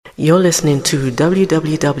You're listening to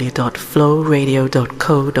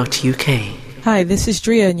www.flowradio.co.uk. Hi, this is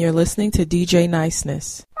Drea, and you're listening to DJ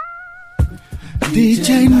Niceness.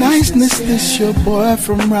 DJ Niceness, this your boy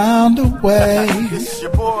from round the way. This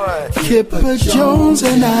your boy, Kipper Jones,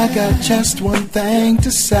 and I got just one thing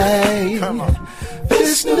to say. Come on.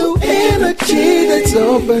 This new energy that's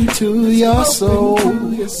open to your soul.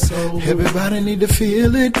 Everybody need to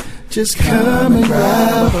feel it. Just come and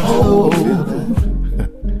grab a hold.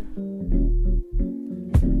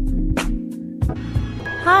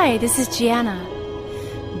 Hi, this is Gianna,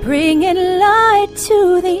 bringing light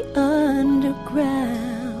to the underground,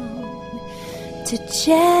 to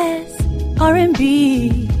jazz,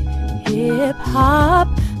 R&B, hip-hop,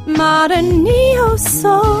 modern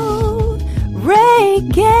neo-soul,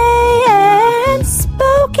 reggae, and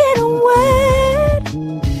spoken word.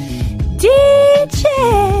 DJ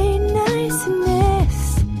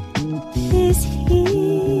Niceness is here.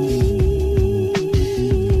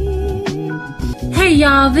 Hey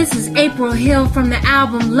y'all, this is April Hill from the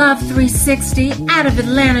album Love 360 out of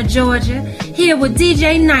Atlanta, Georgia, here with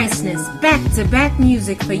DJ Niceness, back-to-back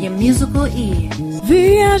music for your musical ears.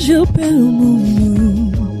 Viajo pelo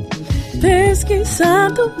mundo,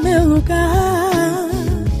 pesquisando meu lugar.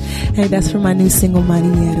 Hey, that's from my new single,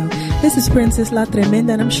 Marinero. This is Princess La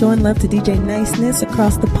Tremenda, and I'm showing love to DJ Niceness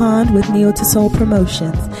across the pond with Neo to Soul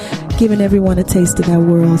Promotions, giving everyone a taste of that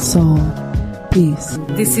world soul. Peace.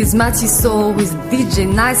 This is Mati Soul with DJ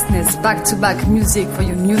Niceness, back-to-back music for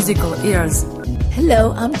your musical ears.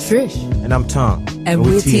 Hello, I'm Trish. And I'm Tom. And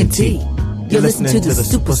we're TNT. You're listening to the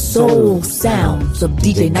super soul sounds of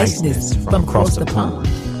DJ Niceness from across the pond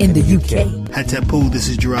in the UK. Hatapu, this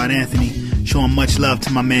is Gerard Anthony, showing much love to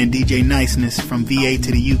my man DJ Niceness from VA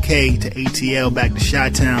to the UK to ATL back to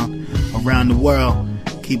Chi-Town, around the world.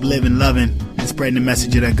 Keep living, loving, and spreading the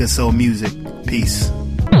message of that good soul music. Peace.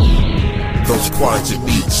 Those quality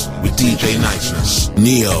beats with DJ Niceness.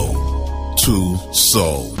 Neo to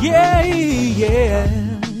Soul. Yeah.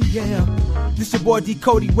 This your boy D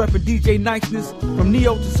Cody repping DJ Niceness from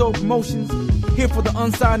Neo to Soul Promotions. Here for the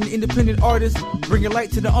unsigned and independent artists, bringing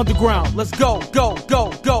light to the underground. Let's go.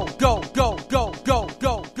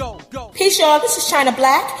 Peace, y'all. This is China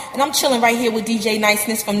Black, and I'm chilling right here with DJ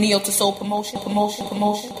Niceness from Neo to Soul Promotion.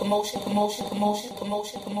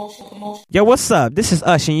 Yo, what's up? This is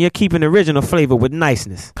Ush, and you're keeping original flavor with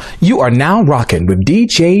Niceness. You are now rocking with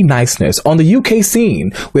DJ Niceness on the UK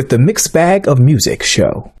scene with the Mixed Bag of Music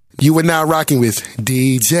show. You are now rocking with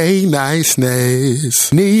DJ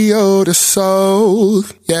Niceness, Neo to Soul,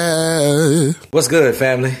 yeah. What's good,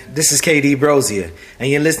 family? This is KD Brozier,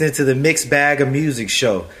 and you're listening to the Mixed Bag of Music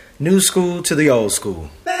show, new school to the old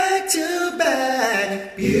school. Back to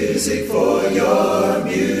back, music for your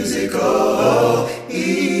musical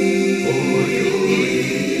ears.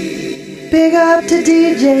 Big up to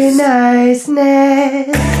DJ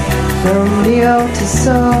Niceness, from Neo to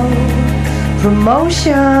Soul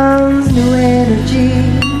Promotions, new energy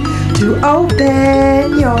to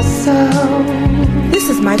open your soul. This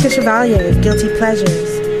is Micah Chevalier of Guilty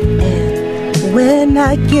Pleasures, and when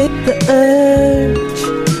I get the urge,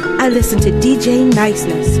 I listen to DJ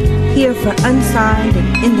Niceness, here for unsigned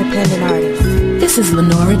and independent artists. This is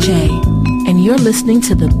Lenora J, and you're listening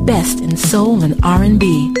to the best in soul and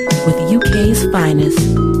R&B with UK's finest,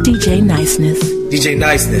 DJ Niceness. DJ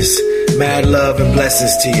Niceness, mad love and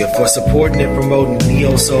blessings to you for supporting and promoting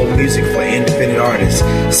neo-soul music for independent artists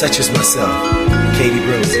such as myself, Katie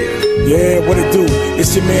Brozier. Yeah, what it do?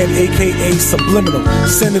 It's your man, a.k.a. Subliminal,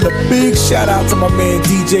 sending a big shout out to my man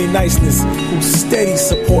DJ Niceness, who's steady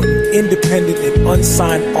supporting independent and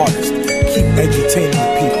unsigned artists. Keep edutaining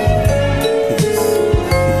the people.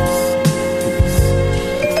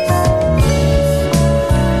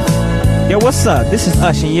 Yo, what's up? This is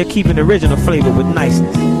Ush, and you're keeping original flavor with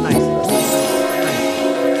Niceness.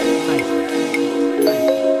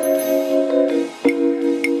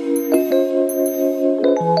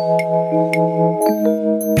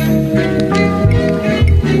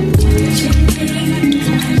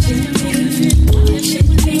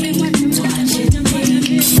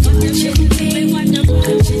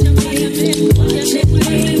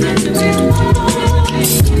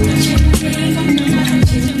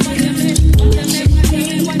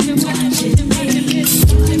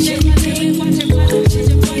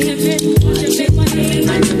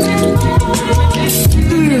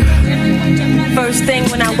 First thing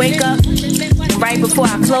when I wake up, right before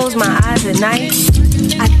I close my eyes at night,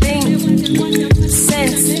 I think,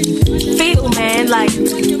 sense, feel, man, like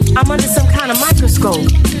I'm under some kind of microscope.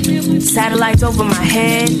 Satellites over my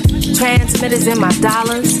head, transmitters in my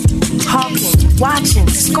dollars. Hawking, watching,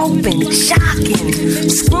 scoping, shocking,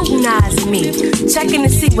 scrutinizing me, checking to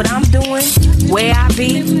see what I'm doing, where I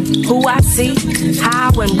be, who I see,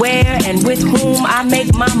 how and where and with whom I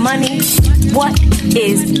make my money. What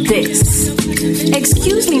is this?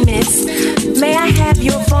 Excuse me, miss, may I have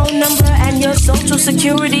your phone number and your social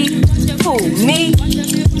security? Who, me?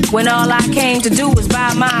 When all I came to do was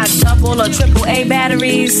buy my double or triple A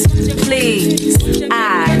batteries? Please,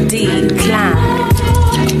 I decline.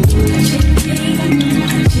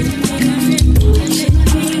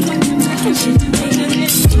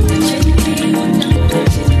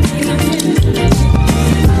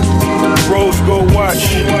 Rose gold watch,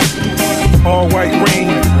 all white ring,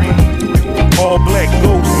 all black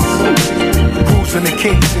ghosts, cruising the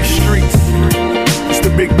Kingston streets. It's the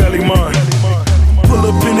Big Belly Man. Pull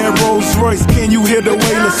up in that Rolls Royce, can you hear the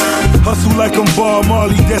wailers? Hustle like I'm Bob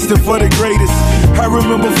Marley, destined for the greatest. I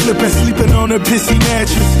remember flipping, sleeping on a pissy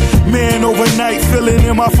mattress. Man, overnight, filling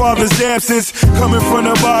in my father's absence. Coming from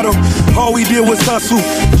the bottom, all we did was hustle.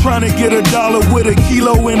 Trying to get $1 with a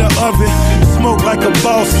kilo in the oven. Smoke like a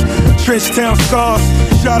boss, trench town scars.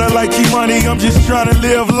 Shot her like Kimani, I'm just trying to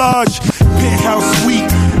live large. Penthouse suite,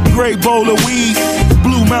 great bowl of weed.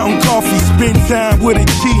 Blue Mountain coffee, spend time with a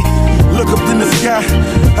G. Look up in the sky,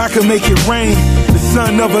 I can make it rain. The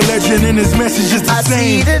son of a legend and his message is the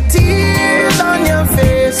same. I see the tears on your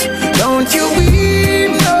face. Don't you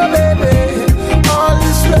weep, no baby. All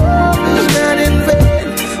this love is not in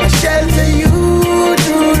vain. I shelter you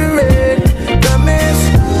through the rain. The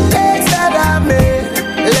mistakes that I made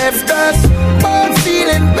left us both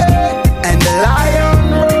feeling bad. And the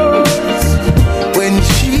lion rose when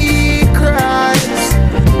she cries.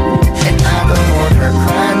 And I don't want her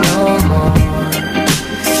cry no more.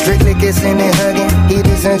 Strictly kissing and hugging, he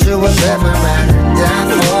the sensual lover, ride or die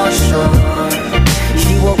for sure.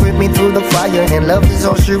 She walk with me through the fire, and love is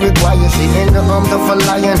all she requires. She in the arms of a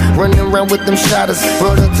lion, running around with them shadows.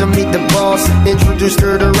 Brought her to meet the boss, introduced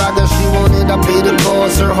her to Raga. She wanted, I paid the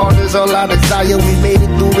cost. Her heart is all I desire. We made it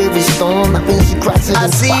through every storm. I mean, she cries and I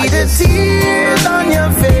see the tears on your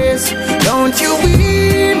face. Don't you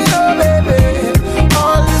weep, no baby.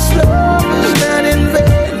 All this love is not in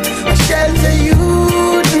vain. I shelter you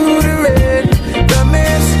through the rain. The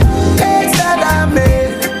mistakes that I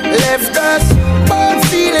made left us both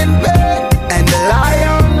feeling bad. And the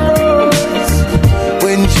lion rose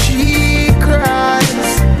when she cries,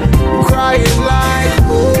 crying like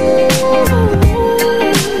ooh,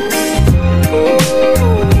 ooh.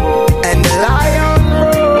 And the lion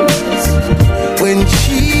rose when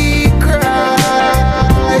she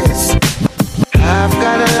cries. I've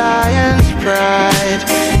got a lion's pride,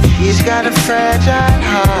 she's got a fragile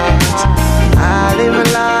heart. I live a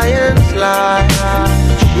lion's life,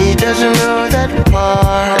 she doesn't know that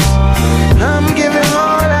part. I'm giving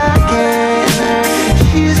all I can,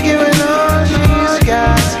 she's giving all she's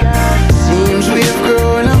got. Seems we've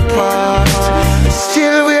grown apart,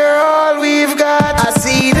 still we're all we've got. I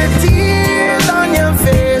see the tears on your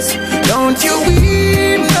face. Don't you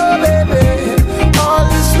weep, no baby. All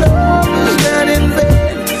this love is not in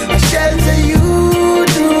vain. I shelter you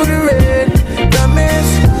through the rain. The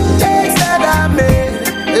mistakes that I made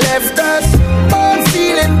left us both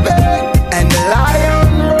feeling bad. And the lion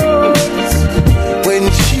rose when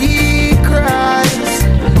she cries,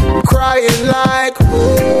 crying like ooh,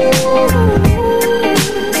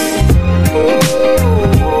 ooh.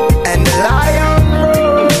 And the lion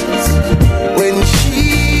rose when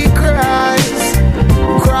she cries,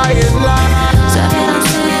 crying like.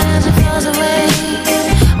 As it falls away,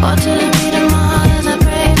 or to the beat of my heart as I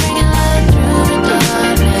pray, bringing light through the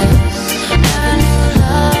darkness. Never knew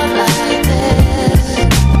love like this.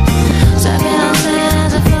 Stepping on sand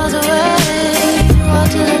as it falls away, or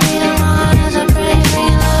to the beat of my heart as I pray,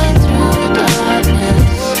 bringing light through the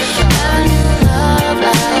darkness. Never knew love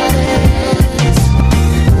like this.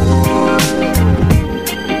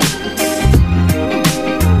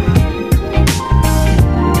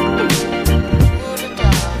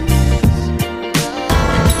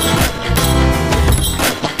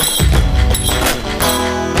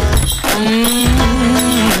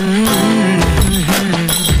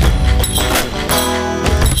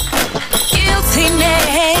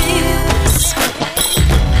 Guiltiness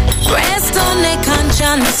rest on their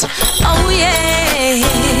conscience. Oh yeah,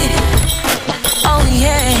 oh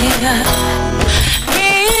yeah.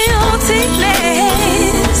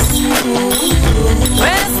 Guiltiness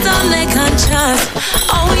rest on their conscience.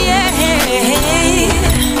 Oh yeah,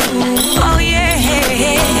 oh yeah.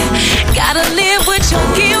 Gotta live with your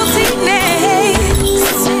guiltiness.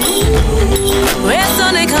 Rest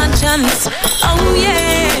on their conscience. Oh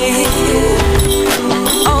yeah.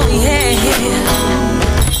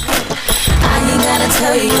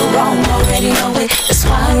 tell you you're wrong, already know it. That's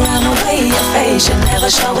why around the way your face should never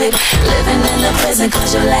show it. Living in the prison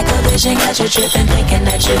cause your lack of vision got you tripping, thinking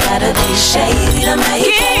that you gotta be shady to make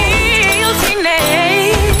it.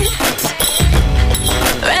 Guiltiness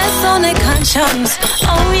rests on the conscience.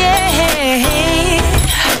 Oh yeah,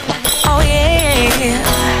 oh yeah.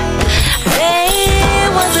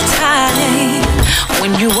 There was a time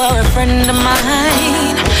when you were a friend of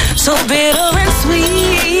mine, so bitter and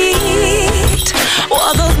sweet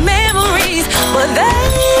were those memories, but there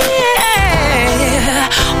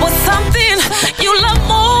was something you love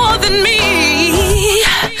more than me.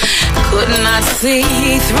 Could not see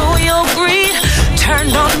through your greed,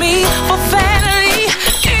 turned on me for vanity.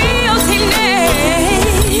 Guiltiness,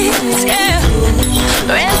 yeah.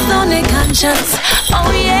 Rest on the conscience.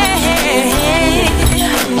 Oh yeah,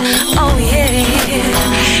 oh yeah.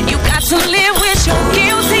 You got to live with your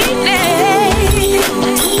guiltiness.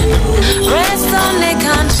 Rest on the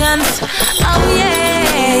conscience. Oh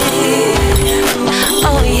yeah,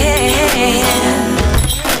 oh yeah.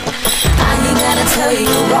 I ain't gotta tell you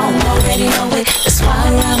you're wrong, already know it. That's why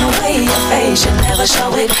around the way your face should never show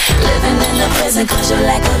it. Living in the prison cause your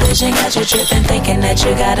lack of vision got you tripping, thinking that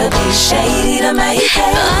you gotta be shady to make it.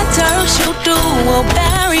 The dirt you do will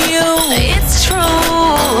bury you, it's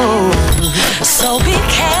true. So be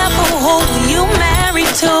careful who you marry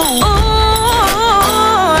to. Ooh,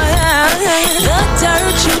 the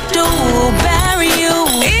dirt you do will bury you,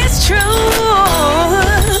 it's true.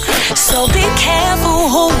 So be careful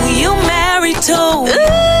who you marry to. Ooh,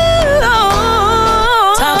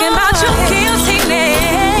 talking about your guiltiness.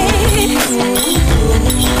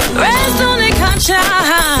 Rest on the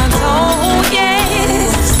conscience. Oh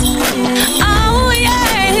yes, oh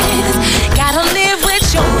yes. Gotta live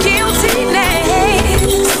with your guiltiness.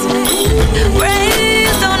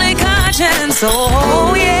 Rest on the conscience.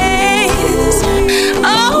 Oh yes,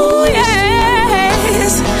 oh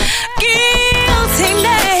yes. Guiltiness.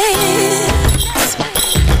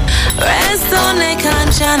 Rest on the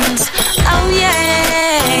conscience. Oh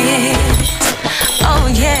yes, oh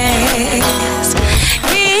yes.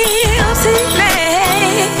 Guiltiness.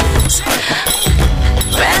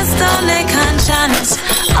 Rest on the conscience.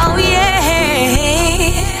 Oh yeah,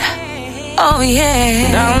 oh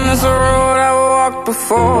yeah. Down this road I walked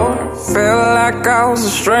before, felt like I was a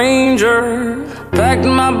stranger. Packed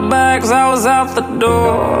my bags, I was out the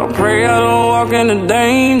door. Pray I don't walk into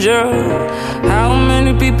danger. How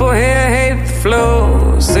many people here hate the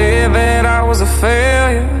flow? Say that I was a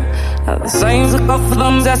failure. The same couple of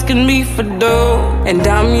them asking me for dough, and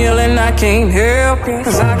I'm yelling I can't help you,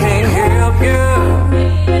 cause I can't help you,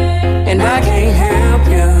 and I can't help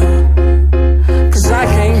you, cause I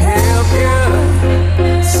can't help you.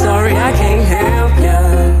 Sorry, I can't help you.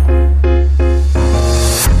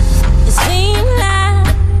 It seems like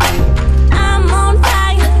I'm on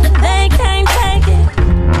fire, they can't take it.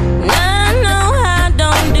 Now I know I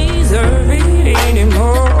don't deserve it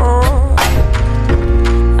anymore.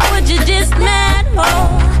 What you just mad for?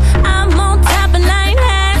 I'm on top and I ain't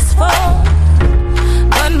asked for,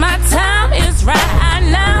 but my time is right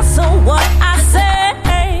now, so what I say.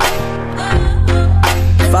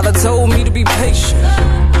 Father told me to be patient,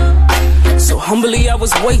 so humbly I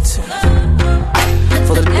was waiting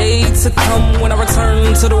for the day to come when I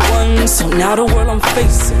return to the one. So now the world I'm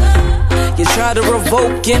facing, you try to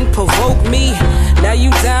revoke and provoke me. Now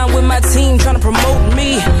you down with my team trying to promote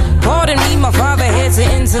me. Pardon me, my father had to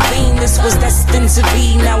intervene. This was destined to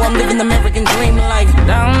be. Now I'm living the American dream like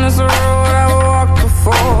down this road I walked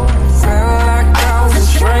before. Felt like I was a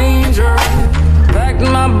stranger. Packed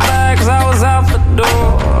my bags, I was out the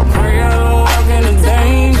door. Pray I don't walk into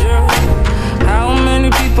danger. How many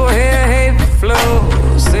people here hate the flow?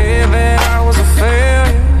 Say that I was a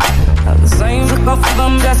failure. The same couple of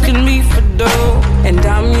them asking me for dough, and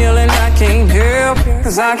I'm yelling I can't help you,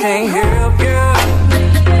 cause I can't help you,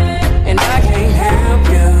 and I can't help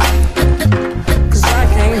you, cause I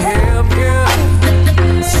can't help you.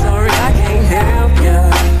 Sorry, I can't help you.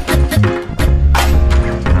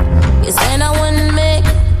 You said I wouldn't make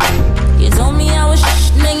it. You told me I was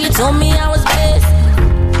then you told me I was best.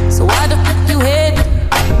 So why the fuck you hate it?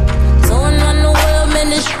 Someone run the world, man,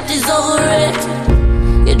 this shit is overrated.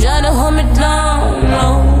 You tried to hold me down,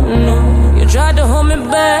 no, no. You tried to hold me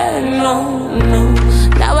back, no, no.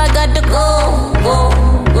 Now I got to go, go,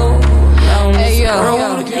 go. Down this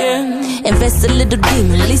road again. Invest a little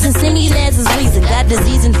demon, leasing Simmy's as his reason. Got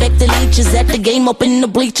disease, infected leeches at the game, up in the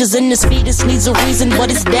bleachers. And his fetus needs a reason, but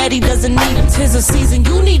his daddy doesn't need him. 'Tis a season,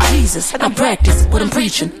 you need Jesus. I practice what I'm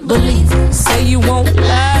preaching, believe it. Say you won't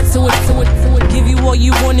lie to it, give you all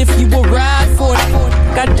you want if you will ride for it.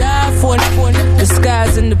 I die for it. The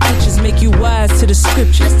skies and the pictures make you wise to the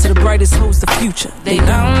scriptures, to the brightest holds the future. They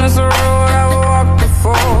down this road I walked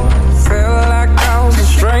before, felt like I was a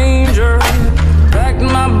stranger. Packed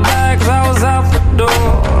my bags, I was out the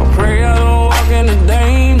door. Pray I don't walk into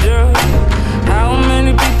danger. How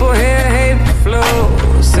many people here hate the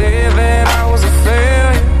flow? Say that I was a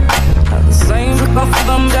failure. The same for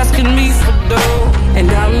them asking me for dough, and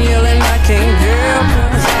I'm yelling I can't help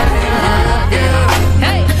it. I can't help it.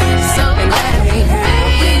 Hey, so and I can't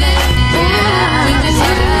help it. We just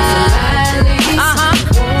have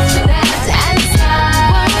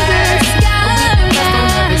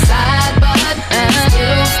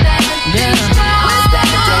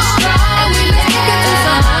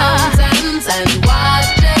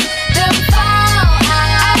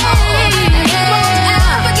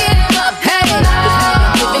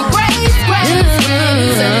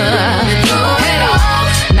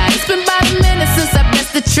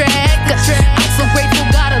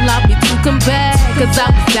cause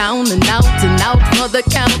I was down and out for the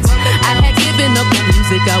count. I had given up the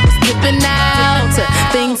music, I was dipping out.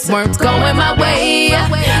 Things weren't going my way,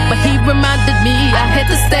 but he reminded me I had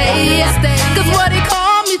to stay. Cause what he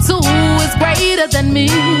called me to is greater than me,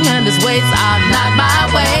 and his ways are not my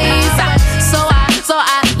ways. So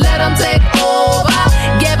I let him take over,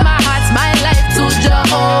 give my heart, my life to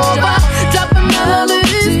Jehovah. Dropping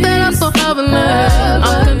melodies that I'm so prevalent.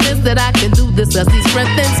 I'm convinced that I can do this as he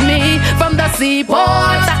strengthens me. From the seaport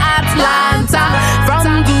to Atlanta,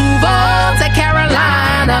 from Duval to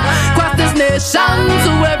Carolina, across this nation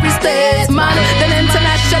to every state, man. Then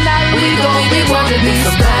international, we gon' be one of these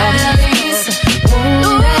families.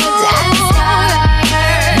 Wounded and scarred,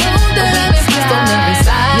 we've been stressed on every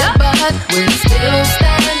side, but we're still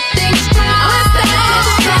standing strong. We're standing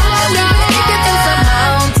strong. We make it through some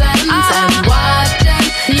mountains and watching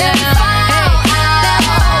them fall out,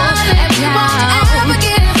 and we won't ever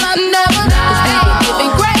give up. Never, cause we been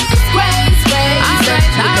giving grace.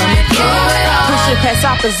 Pushing past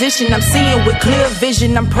opposition, I'm seeing with clear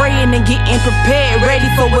vision. I'm praying and getting prepared, ready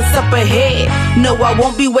for what's up ahead. No, I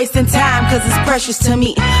won't be wasting time, cause it's precious to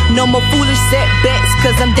me. No more foolish setbacks,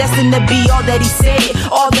 cause I'm destined to be all that he said,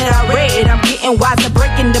 all that I read. I'm getting wiser,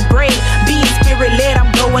 breaking the bread, being spirit led,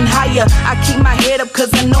 I'm going higher. I keep my head up,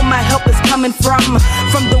 cause I know my help is coming from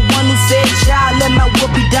the one who said, child, let my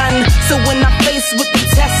will be done. So when I'm faced with the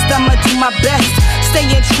test, I'ma do my best,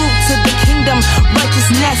 staying true to the kingdom,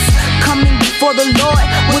 righteousness, coming before the Lord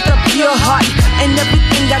with a pure heart. And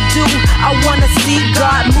everything I do, I wanna see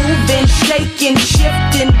God moving, shaking,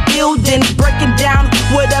 shifting, building, breaking down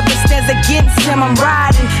whatever stands against him. I'm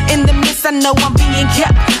riding in the midst, I know I'm being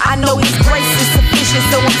kept. I know his grace is sufficient,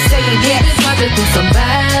 so I'm saying yes. It's hard to do some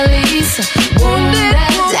valleys, wounded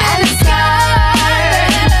and scarred,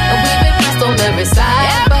 and we've been pressed on every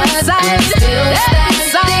side, but we're still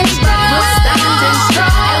standing strong. We're standing strong,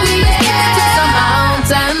 and we make it to some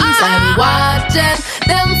mountains and watching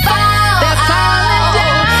them fall. They're falling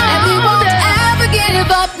down, and we won't ever give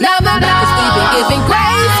up. Never, cause we've been giving grace,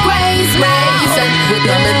 and we're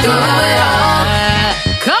gonna do it all.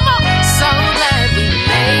 Come on, so glad we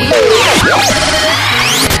made it.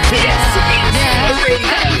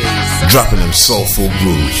 Dropping them soulful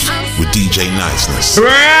grooves with DJ Niceness.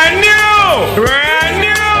 Brand new! Brand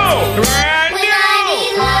new! Brand new!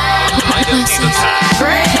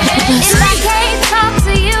 If I can't talk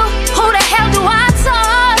to you, who the hell do I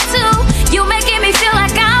talk to? You making me feel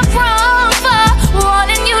like I'm wrong for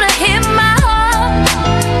wanting you to hit my heart.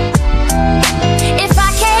 If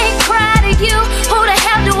I can't cry to you, who the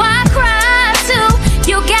hell do I cry to?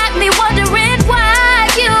 You got me wondering why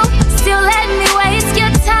you still let me waste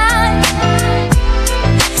your time.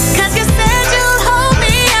 Cause you said you'd hold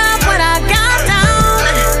me up when I got down.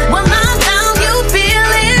 Well, I'm down.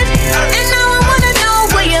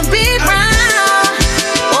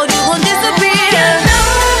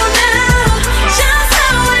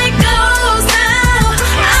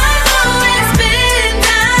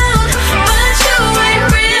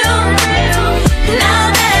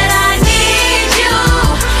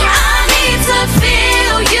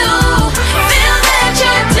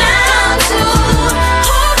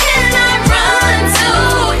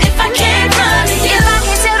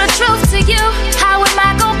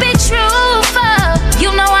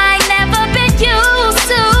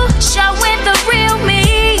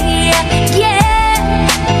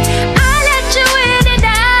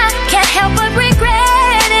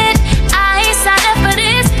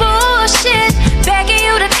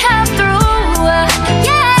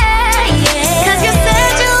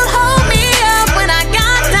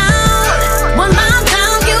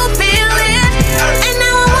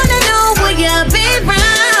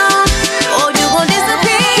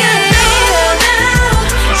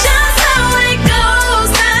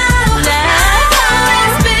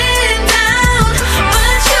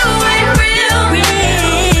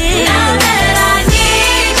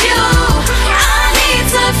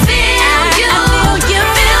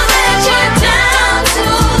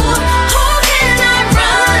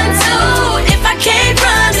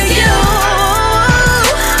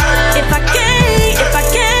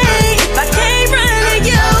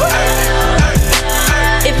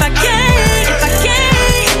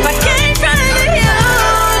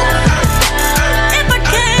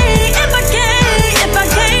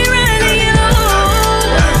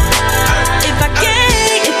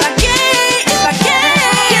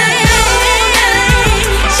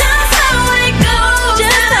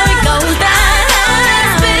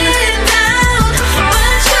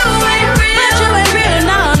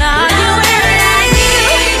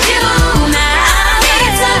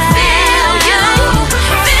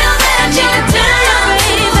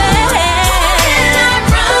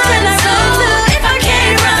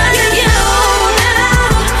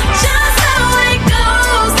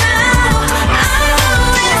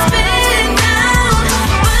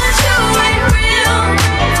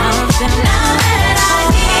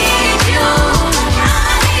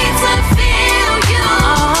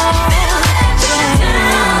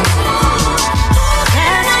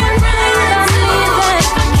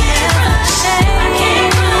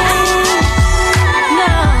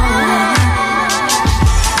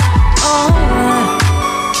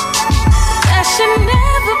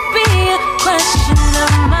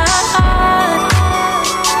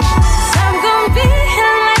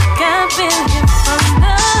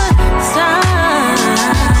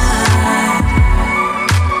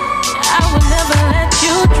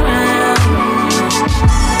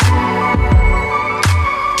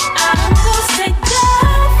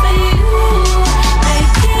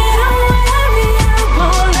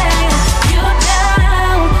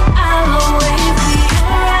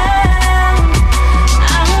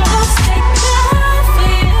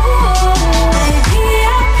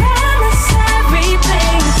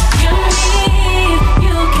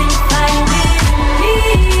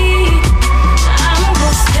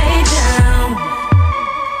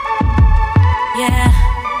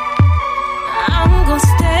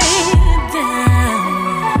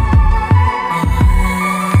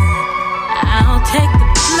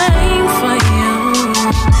 game for you.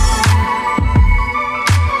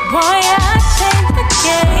 Boy, I changed the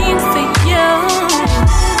game for you.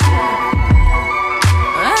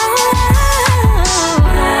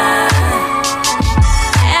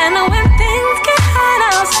 And when things get hard,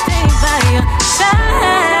 I'll stay by your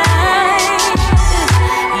side.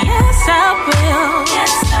 Yes, I will.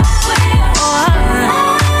 Yes, I will.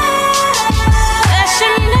 There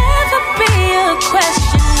should never be a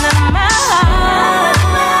question in my heart.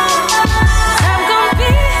 I'm gonna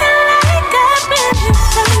be here like I've been here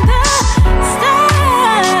from the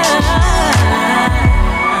start.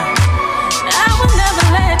 I will never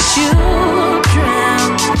let you drown.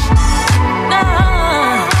 No,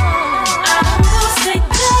 I'm gonna stay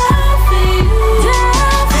down for you,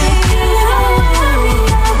 down for you.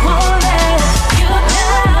 I won't let you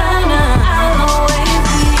down. I'll always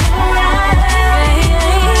be right.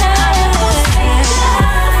 I'm gonna stay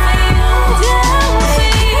down for you, down for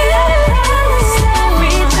you. I promise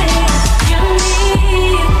everything you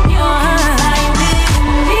need, you'll find it in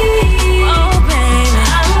me. Oh baby,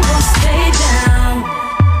 I'm gonna stay down.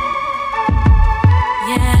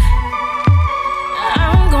 Yeah,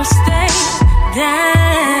 I'm gonna stay down.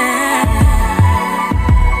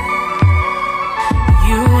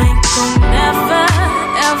 You ain't gonna never,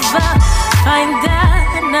 ever find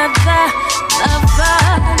another lover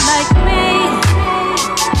like me.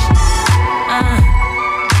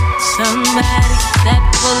 Somebody that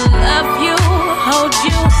will love you, hold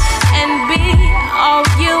you, and be all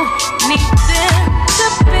you need them to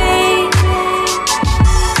be.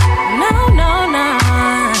 No, no, no.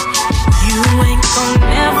 You ain't gonna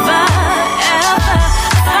never, ever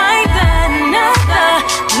find another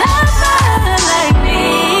lover like me.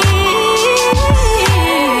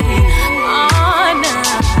 Oh, no.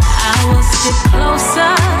 I will stick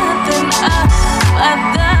closer than a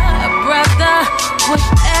mother, brother would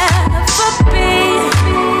ever be.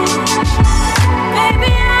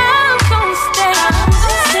 Baby, I'm gonna stay. I'm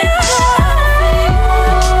gonna stay down for you.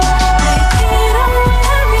 Baby, don't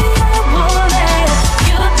worry, I won't let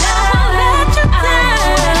you down. Let you down.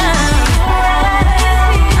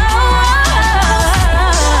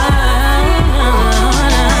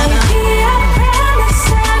 Baby, I promise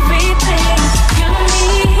everything you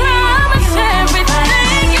need. Promise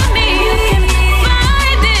everything you need. You can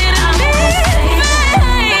find it in me.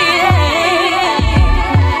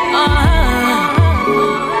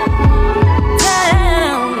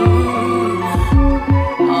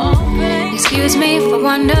 Excuse me for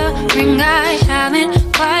wondering, I haven't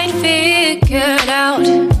quite figured out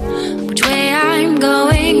which way I'm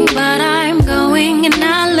going, but I'm going and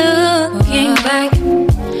not looking back.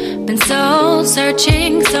 Been soul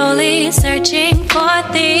searching, solely searching for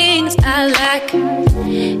things I lack.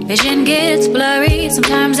 Vision gets blurry,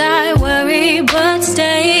 sometimes I worry, but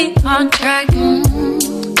stay on track.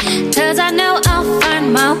 'Cause I know I'll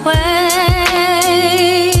find my way.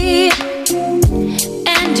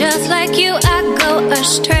 And just like you, I go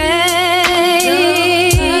astray.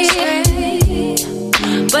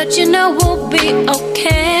 But you know we'll be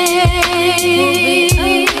okay.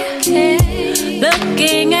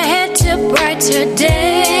 Looking ahead to brighter days.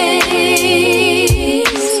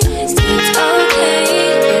 It's okay,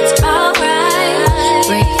 it's alright.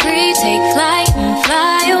 Break free, take flight and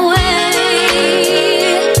fly away.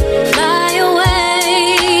 Fly away.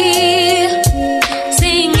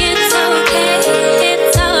 Sing it's okay,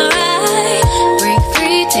 it's alright. Break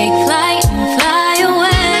free, take flight and fly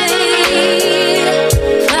away.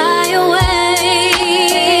 Fly away.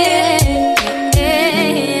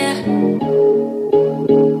 Yeah.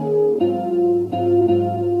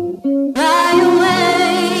 Fly away.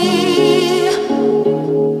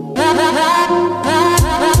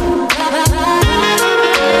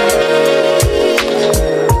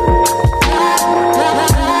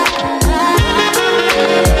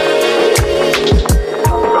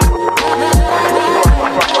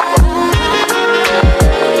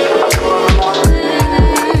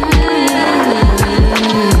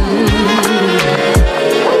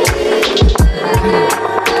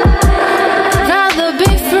 Rather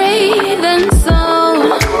be free than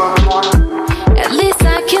sold. At least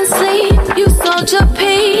I can sleep. You sold your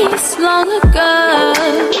peace long ago.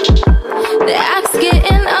 The app's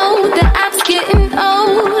getting old, the app's getting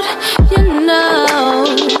old. You know,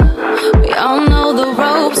 we all know the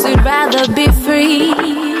ropes. We'd rather be free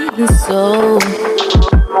than sold.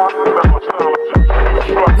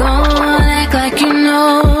 Gonna act like you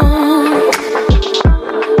know.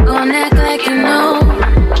 Gonna act like you know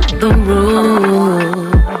the rules.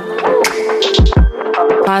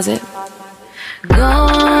 Pause it.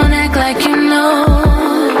 Gonna act like you know.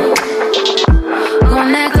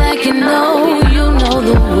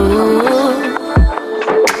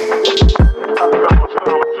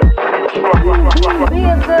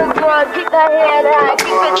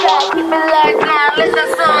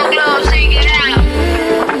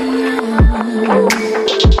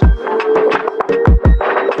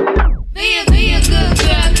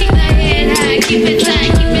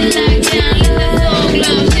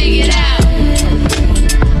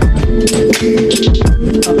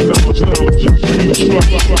 Be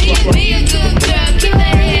a good girl, keep the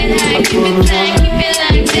head high, keep it tight, keep it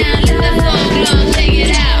locked down, let the phone glow, check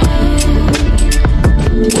it out.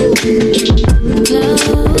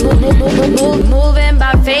 Moving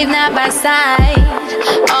by faith, not by sight.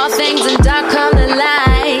 All things in dark come to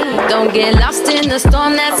light. Don't get lost in the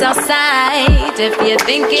storm that's outside. If you're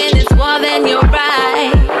thinking it's war, then you're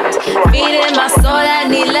right. Feeding my soul that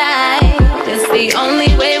need light. It's the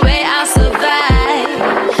only way where I'll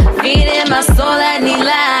survive. Feeding my soul that need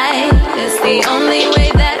light. It's the only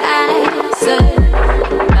way that I survive.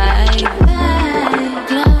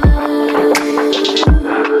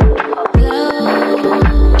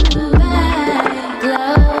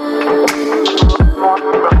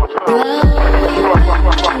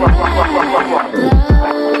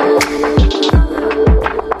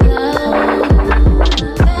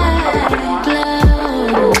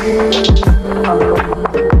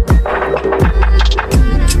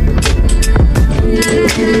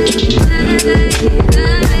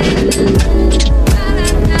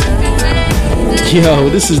 Yo,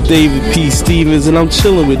 this is David P. Stevens, and I'm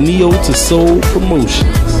chilling with Neo to Soul Promotions.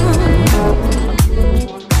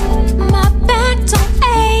 My back don't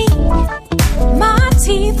ache, my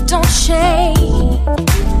teeth don't shake.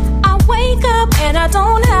 I wake up and I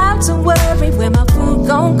don't have to worry where my food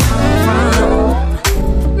gon' come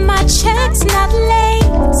from. My check's not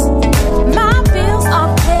late, my bills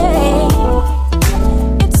are paid.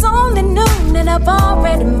 It's only noon and I've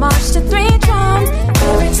already marched to 3 drums.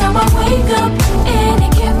 Every time I wake up and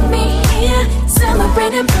it kept me here,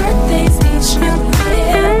 celebrating birthdays each new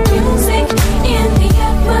year. Music in the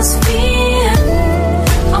atmosphere.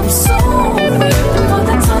 I'm so grateful for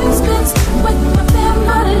the time spent with my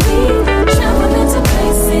family, traveling to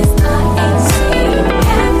places I ain't seen.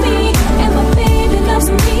 Happy and my baby loves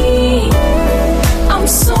me. I'm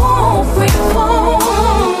so grateful.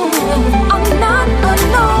 I'm not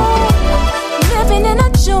alone, living in a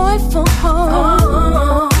joyful home.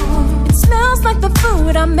 The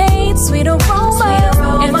food I made, sweet aroma,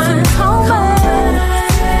 and food coma.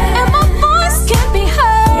 And my voice can be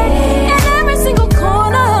heard in every single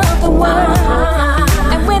corner of the world.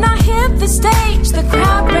 And when I hit the stage, the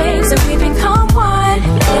crowd raves and we become one.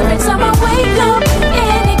 Every time I wake up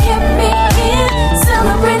and it kept me here,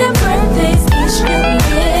 celebrating birthdays each new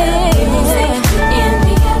year. In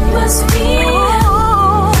the atmosphere,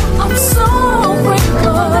 I'm so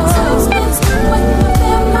grateful for the time spent with my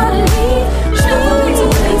family.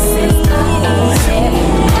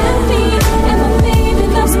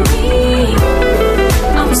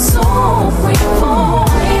 I'm so grateful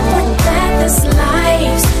that this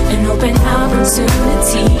life's an open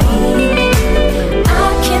opportunity. I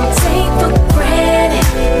can't take for granted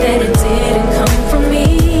that it didn't come from me.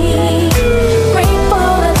 Grateful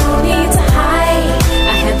I don't need to hide,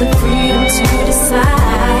 I had the freedom to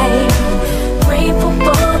decide. Grateful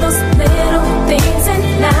for those little things in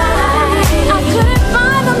life. I couldn't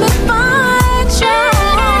find them if I tried.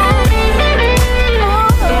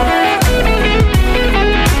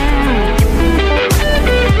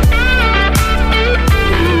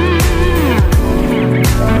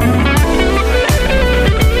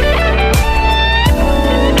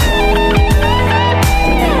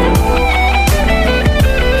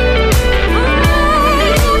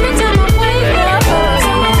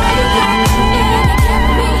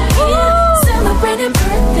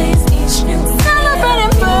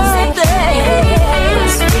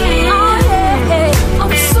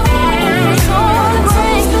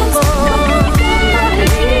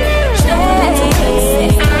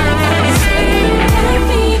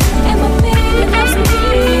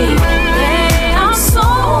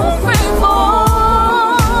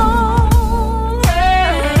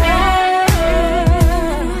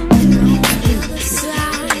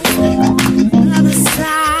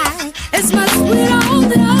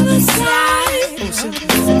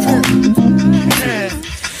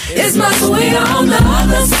 It's my sweet on the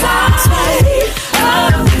other side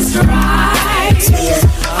of this ride.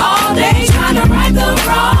 All day trying to right the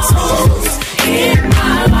wrongs in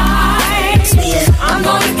my life. I'm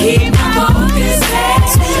gonna keep my focus set,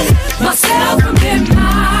 myself from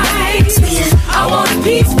midnight. I want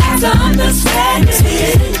peace that's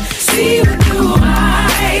understanding. See with blue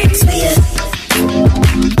eyes.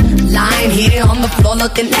 Lying here on the floor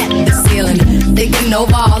looking at the ceiling, thinking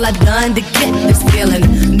over all I've done to get this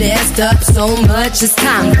feeling. Messed up so much, it's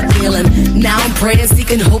time for healing. Now I'm praying,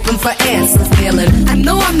 seeking, hoping for answers, feeling. I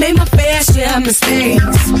know I made my fair share of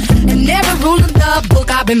mistakes, and every rule of the book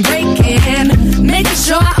I've been breaking, making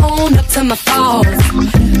sure I own up to my faults.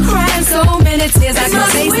 Crying so many tears I can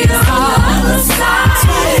taste it all. On the other side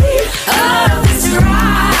of this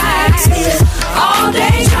ride, all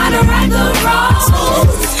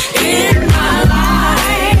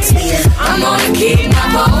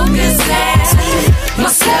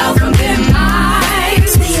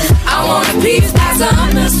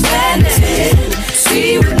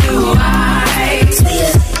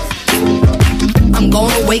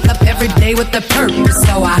wake up every day with a purpose,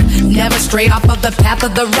 so I never stray off of the path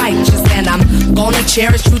of the righteous. And I'm gonna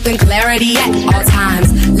cherish truth and clarity at all times.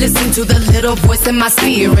 Listen to the little voice in my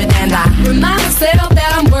spirit, and I remind myself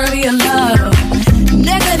that I'm worthy of love.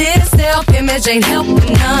 Negative self-image ain't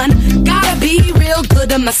helping none. Gotta be real good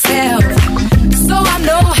to myself, so I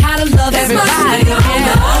know how to love everybody. On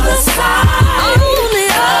the other side, on the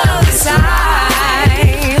other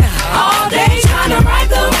side, all day trying to right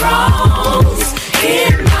the wrongs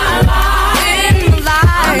in my life.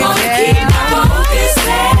 I'm gonna keep my focus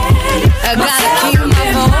steady. I gotta keep my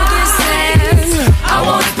focus steady. I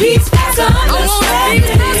want peace past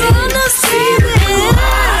understanding.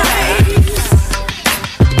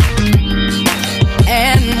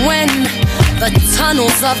 And when the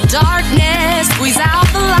tunnels of darkness squeeze out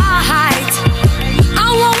the light, I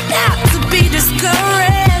won't have to be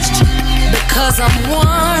discouraged, because I'm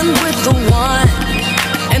one with the one.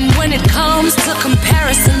 And when it comes to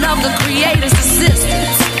comparison of the Creator's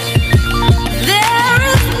assistance, there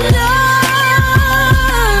is none.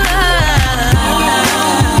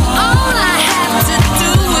 All I have to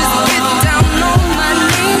do is get down on my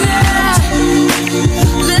knees,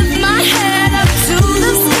 lift my head up to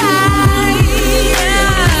the sky,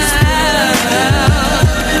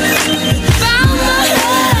 bow my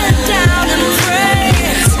head down and pray,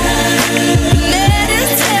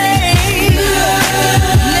 meditate.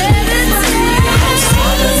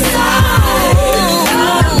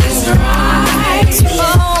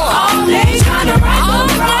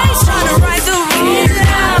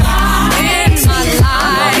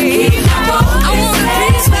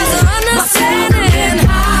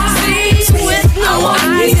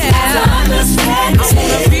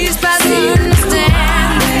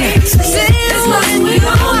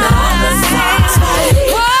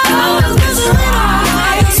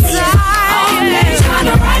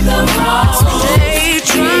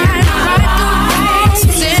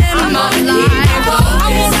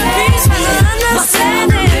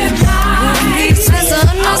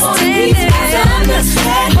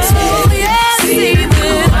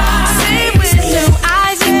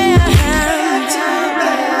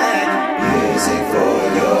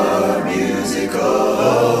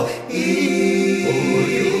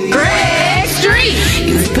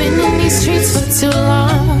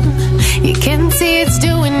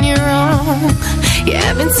 You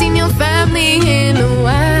haven't seen your family in a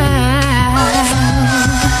while.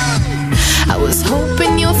 I was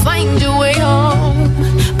hoping you'll find your way home,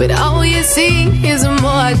 but all you see is a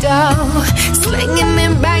mortal. Slinging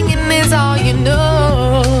and banging is all you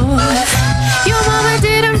know. Your mama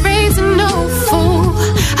didn't raise a no fool.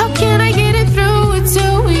 How can I get it through it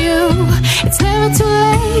to you? It's never too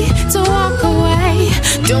late to walk away.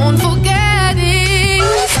 Don't forget it.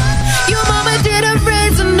 Your mama didn't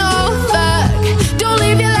raise a no thug. Don't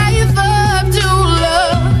leave your life up to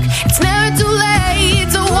luck. It's never too late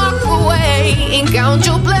to walk away and count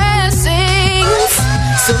your blessings.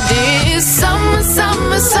 So this summer,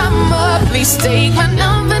 summer, summer, please take my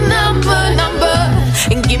number,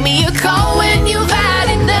 and give me a call when you've had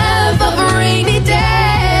enough of a rainy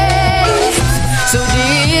day. So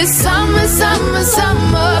this summer, summer,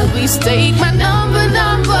 summer, please take my number,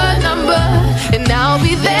 and I'll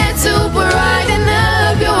be there to brighten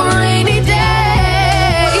up your rainy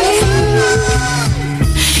day.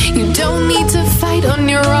 You don't need to fight on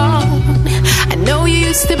your own. I know you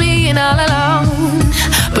used to be an all alone,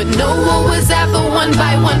 but no one was ever one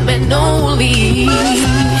by one men only.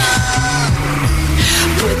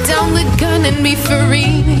 Put down the gun and be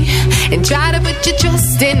free, and try to put your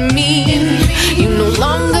trust in me. You no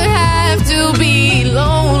longer have to be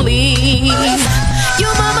lonely.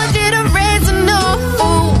 Your mama didn't raise no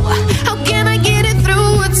fool. How can I get it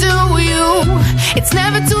through to you? It's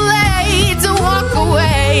never too late to walk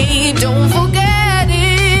away. Don't forget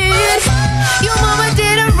it. Your mama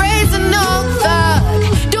didn't raise no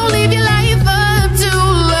thug. Don't leave your life up to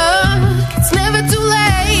luck. It's never too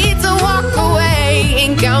late to walk away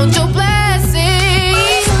and count your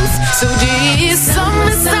blessings. So this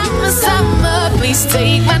summer, summer, summer, please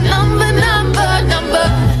take my number,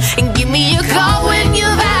 and give me a call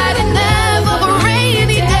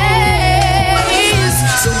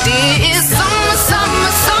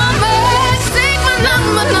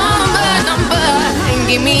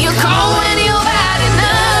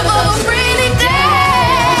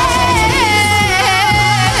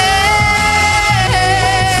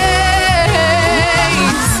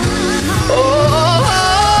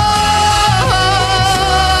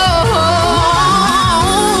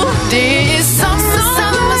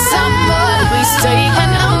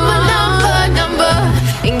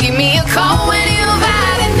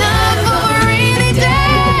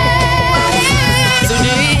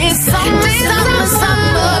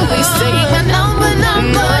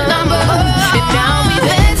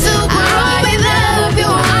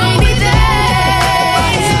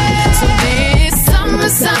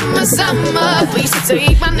summer. Please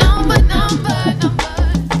take my number.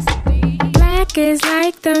 Black is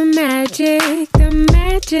like the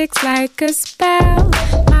magic's like a spell.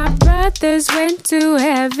 My brothers went to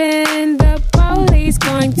heaven, the police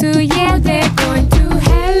going to, yeah, they're going to.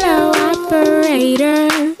 Hello, operator,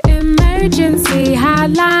 emergency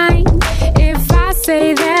hotline. If I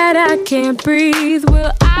say that I can't breathe,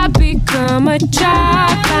 will I become a job?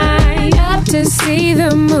 Line up to see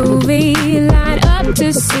the movie, line up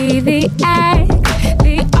to see the act.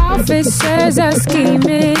 The officers are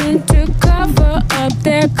scheming to cover up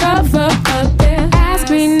their. Ask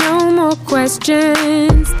me no more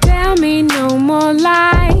questions, tell me no more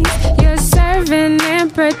lies. You're serving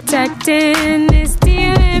and protecting is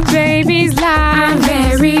stealing babies' lives. I'm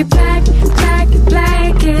very black,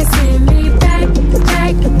 can't send me back.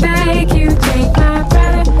 You take my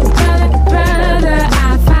brother,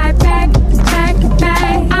 I fight back.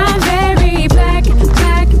 I'm very black,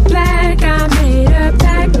 I made a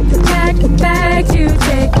back. You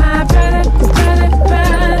take my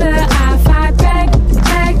brother, I fight back.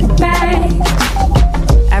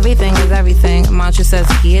 Everything is everything. A mantra says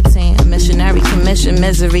guillotine. A missionary commission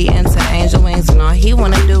misery into angel wings. And all he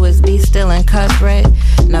wanna do is be still and cut bread.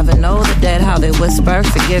 Never know the dead how they whisper,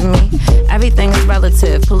 forgive me. Everything is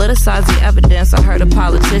relative. Politicize the evidence. I heard a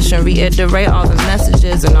politician reiterate all the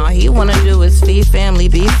messages. And all he wanna do is feed family,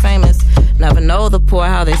 be famous. Never know the poor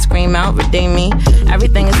how they scream out, redeem me.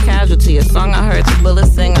 Everything is casualty. A song I heard the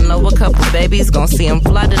bullets sing. I know a couple babies gon' see him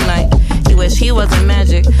fly tonight. He wish he wasn't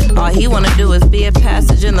magic. All he wanna do is be a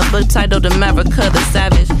passage in the book titled America the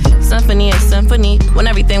Savage. Symphony and symphony, when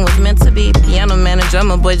everything was meant to be. Piano man and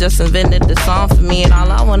drummer boy just invented the song for me. And all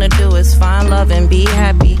I wanna do is find love and be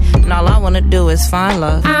happy. And all I wanna do is find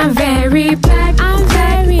love. I'm very black, can't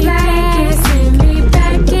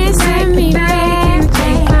send me back.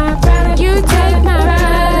 You take my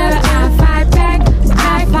brother, I fight back.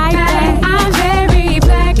 I'm very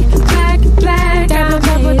black,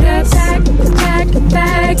 double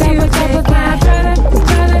back. You take my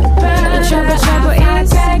brother, trouble is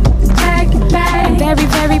back. I'm very,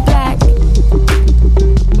 very black.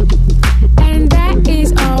 And that is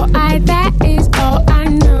all I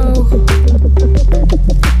know.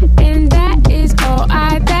 And that is all I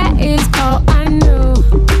know.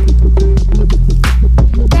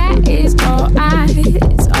 That is all I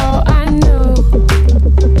know.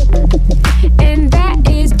 And that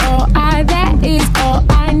is all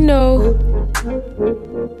I know.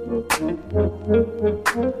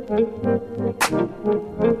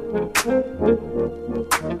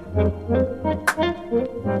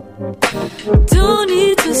 Don't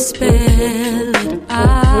need to spell it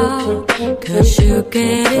out, 'cause you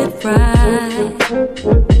get it right.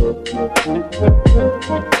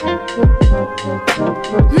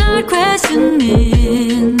 Not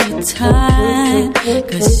questioning the time,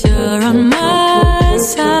 'cause you're on my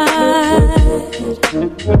side.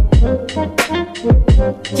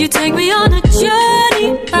 You take me on a journey,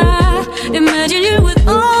 I imagine you with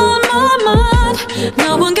all my mind. No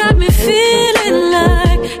one got me feeling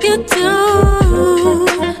like you do.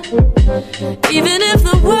 Even if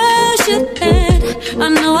the world should end, I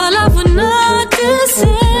know our love will not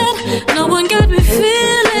descend. No one got me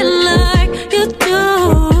feeling like you do.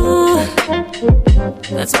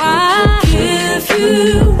 That's why I give you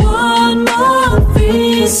one more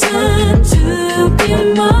reason to be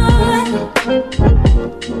mine.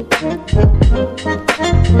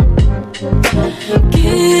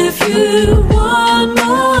 Give you one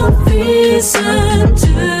more reason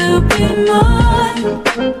to be mine.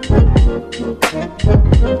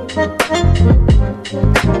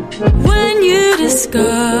 When you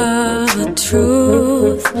discover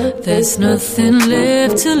truth, there's nothing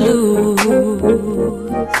left to lose.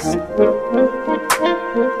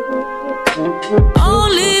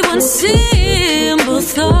 Only one simple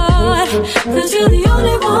thought, that you're the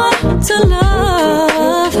only one to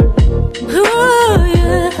love. Ooh,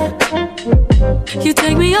 yeah. You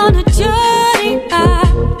take me on a journey, I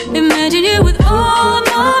imagine you with all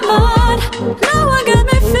my mind. No one got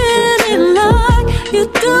me feeling like you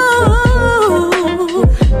do.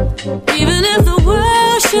 Even if the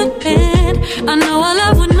world should end, I know our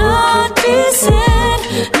love will not descend.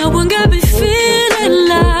 No one got me feeling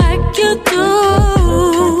like you do.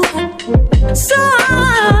 So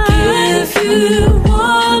I give you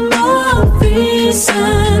one more reason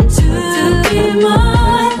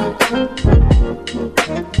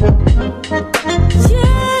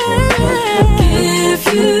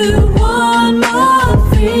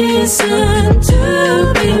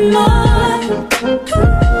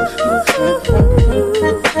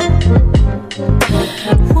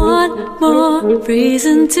more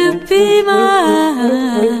reason to be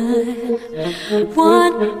mine.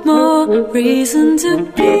 One more reason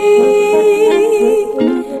to be.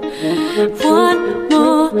 One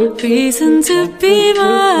more reason to be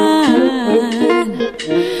mine.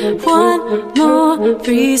 One more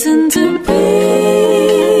reason to be.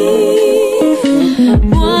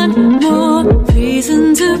 One more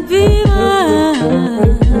reason to be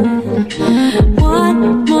mine.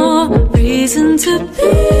 One more reason to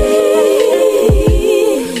be.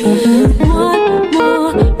 One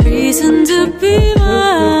more reason to be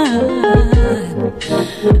mine.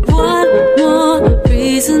 One more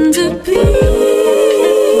reason to be.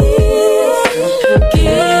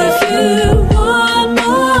 Give you one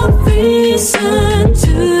more reason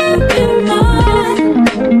to be mine.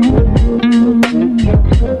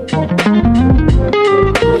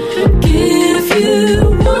 Give you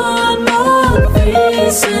one more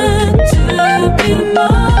reason to be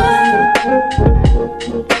mine.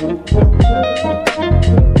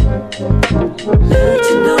 Let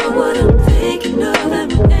you know what I'm thinking of,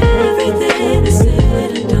 and when everything is said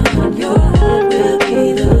and done, your heart will be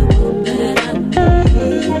the one that I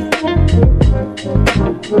need.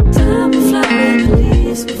 Time will fly and the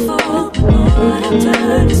leaves will fall. Autumn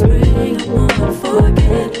turn to spring. I won't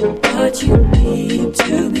forget what you mean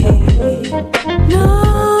to me. No,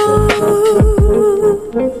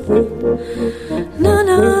 no, no,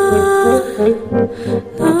 no.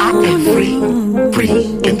 I am free, free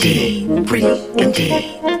indeed, free indeed,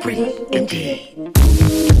 free indeed.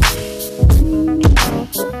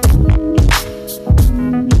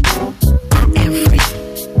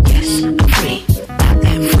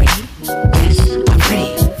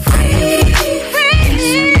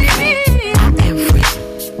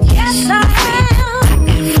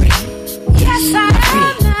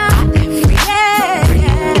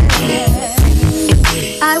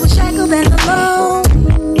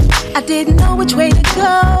 I didn't know which way to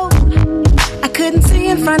go. I couldn't see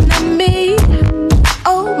in front of me.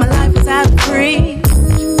 Oh, my life was out of reach.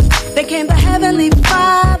 Then came the Heavenly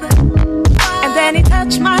Father, and then He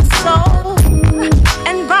touched my soul.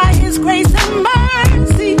 And by His grace and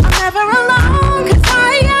mercy, I'm never alone, 'cause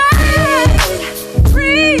I am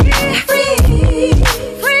free, free,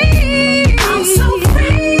 free. I'm so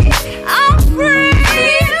free, I'm free,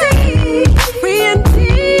 free indeed.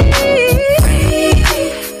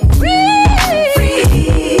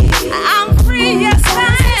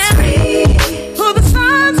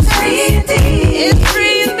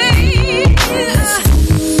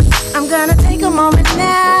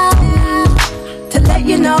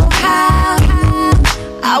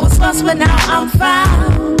 But now I'm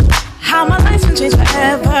found. How my life's been changed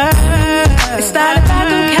forever. It started back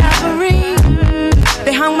on Calvary.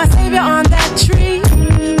 They hung my Savior on that tree,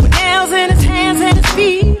 with nails in His hands and His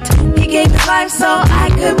feet. He gave His life so I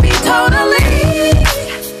could be totally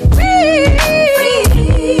free, free,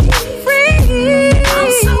 free. I'm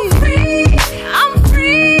so free, I'm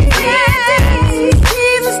free. Yes,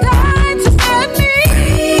 Jesus died to set me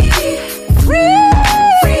free,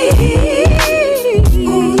 free.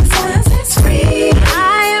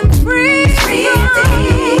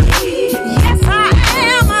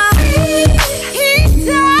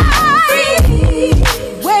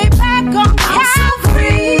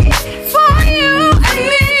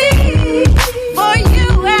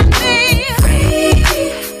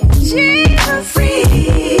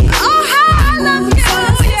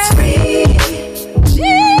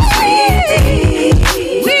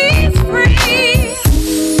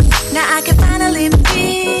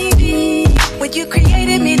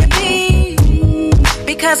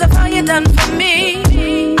 Because of all you done for me,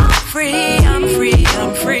 I'm free, I'm free,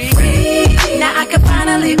 I'm free. Now I can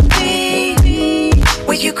finally be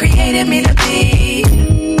where you created me to be.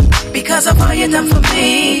 Because of all you done for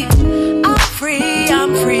me, I'm free,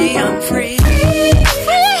 I'm free, I'm free.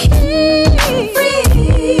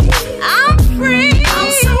 I'm free, I'm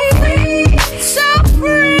so free, so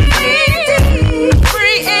free.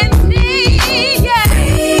 Free indeed, yeah.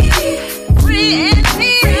 Free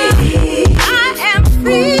indeed. I am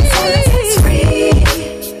free.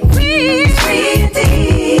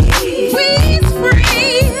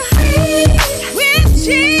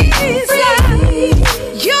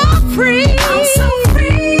 You're free. I'm so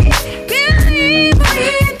free. Believe me.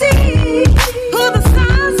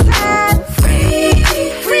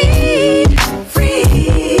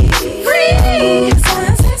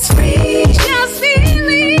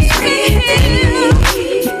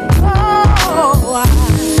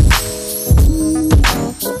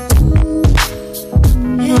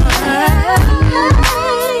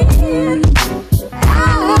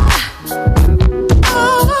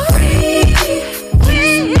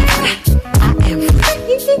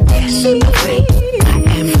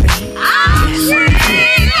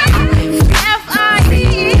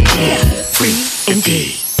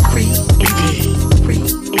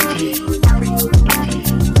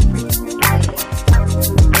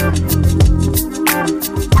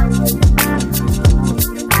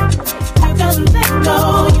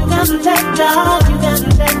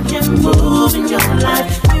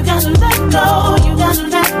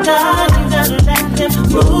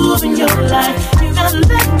 move in your life. You gotta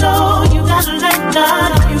let go, you gotta let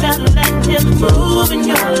God, you gotta let Him move in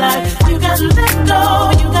your life. You gotta let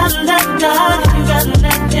go, you gotta let God, you gotta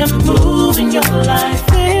let Him move in your life.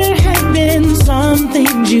 There have been some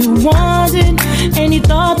things you wanted, and you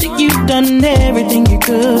thought that you'd done everything you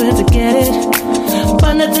could to get it,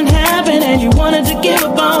 but nothing happened and you wanted to give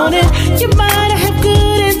up on it. You might have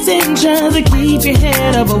good intentions to keep your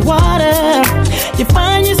head above water. You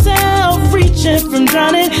find yourself reaching from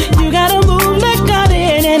drowning. You gotta move, let God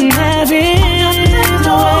in and have His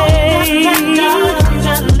way. You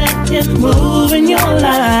gotta let Him move in your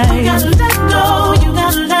life. You gotta let go, you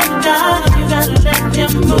gotta let God, you gotta let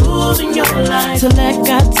Him move in your life. To let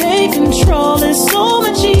God take control is so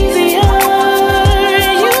much easier.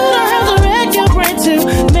 You don't have to wreck your brain to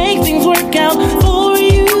make things work out for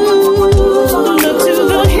you. Look to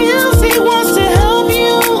the hills, He wants to help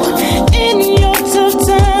you in your tough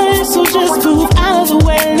times. So just move out of the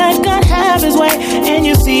way, let God have His way, and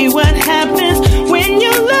you see what happens when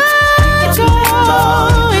you let go.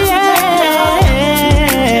 Yeah,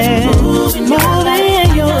 move in your life.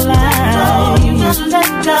 You gotta let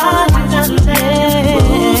God, you gotta let Him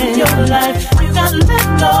move in your life. You gotta let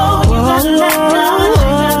go, you gotta let God, you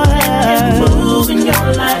gotta let Him move in your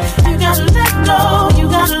life. You gotta let go, you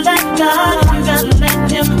gotta let God, you gotta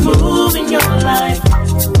let Him move in your life.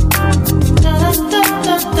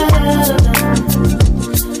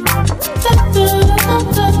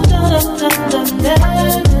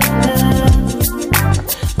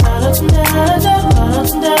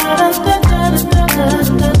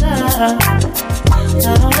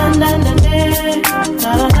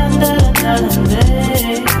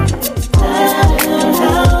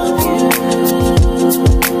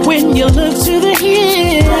 When you look to the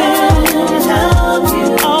hill,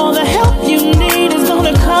 all the help you need is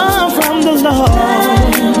gonna come from the Lord.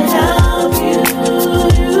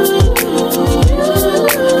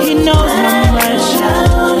 He knows how much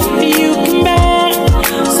you can bear,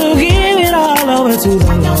 so give it all over to the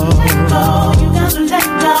Lord. You gotta let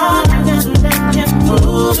God, you gotta let Him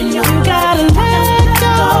move in your life. You gotta let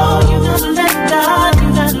go, you gotta let God, you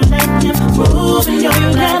gotta let Him move in your life. You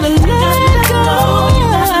gotta let go, you gotta let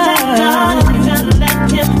God, you gotta let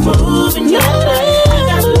Him move in your life. You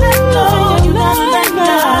gotta let go, you gotta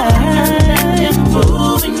let God, you gotta let Him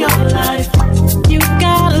move in your life. You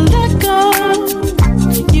gotta let go,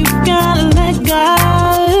 you gotta let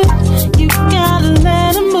God, you gotta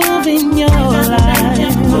let Him move in your life.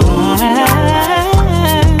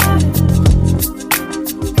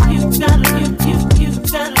 You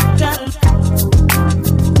gotta.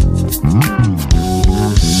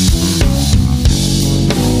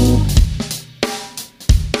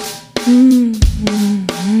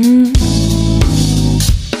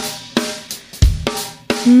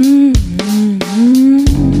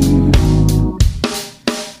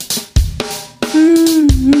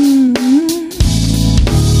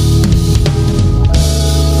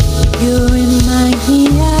 You remind me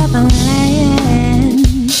of a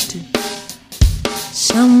land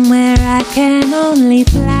somewhere I can only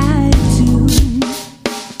fly to.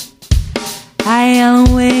 I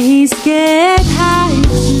always get high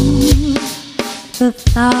to the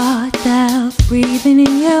thought of breathing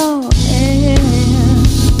in your air.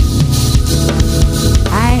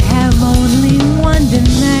 I have only one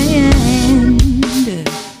demand: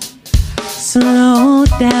 slow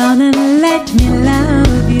down and let me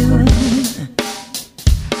love you.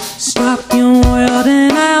 Stop your world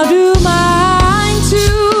and I'll do mine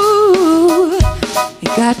too. You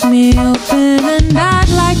got me open and I'd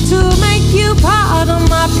like to make you part of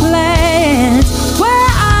my plans. Where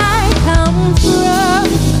I come from,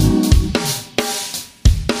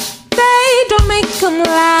 they don't make them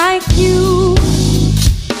like you.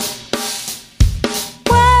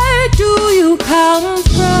 Where do you come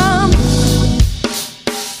from?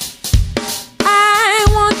 I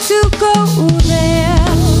want to go there.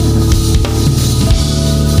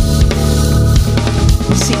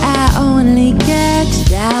 See, I only get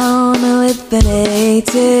down with the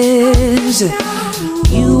natives.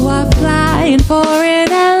 You are flying for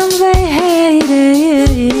it and they hate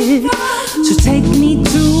it. So take me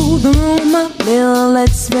to the room of Bill,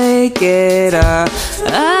 let's make it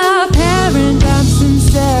apparent I'm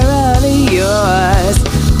sincerely yours.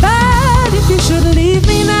 But if you should leave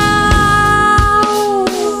me now,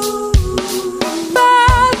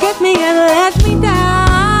 forget me and let me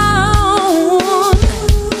down,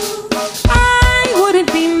 I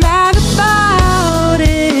wouldn't be mad about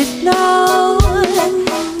it, no.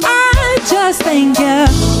 I just thank you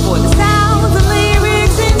for the sounds and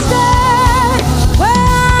lyrics instead. Where I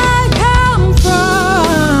come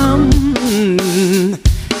from,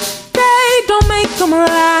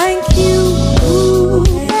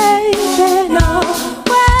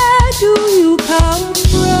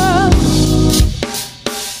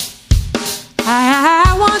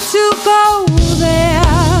 to go there.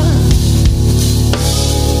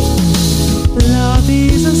 Love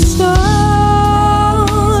is a storm.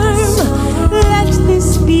 Let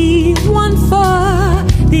this be one for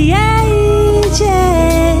the ages.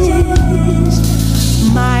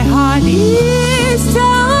 My heart is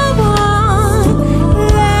someone.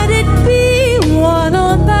 Let it be one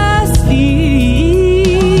on the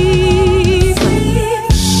sleep.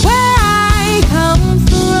 Where I come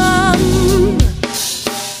from,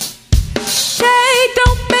 they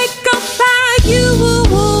don't make up like you.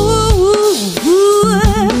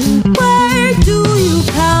 Where do you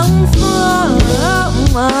come from?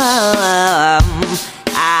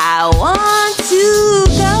 I want to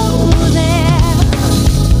go there.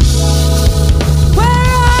 Where I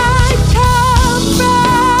come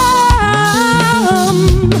from,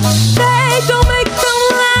 they don't make them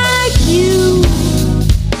like you.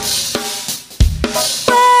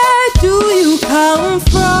 Where do you come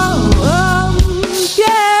from?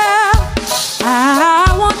 Yeah, I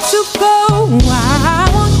want to go. I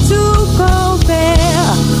want to go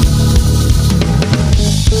there,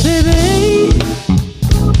 baby.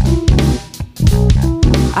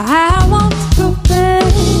 I want to go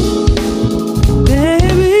there,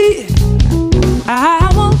 baby. I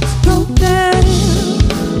want to go there,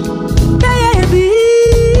 baby.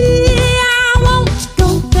 I want to go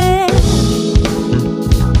there.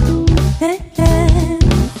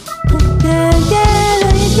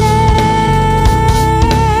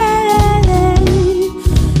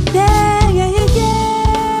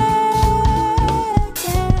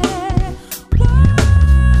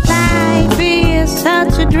 Life is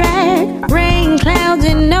such a drag. Rain clouds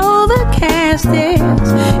and overcast.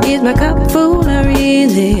 Is my cup full or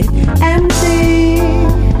is it empty?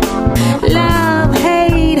 Love,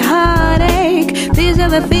 hate, heartache. These are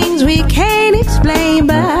the things we can't explain,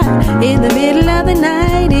 but in the middle of the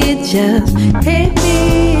night it just hit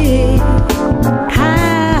me.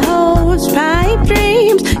 High hopes, pipe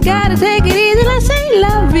dreams. Gotta take it easy, let's say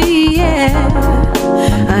love, yeah.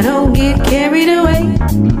 I don't get carried away,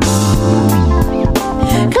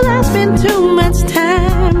 'cause I spend too much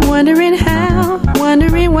time wondering how,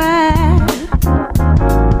 wondering why.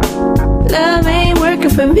 Love ain't working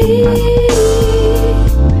for me.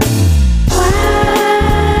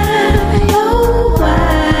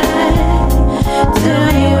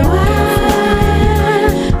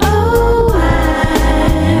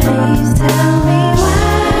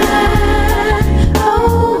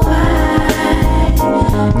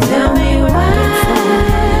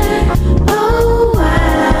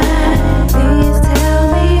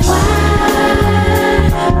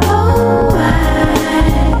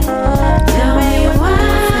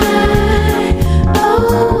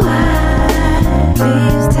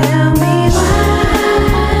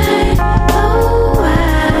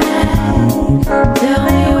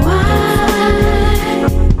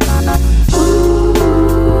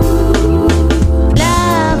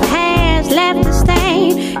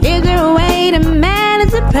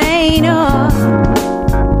 Pain, or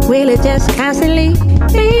will it just constantly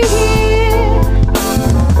be here?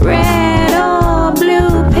 Red or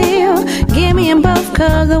blue pill, give me them both,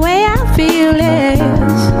 'cause the way I feel is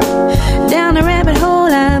down the rabbit hole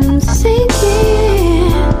I'm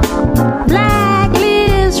sinking.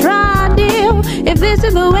 Blacklist, raw deal. If this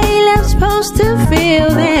is the way love's supposed to feel,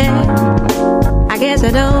 then I guess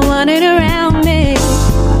I don't want it around me.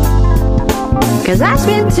 'Cause I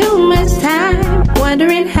spend too much time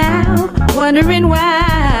wondering how, wondering why.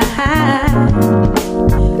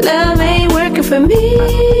 Love ain't working for me.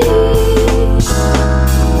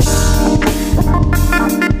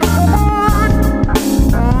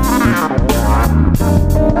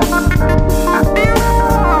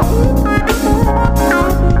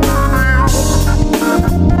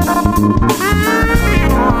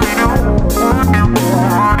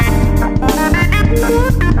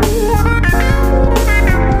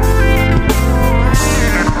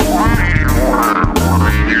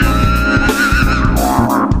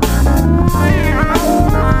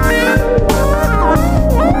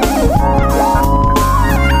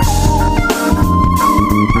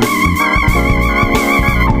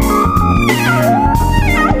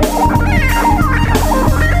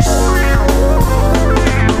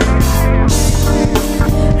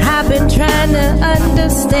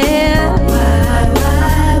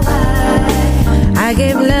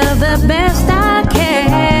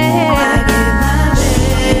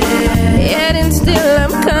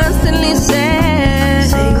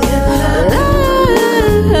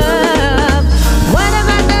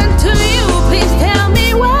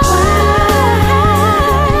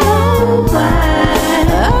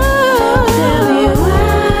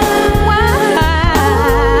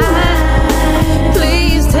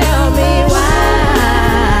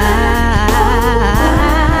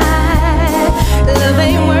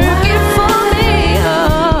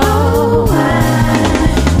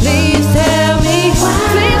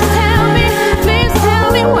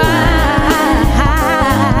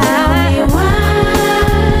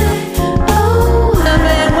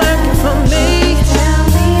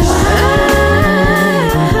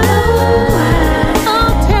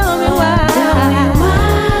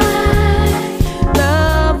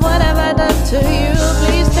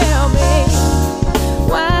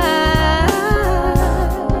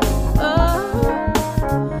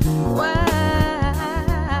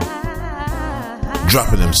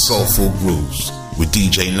 dropping them soulful grooves with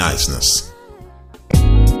DJ Niceness.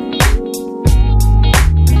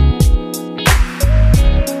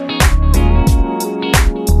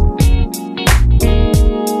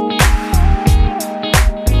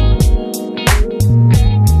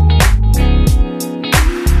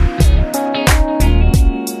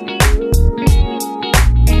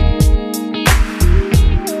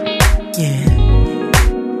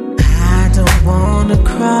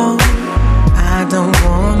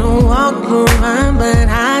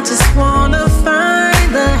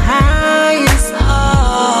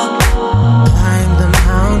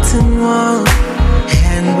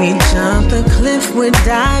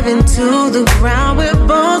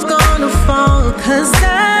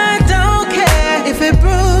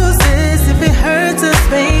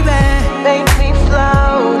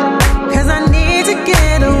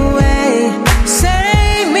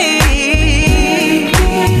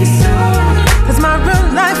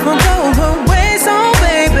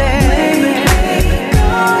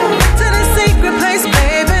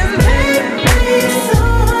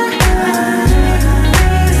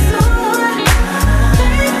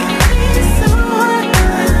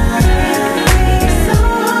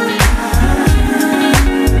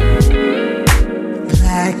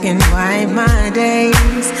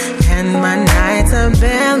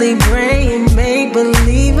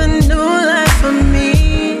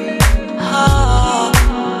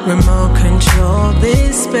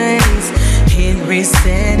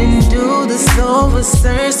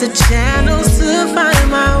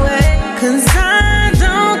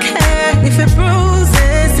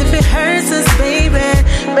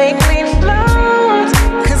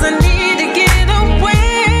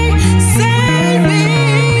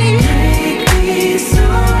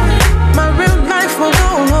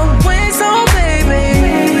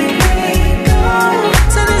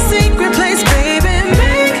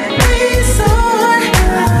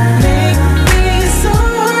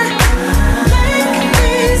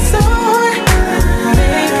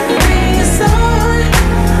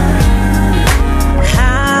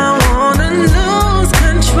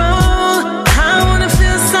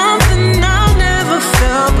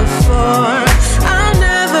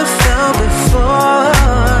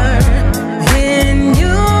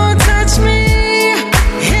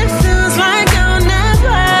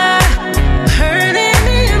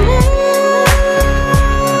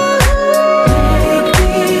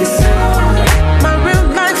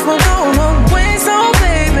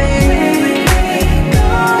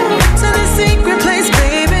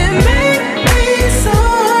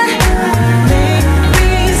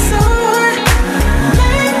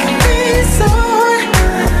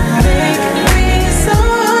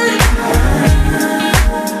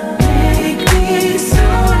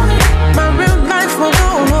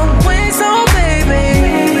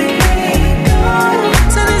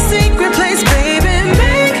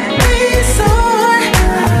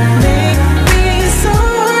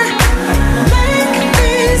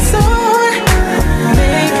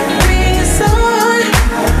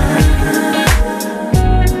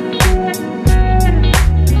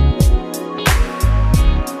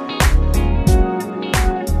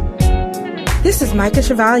 Micah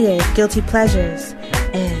Chevalier of Guilty Pleasures,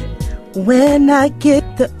 and when I get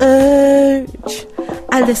the urge,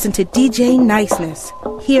 I listen to DJ Niceness,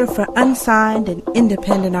 here for unsigned and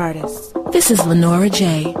independent artists. This is Lenora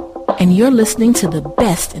J, and you're listening to the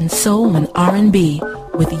best in soul and R&B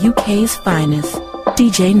with UK's finest,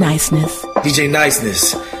 DJ Niceness. DJ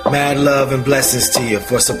Niceness, mad love and blessings to you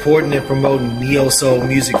for supporting and promoting neo-soul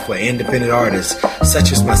music for independent artists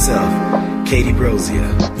such as myself, Katie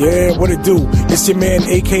Brozia. Yeah, what it do? It's your man,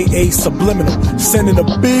 a.k.a. Subliminal, sending a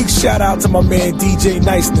big shout out to my man DJ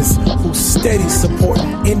Niceness, who's steady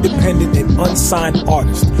supporting independent and unsigned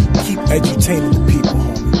artists. Keep edutaining the people,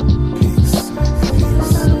 homie.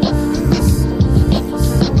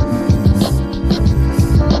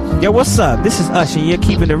 Peace. Yo, what's up? This is Usher, and you're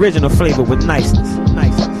keeping the original flavor with Niceness.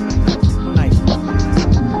 Niceness.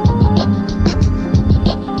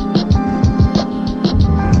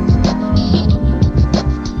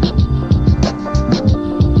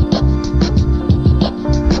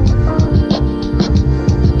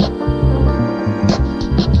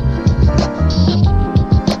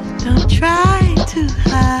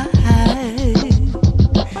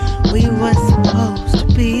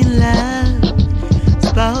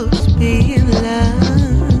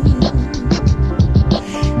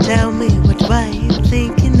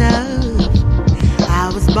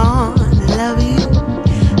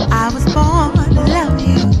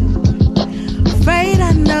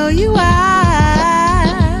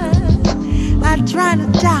 Trying to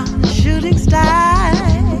down a shooting star.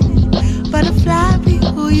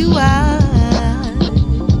 you are.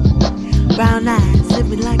 Brown eyes hit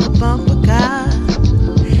me like a bumper car.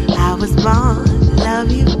 I was born to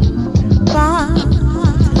love you, born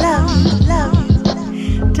to love you, love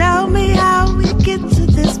you. Tell me how we get to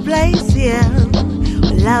this place here,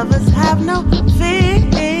 where lovers have no fear,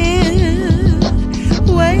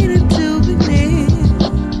 waiting to begin.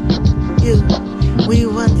 You, we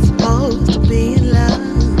weren't supposed to be in love.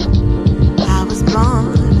 I was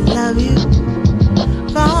born to love you,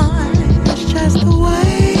 born. It's just the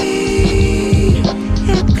way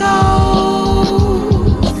it goes.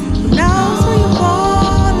 Who knows who you're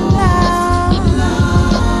born to love?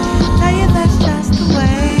 Tell you that's just the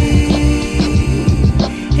way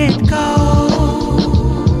it goes.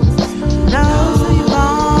 No.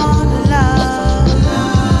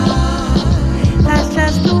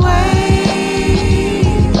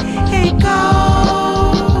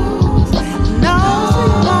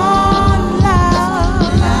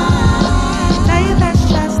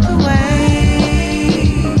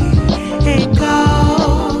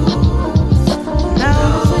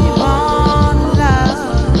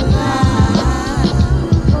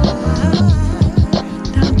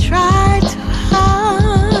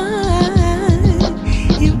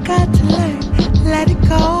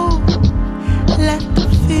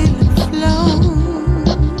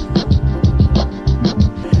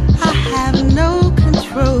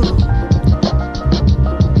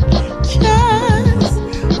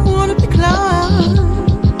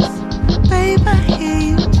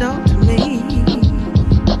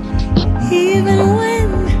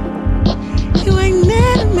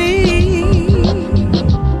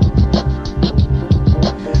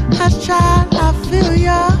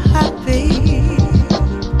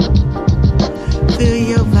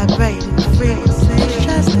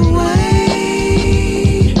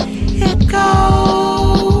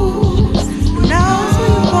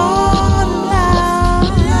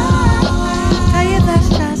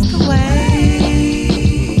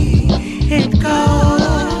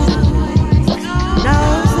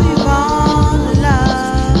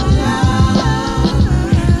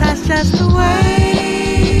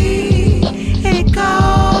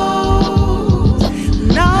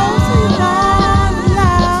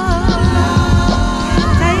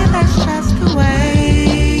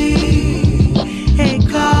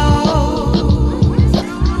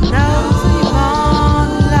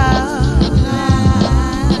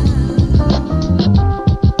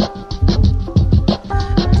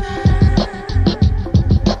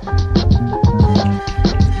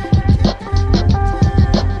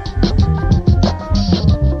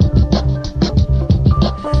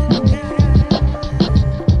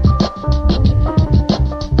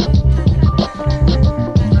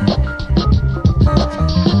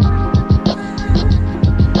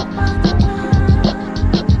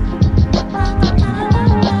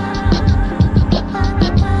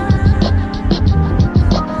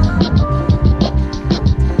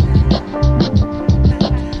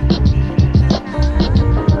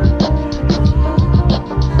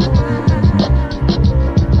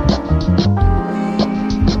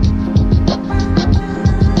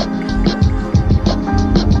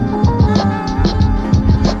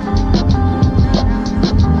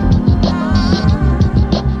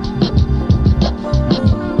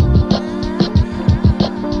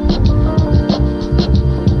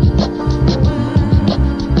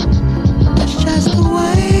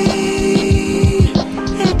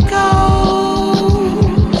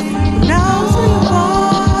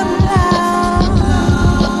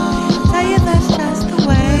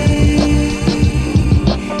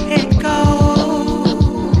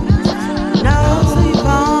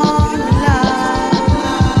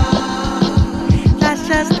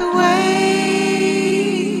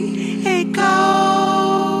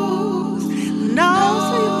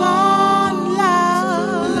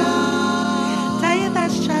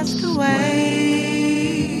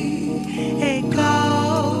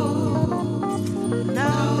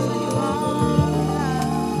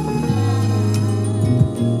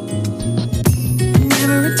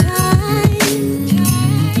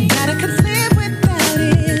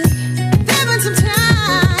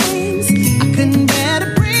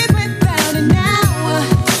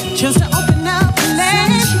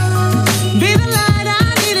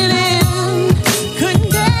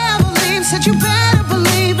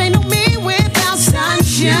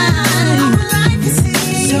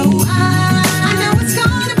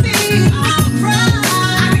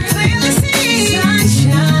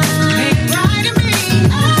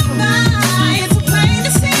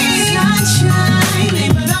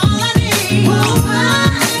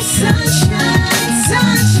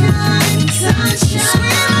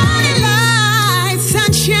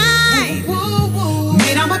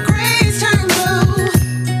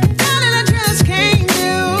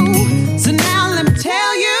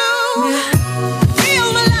 Feel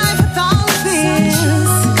my life with all of this.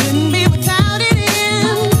 Couldn't be without it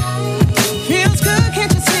in. Feels good,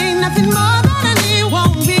 can't you see? Nothing more than I need.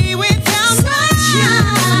 Won't be without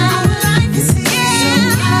sunshine. Life is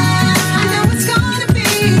here. I know it's gonna be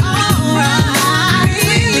alright.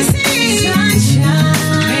 Really see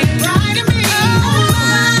sunshine bright in me.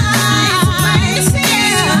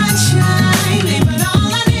 Sunshine, but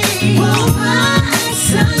all I need.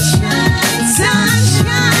 Sunshine,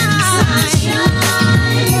 sunshine,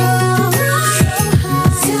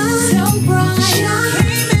 so bright.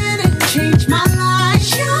 Came in and changed my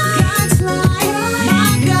life. God's light, my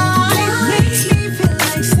God, makes me feel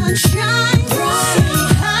like sunshine.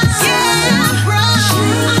 Yeah, bright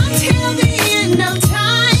until the end of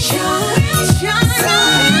time. We'll shine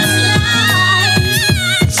light.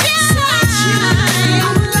 Sunshine,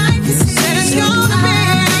 our life is here.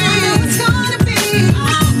 It's gonna be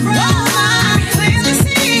alright. Clearly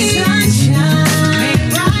see sunshine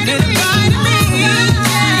bright in me.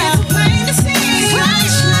 It's plain to see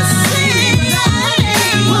sunshine.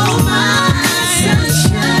 Oh my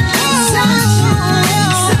sunshine, sunshine,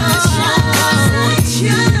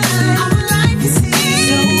 sunshine. Our life is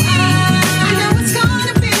here. I know it's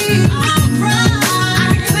gonna be alright. I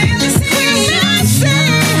clearly see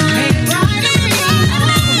sunshine bright in me.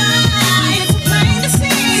 It's plain to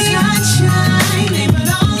see sunshine, but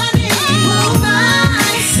all I need. Oh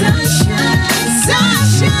my sunshine,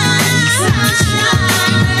 sunshine,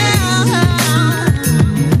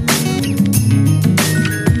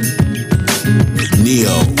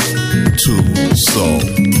 Neo to Soul.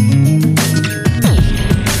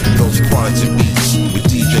 Those quality beats with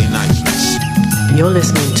DJ Niceness. You're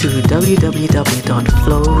listening to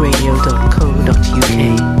www.flowradio.co.uk.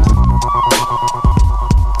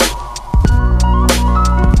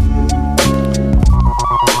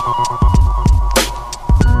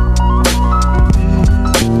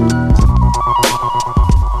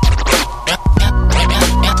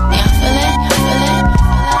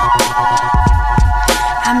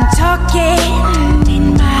 I'm talking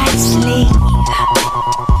in my sleep,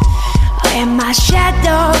 where my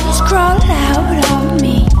shadows crawl out of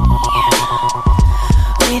me,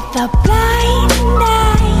 with a blind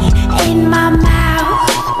eye in my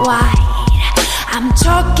mouth wide. I'm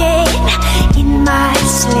talking in my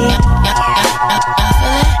sleep.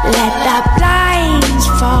 Let the blinds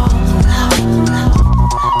fall,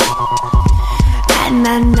 and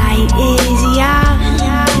the night is young.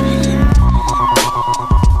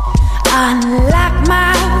 Unlock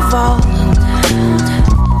my vault,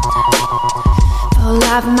 full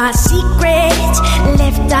of my secrets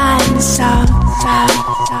left unsung,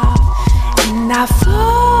 and I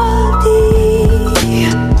fall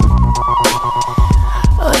deep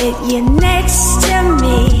with you next to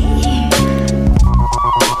me.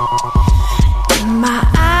 My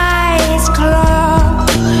eyes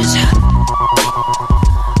closed,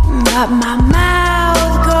 but my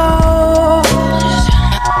mouth goes.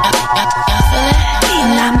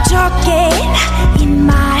 And I'm talking in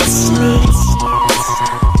my sleep,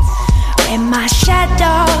 where my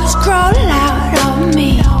shadows crawl out of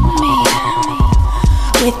me,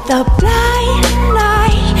 with the blind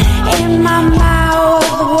light in my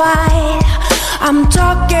mouth wide. I'm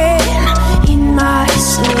talking in my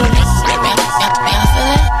sleep.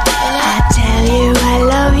 I tell you I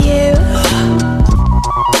love you,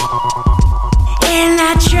 and I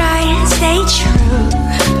try and stay true.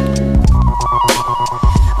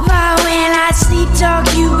 But when I sleep talk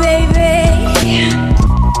you, baby,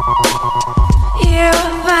 you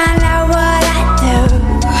find out what I do.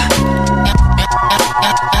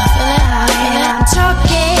 And I'm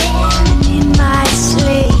talking in my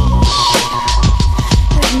sleep,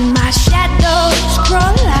 and my shadows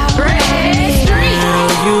crawl out of me.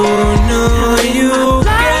 You know you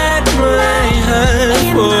got my heart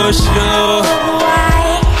for sure.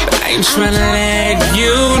 I ain't tryna let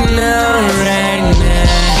you know right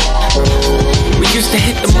now. We used to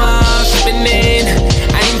hit the mall spinning.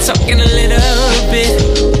 I ain't talking a little bit.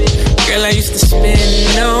 Girl, I used to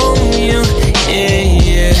spin on you,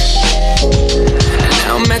 yeah. And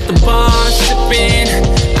now I'm at the bar sipping.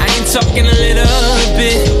 I ain't talking a little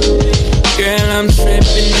bit. Girl, I'm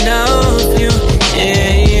tripping off you,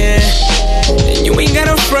 yeah. And you ain't got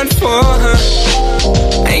a front for her.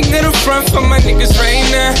 I ain't gonna front for my niggas right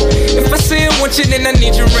now. If I say I want you, then I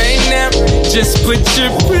need you right now. Just put your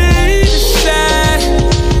pain aside.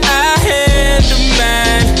 I handle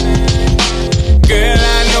mine. Girl,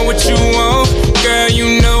 I know what you want. Girl,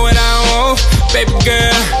 you know what I want. Baby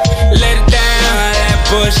girl, let it down. All that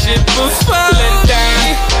bullshit before. Let it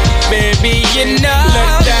down. Baby, you know.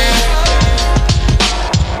 Let it down.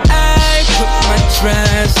 I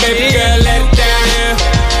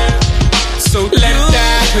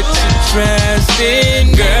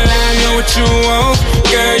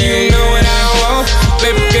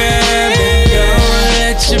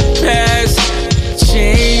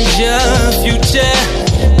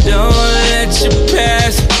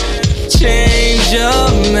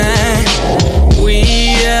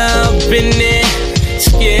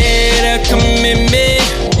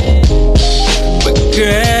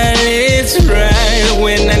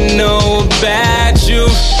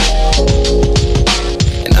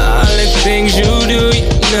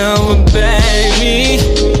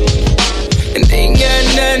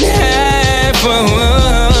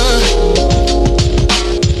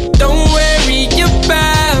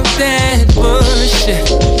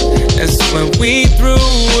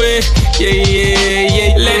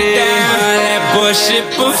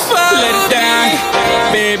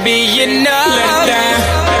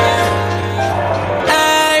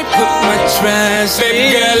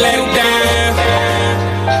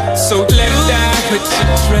put your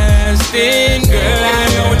trust in. Girl, I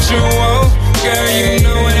know what you want. Girl, you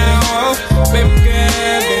know what I want. Baby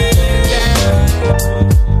girl.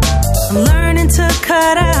 I'm learning to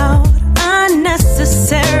cut out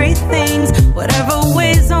unnecessary things. Whatever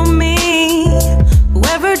weighs on me,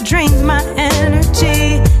 whoever drains my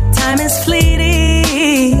energy. Time is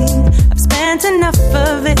fleeting. I've spent enough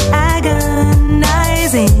of it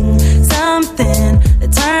agonizing. Something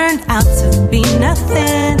that turned out to be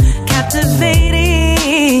nothing. Captivating.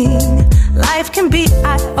 Life can be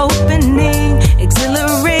eye-opening,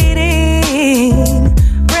 exhilarating,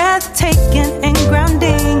 breathtaking and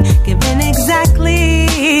grounding. Giving exactly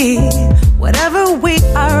whatever we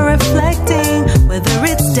are reflecting. Whether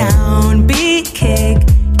it's downbeat, kick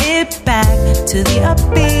it back to the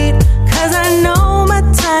upbeat. Cause I know my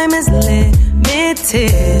time is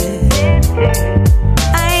limited.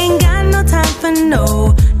 I ain't got no time for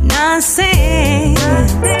no nonsense.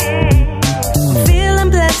 I'm feeling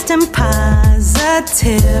blessed and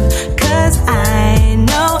positive. Cause I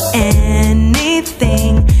know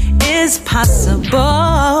anything is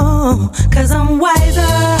possible. Cause I'm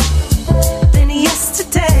wiser than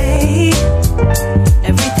yesterday.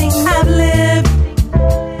 Everything I've lived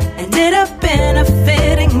ended up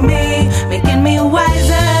benefiting me, making me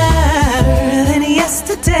wiser than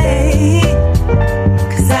yesterday.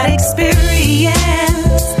 Cause that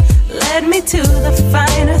experience led me to the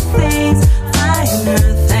finer things, finer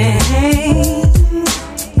things,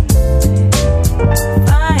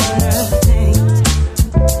 finer things.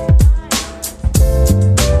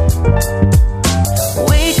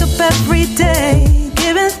 Wake up every day,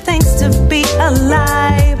 giving thanks to be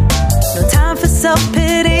alive. No time for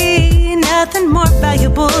self-pity, nothing more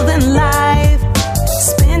valuable than life.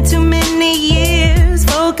 Spent too many years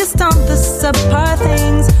focused on the subpar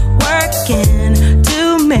things, working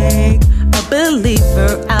to make a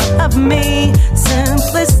believer out of me.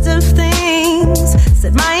 Simplest of things,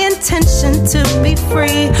 set my intention to be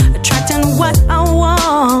free, attracting what I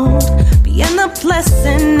want, being the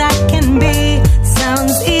blessing I can be.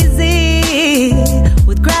 Sounds easy,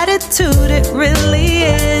 with gratitude it really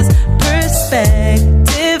is.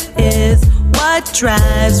 Perspective is what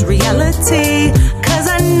drives reality. Cause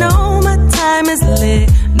I know my time is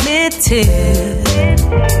limited.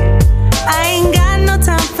 I ain't got no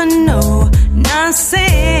time for no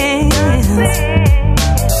nonsense.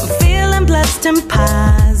 I'm feeling blessed and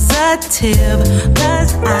positive.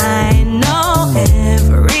 Cause I know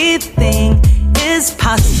everything is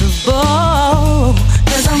possible.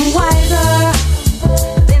 Cause I'm wiser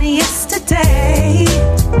than yesterday.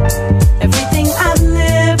 Everything I've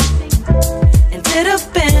lived ended up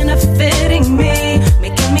benefiting me,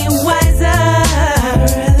 making me wiser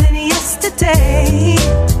than yesterday.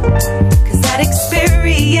 Cause that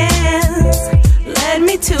experience led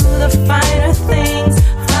me to the finer things,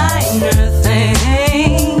 finer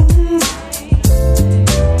things,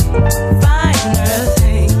 finer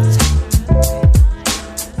things.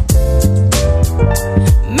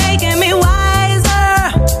 Making me wiser,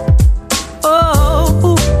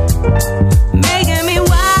 oh, making me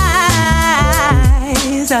wiser,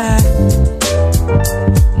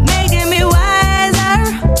 making me wiser,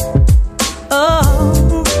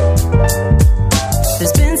 oh.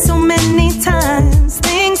 There's been so many times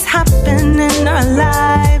things happen in our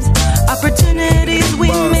lives, opportunities we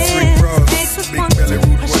miss, makes us want to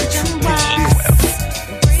question why.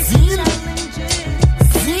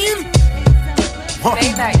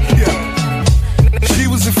 She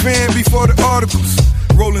was a fan before the articles.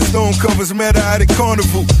 Rolling Stone covers met her at a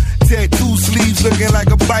carnival. Tattoo sleeves looking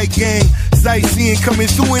like a bike gang. Sightseeing coming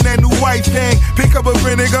through in that new white thing. Pick up a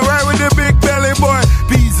friend and go right with the big belly boy.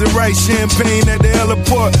 Peas and rice, champagne at the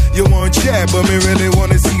heliport. You want chat, but me really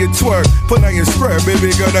wanna see you twerk. Put on your square,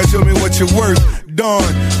 baby girl, now show me what you're worth. Dawn,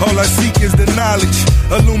 all I seek is the knowledge.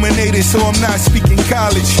 Illuminated, so I'm not speaking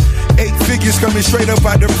college. 8 figures coming straight up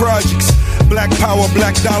out the projects. Black power,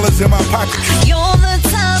 black dollars in my pocket. You're the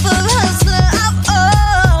type of hustler I've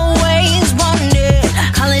always wanted.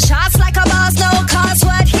 Calling shots like a boss, no cost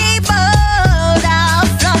what he pulled out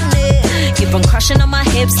from it. Keep on crushing on my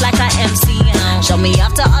hips like I MCM. Show me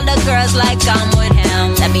off to all the girls like I'm with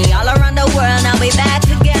him. Let me all around the world, now we back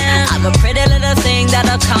again. I'm a pretty little thing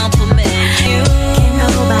that'll compliment you. Can't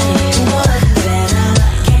nobody do it better.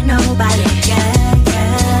 Can't nobody, yeah,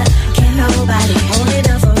 yeah. Can't nobody hold it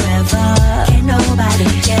up forever. Can't nobody,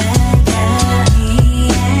 yeah, yeah. Me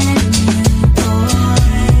and you, boy.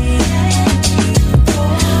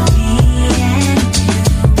 Me and you,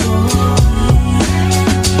 boy.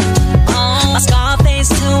 My Scarface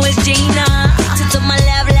too is Gina. To my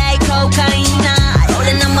love like cocaine.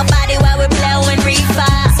 Rolling on my body while we're blowing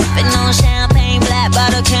reefer. Sipping on champagne.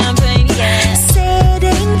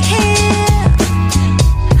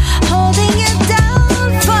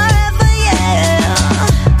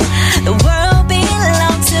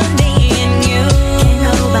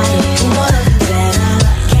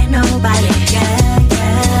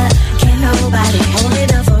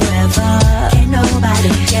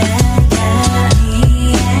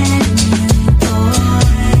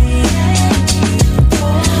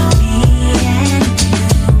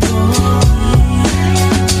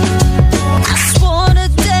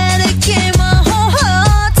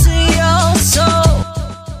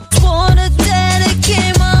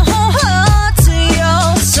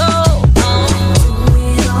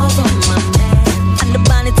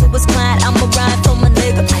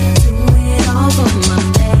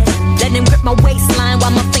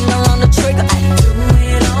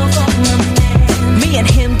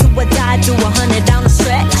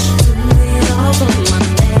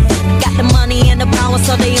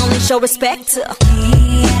 show respect.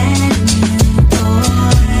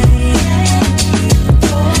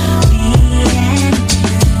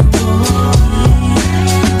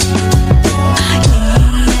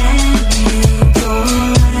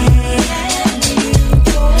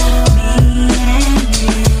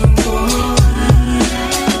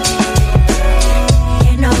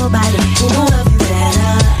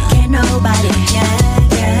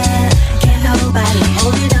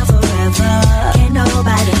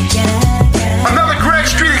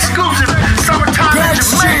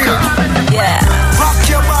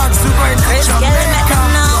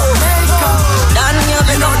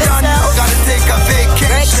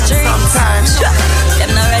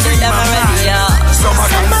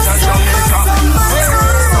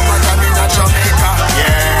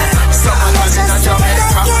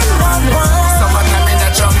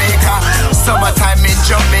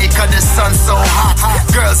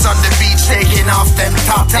 On the beach taking off them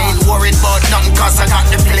top. Ain't worried about nothing cause I got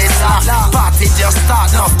the place off. Party just start,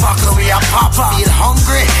 enough buckle we a pop. Feel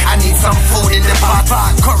hungry, I need some food in the pot.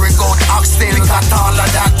 Curry goat, oxtail, got all of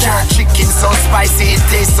that. Jerk chicken so spicy, it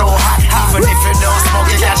tastes so hot. Even if you don't smoke,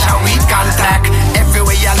 you catch a weak contact.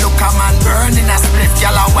 Everywhere you look, a man burning a spliff.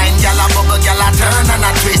 Y'all a wine, y'all a bubble, y'all a turn and a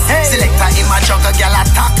twist. Selector in my juggle, y'all a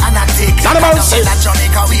tack and a tick. In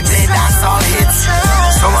Jamaica, we play dance all hits.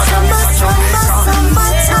 Summertime in Jamaica.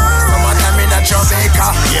 Summertime in Jamaica,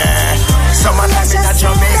 yeah. Summertime in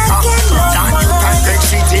Jamaica. Down you can take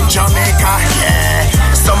shit in Jamaica, yeah.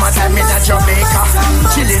 Summertime in Jamaica.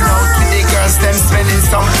 Chilling out with the girls, them spending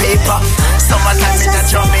some paper. Summertime in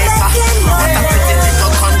Jamaica. What a pretty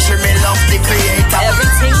little country, me love the creator.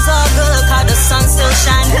 Everything's all good, cause the sun still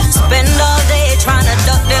shining. Spend all day trying to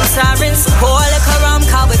duck them sirens. Pour liquor rum,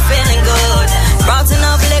 cause we feeling good. Brought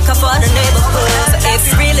enough liquor for the neighborhood. So if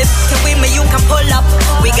you really f***ing with me, you can pull up.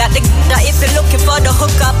 We got the if you're looking for the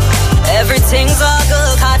hookup. Everything's all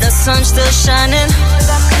good, cause the sun's still shining.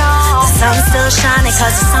 The sun's still shining, cause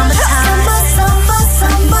it's summertime.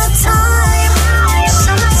 Summertime.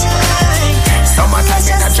 Summertime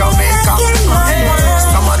in Jamaica.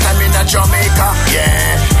 Summertime in Jamaica,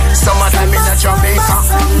 yeah. Summertime in Jamaica.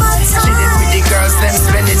 Chilling with the girls, them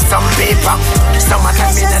spending some paper.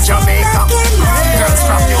 Summertime in Jamaica. Girls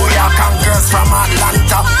from New York and girls from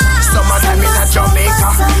Atlanta. Summertime in Jamaica.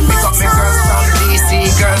 Pick up me girls from DC,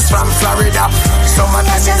 girls from Florida.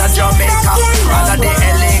 Summertime in Jamaica. All of the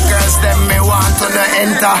LA girls, them me want to the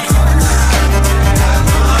enter.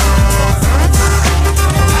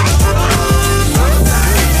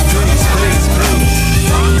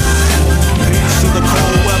 The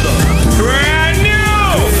cold weather. Brand new.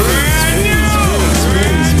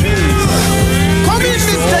 Come in,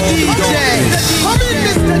 Mr. DJ. Come in,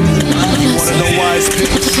 Mr. DJ. You wanna know why it's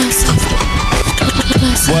picked?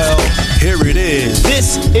 Well, here it is.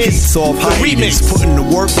 This is off the remix. Putting to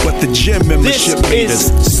work, but the gym membership made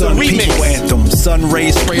us. Sun people anthem. Sun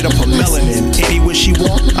rays sprayed up her melanin. Any wish she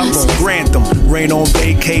want, I'm gonna grant them. Rain on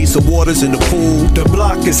vacays, the water's in the pool. The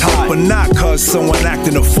block is hot, but not cause someone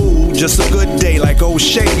acting a fool. Just a good day like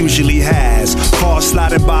O'Shea usually has. Cars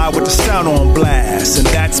sliding by with the sound on blast. And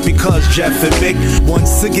that's because Jeff and Mick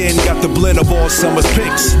once again got the blend of all summer's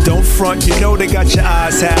picks. Don't front, you know they got your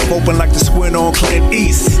eyes half open like the squint on Clint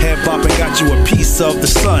East. Head bopping got you a piece of the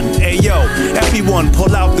sun. Hey yo, everyone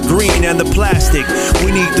pull out the green and the plastic.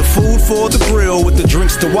 We need the food for the grill with the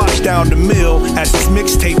drinks to wash down the mill as this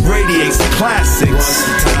mixtape radiates the classics. What's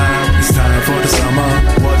the time? It's time for the summer.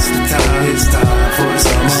 What's the time? It's time for the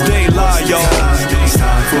summer. Stay live, y'all. It's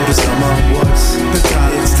time for the summer. What's the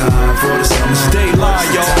time? It's time for the summer. Stay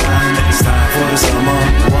live, y'all. It's time for the summer.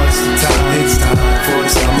 What's the time? It's time for the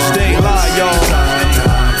summer. Stay live, y'all.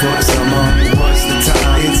 Time for the summer. What's the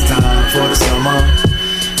time? It's time for the summer.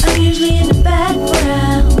 I'm usually in the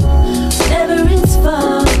background whenever it's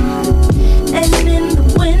fall, and in the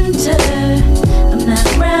winter I'm not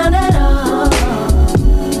around at all.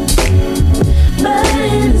 But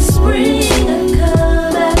in the spring I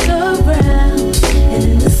come back around, and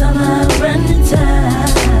in the summer I run to town.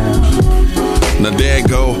 Now there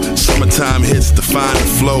go, summertime hits, define the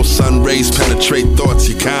flow. Sun rays penetrate thoughts,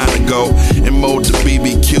 you kinda go in mode to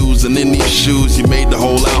BBQs, and in these shoes you made the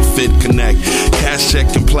whole outfit connect. Cash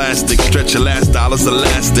check and plastic, stretch your last dollar's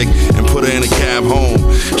elastic, and put her in a cab home.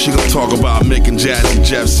 She gon' talk about making Jazzy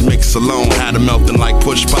Jeff's mix alone. Had her melting like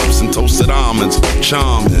push pops and toasted almonds.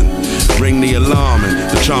 Charming, ring the alarm, and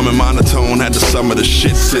the charming monotone had the sum of the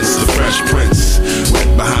shit since the Fresh Prince.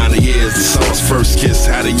 Wet behind the ears, the summer's first kiss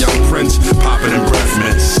had a young prince popping in breath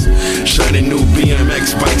mints. Shiny new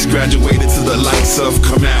BMX bikes, graduated to the likes of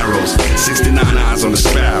Camaros, 69 eyes on the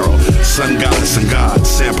sparrow. Sun goddess and God,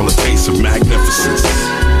 sample a taste of magnificence.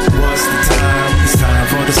 What's the time? It's time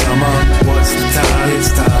for the summer. What's the time?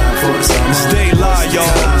 It's time for the summer. Stay live, y'all.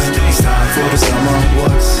 It's time for the summer.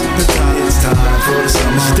 What's the time? It's time for the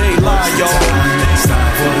summer. Stay live, y'all. It's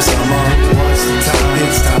time for the summer. What's the time?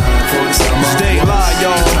 It's time for the summer. Stay live,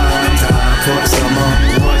 y'all. Time for the summer.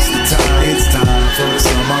 What's the time? It's time for the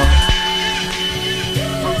summer.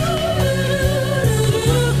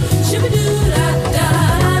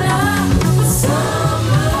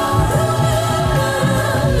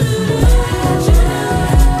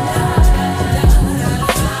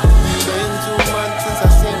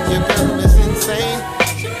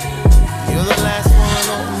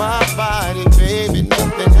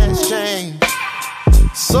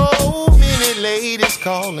 So many ladies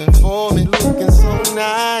calling for me, looking so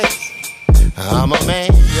nice. I'm a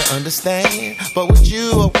man, you understand, but with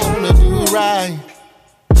you I wanna do right.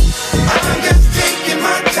 I'm just taking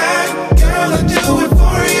my time, girl, I do it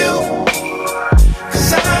for you.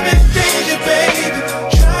 'Cause I'm in danger, baby,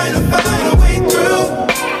 trying to find a way through.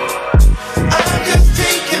 I'm just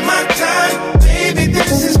taking my time, baby,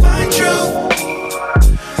 this is my truth.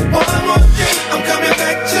 One more day, I'm coming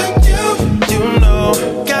back to you. You know,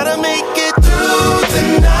 gotta make it through the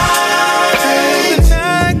night.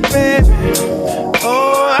 Baby.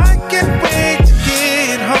 Oh, I can't wait to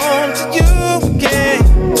get home to you again.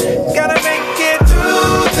 Gotta make it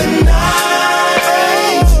through the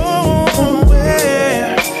night. Oh,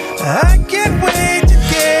 yeah. I can't wait to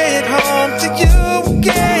get home to you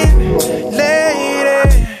again, lady.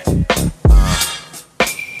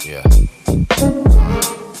 Yeah.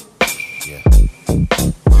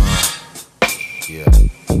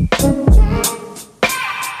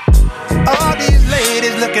 All these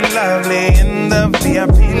ladies looking lovely in the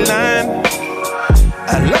VIP line.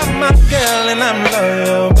 I love my girl and I'm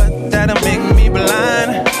loyal, but that'll make me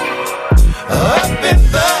blind. Up in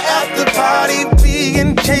the after party,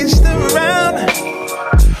 being chased around.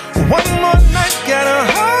 One more night, gotta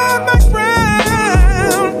hold my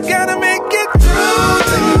ground. Gotta make it through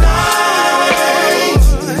the night.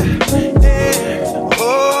 Yeah.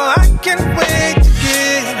 Oh, I can't wait to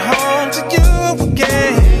get home to you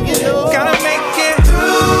again. Gotta make it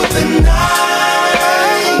through the night.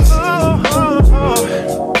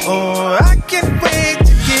 Oh, I can't wait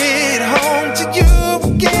to get home to you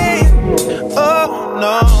again. Oh,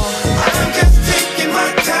 no. I'm just taking my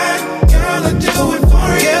time. Girl, I do it for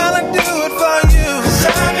you. Girl, I do it for you. 'Cause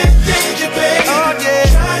I'm in danger, baby. Oh, yeah.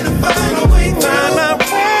 Trying to find a way through. Find my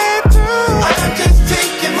way through. I'm just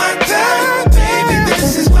taking my time, baby. This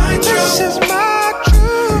is my truth. This is my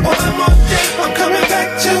truth. One more day, I'm coming back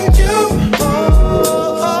to you.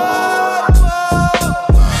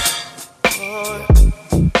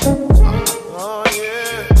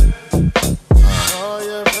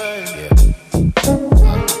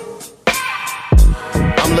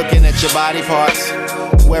 I'm looking at your body parts,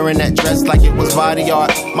 wearing that dress like it was body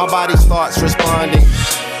art. My body starts responding,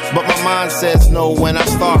 but my mind says no when I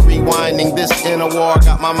start rewinding. This inner war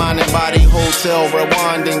got my mind and body hotel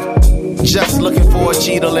rewinding. Just looking for a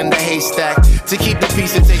cheetle in the haystack to keep the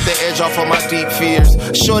peace and take the edge off of my deep fears.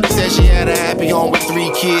 Shorty said she had a happy home with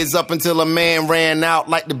 3 kids up until a man ran out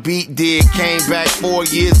like the beat did. Came back 4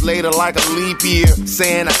 years later like a leap year,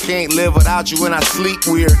 saying I can't live without you when I sleep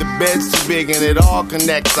weird. The bed's too big and it all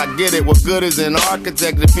connects. I get it, what good is an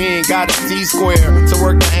architect if he ain't got a T-square to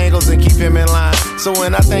work the angles and keep him in line? So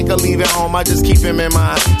when I think of leaving home, I just keep him in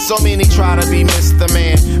mind. So many try to be Mr.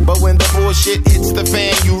 Man, but when the bullshit hits the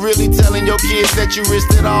fan, you really telling your kids that you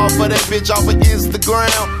risked it all for that bitch off of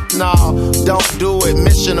Instagram? Nah, don't do it,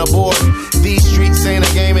 mission aborted. These streets ain't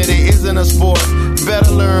a game and it isn't a sport.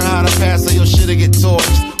 Better learn how to pass or your shit'll get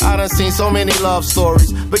torched. I done seen so many love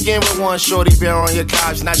stories. Begin with one shorty bare on your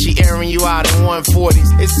couch, now she airing you out in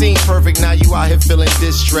 140s. It seemed perfect, now you out here feeling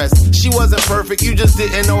distressed. She wasn't perfect, you just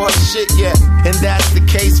didn't know her shit yet. And that's the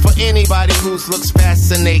case for anybody whose looks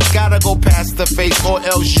fascinate. Gotta go past the face or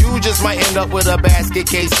else you just might end up with a basket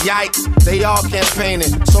case. Yikes, they all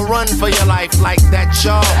campaigning, so run for your life like that,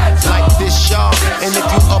 y'all. Like this, y'all. And if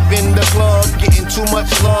you up in the club getting too much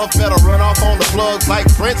love, better run off on the plugs like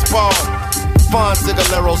Prince Paul. Fun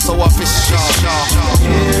Cigalero, so official.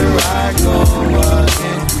 Here I go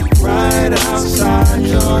again, right outside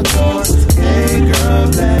your door. Hey girl,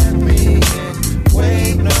 let me in.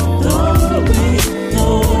 Wait, no more.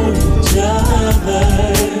 Each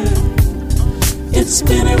other. It's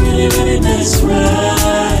been a really, really nice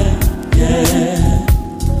ride. Yeah.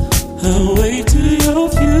 Away to your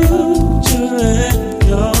future and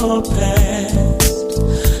your past.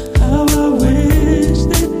 How I wish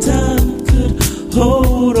that time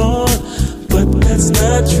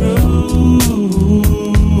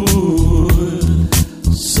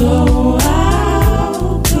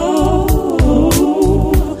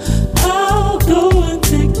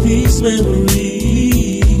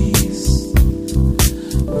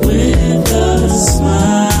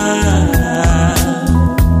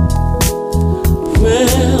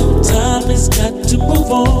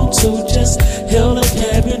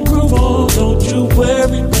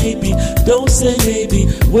Don't say maybe,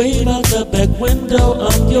 wave out the back window.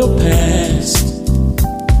 I'm your past.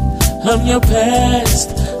 I'm your past,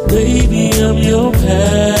 baby, I'm your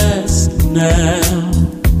past now.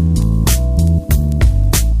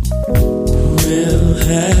 We'll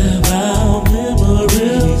have our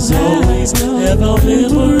memories, always have our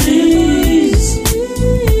memories.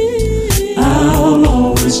 I'll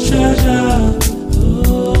always treasure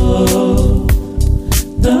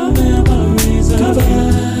the memories of you.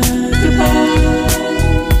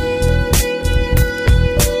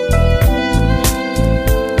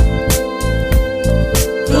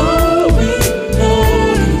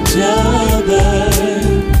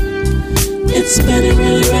 It's been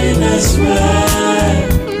really, really nice ride,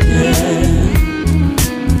 yeah.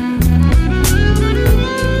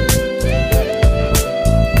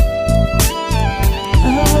 I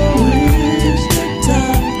wish that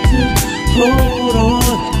time could hold on.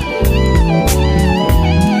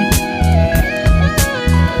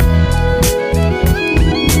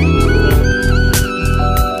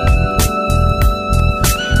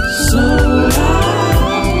 So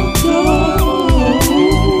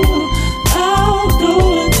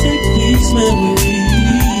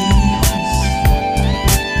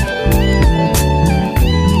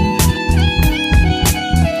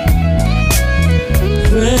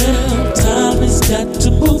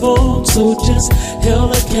so just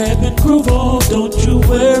hail a cab and groove off. Don't you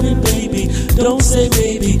worry, baby. Don't say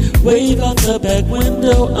baby. Wave out the back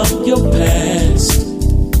window. I'm your past.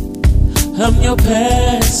 I'm your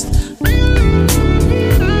past. We'll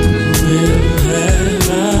have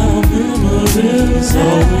our memories.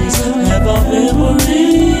 Always have our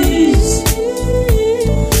memories.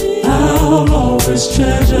 I'll always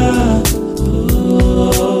treasure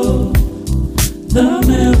the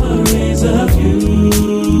memories of you.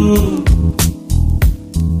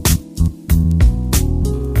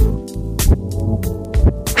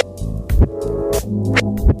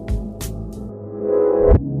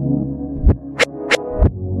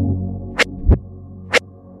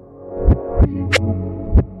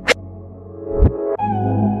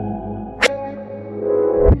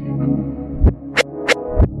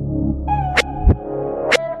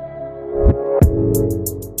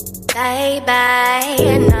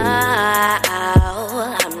 Baby, no,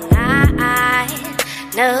 I'm not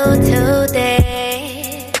new to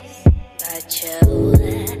this, but you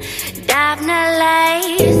definitely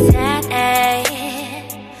set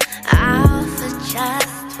it off for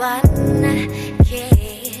just one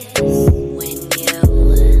kiss. When you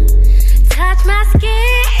touch my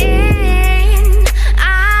skin, I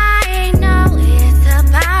know it's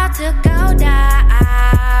about to go down.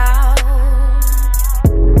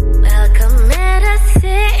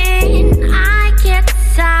 I get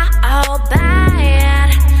so bad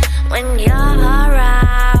when you're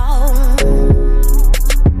around.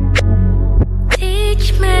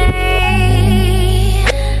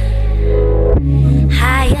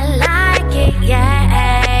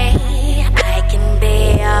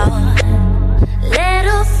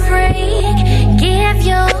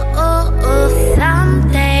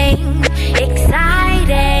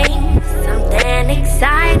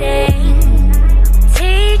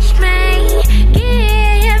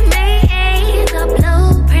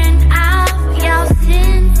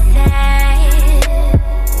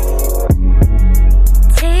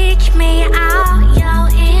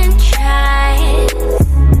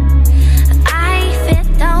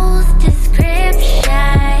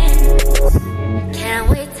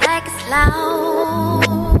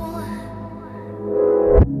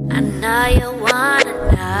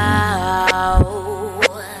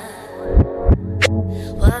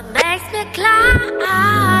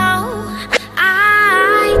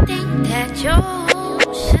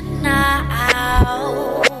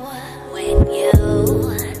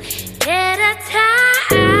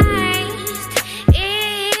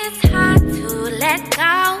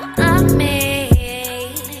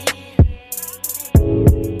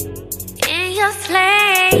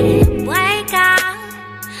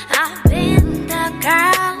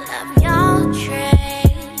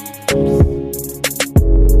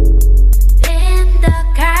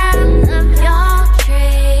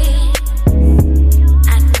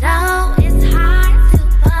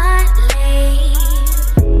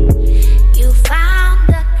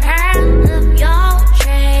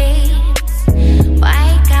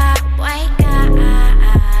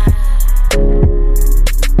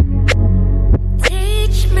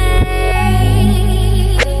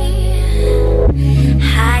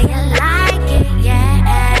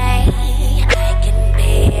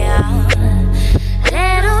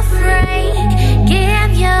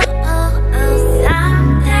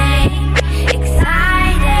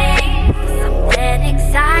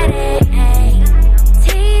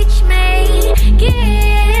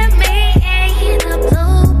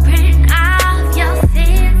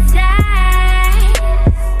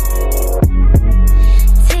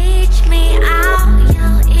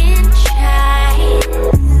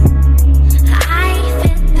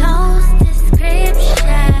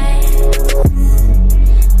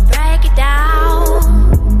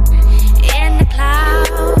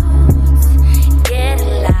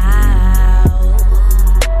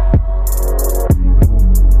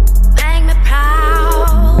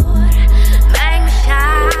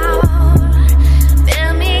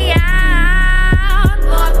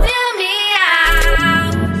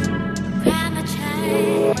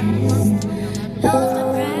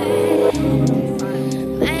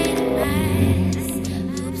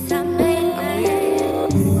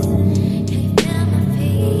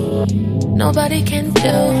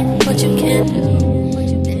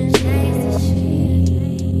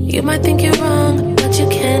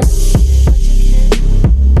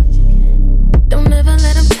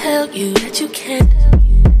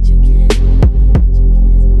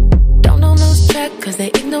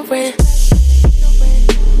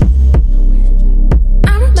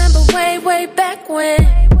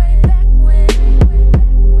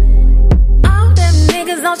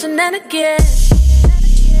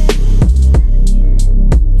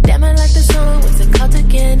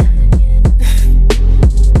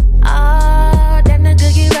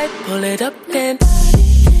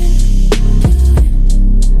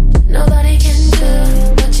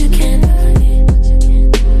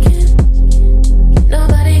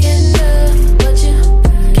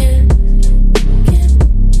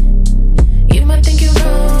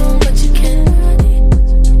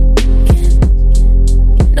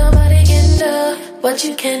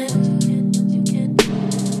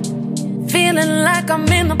 feeling like I'm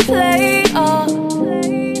in the playoffs.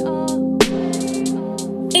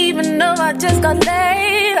 Even though I just got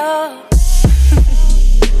laid off.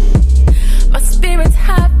 My spirit's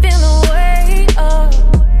high, feeling way up.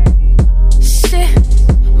 Shit,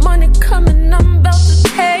 money coming, I'm about to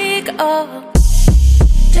take off.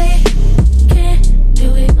 They can't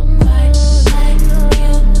do it quite like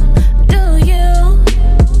you. Do you?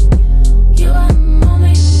 You are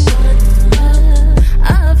only one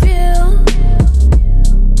of you.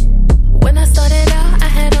 When I started out, I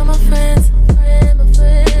had all my friends.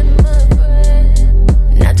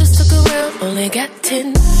 Now just took a round, only got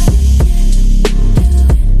 10.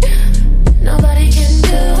 Nobody can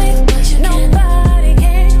do it, but you can. Nobody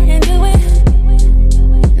can do it.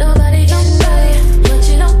 Nobody can do it, but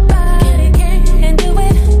you nobody can do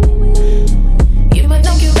it. You might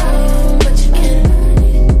think you're wrong, but you can.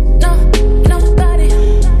 No, nobody can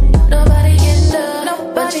do it,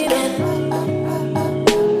 but you can.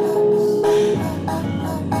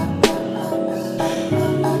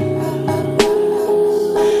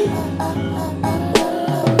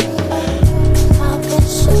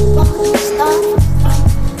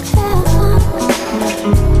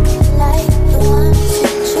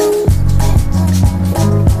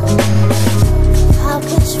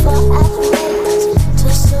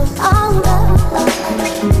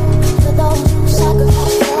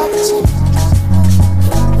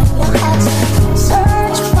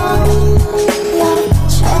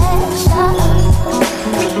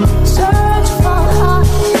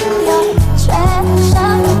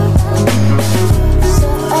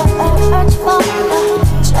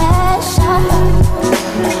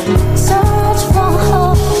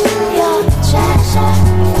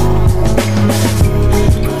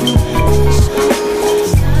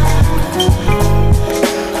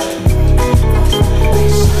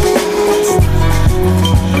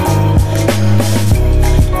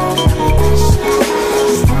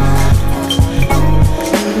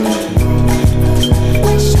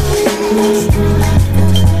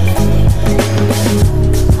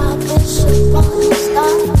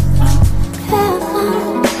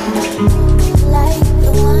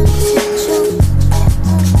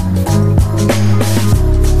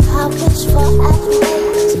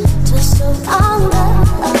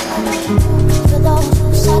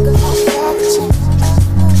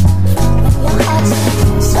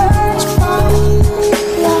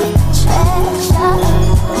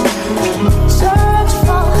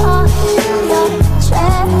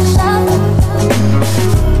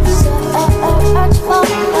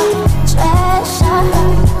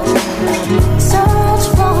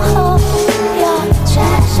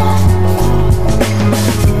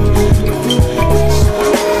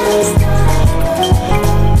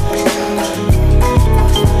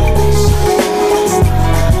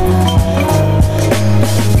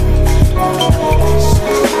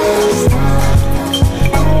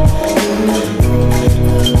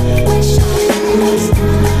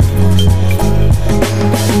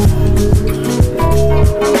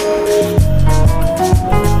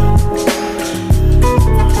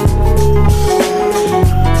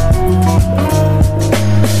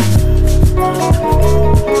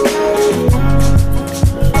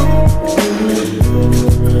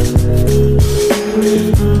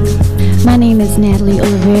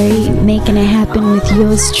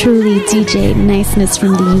 Yours truly, DJ Niceness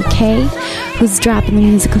from the UK, who's dropping the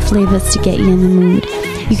musical flavors to get you in the mood.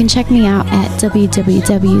 You can check me out at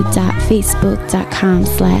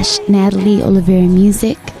www.facebook.com/NatalieOliveri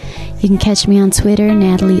Music. You can catch me on Twitter,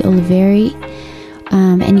 Natalie Oliveri,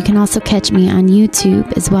 and you can also catch me on YouTube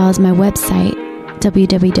as well as my website,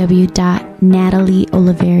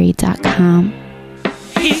 www.natalieoliveri.com.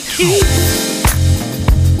 He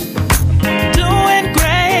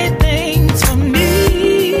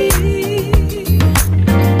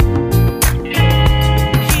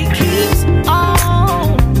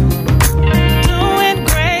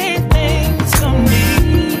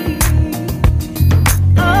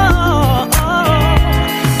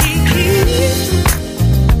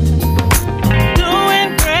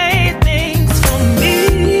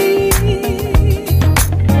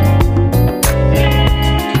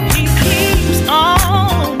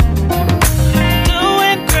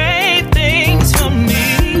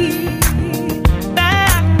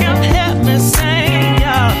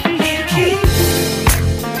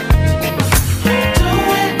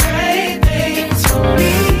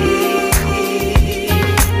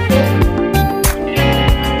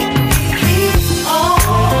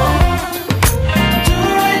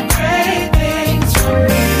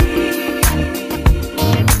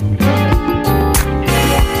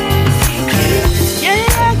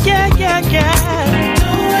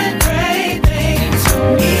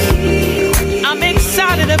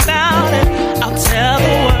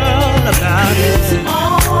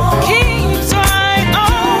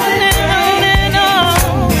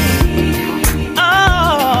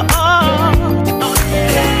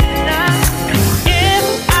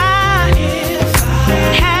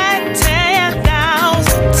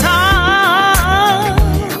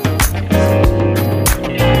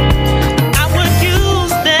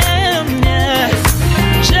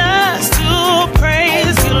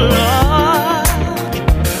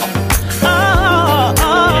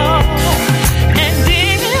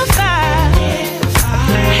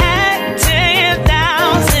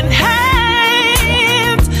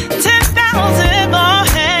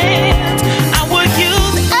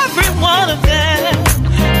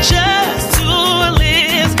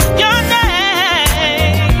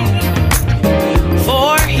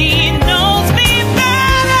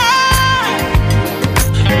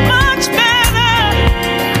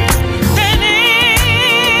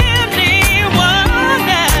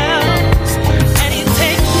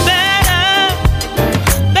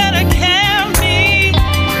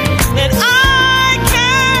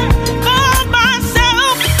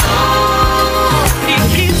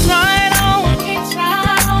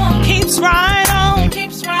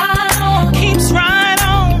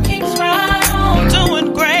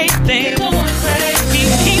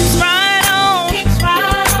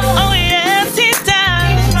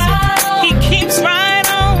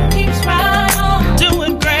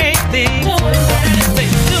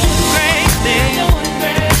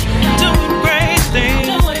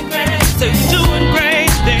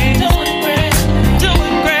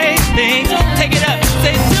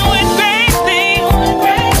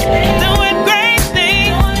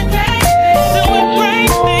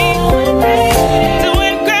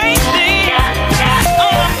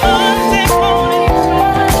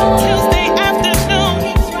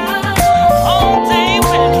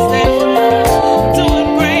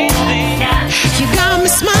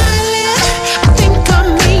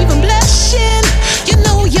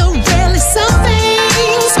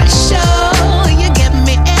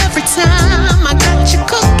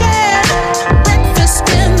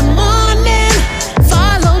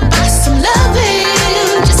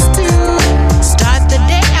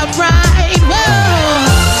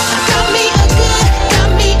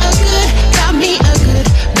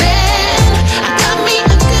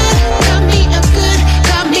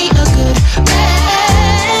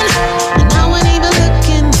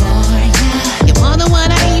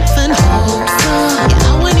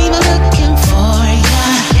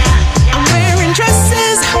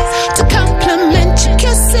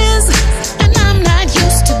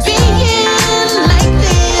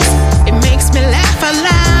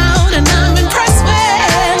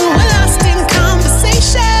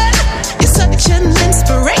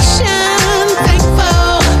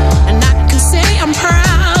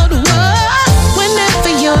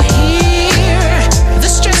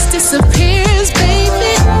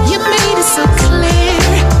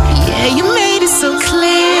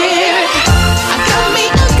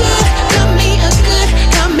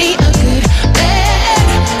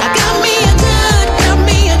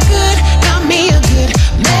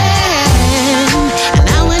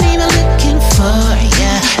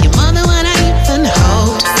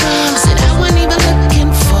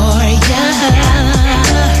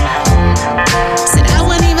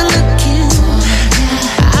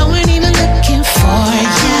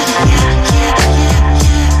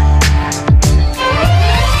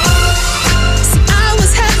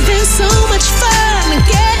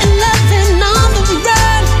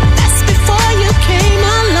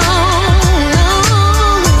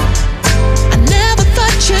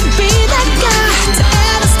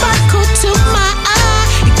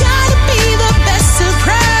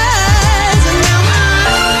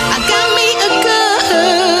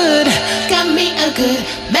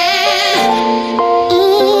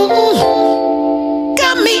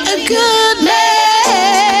a good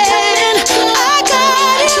man. I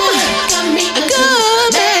got him. Got me a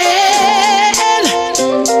good man.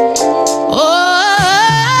 Oh,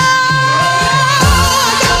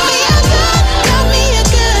 got me a good man.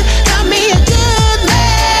 Got me a good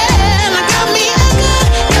man.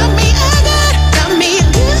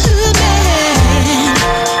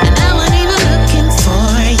 And I wasn't even looking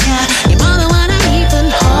for ya. You're more than what I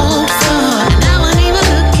even hoped for. And I wasn't even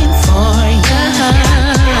looking for ya.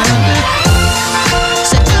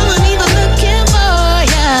 So I wasn't even looking for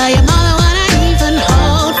ya. You're more than what I even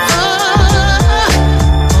hoped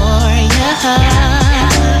for ya.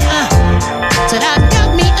 So I got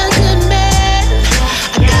me a good man.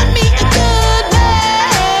 I got me a good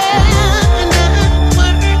man. And I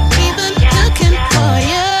weren't even looking for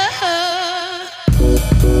ya.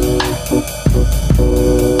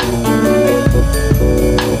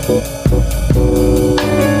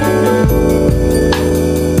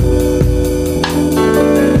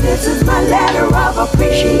 This is my letter of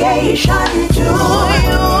appreciation to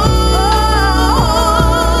you.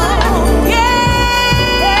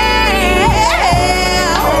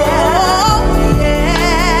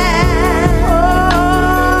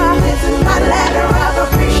 This is my letter of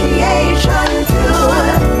appreciation to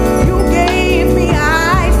you. Gave me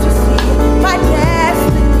eyes to see my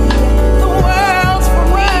destiny, the world's for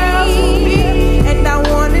me, and I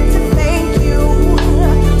wanted to thank you.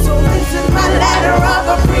 So this is my letter of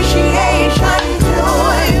appreciation to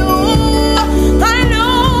you. I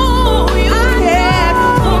know you cared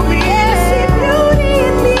for me and see beauty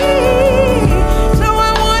in me, so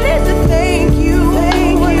I wanted to thank you.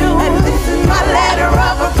 And this is my letter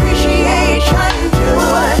of appreciation to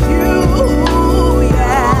you.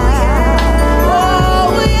 Yeah.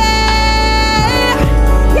 Oh yeah.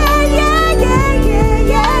 Yeah.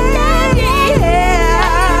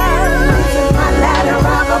 This is my letter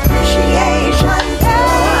of appreciation to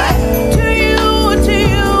you. This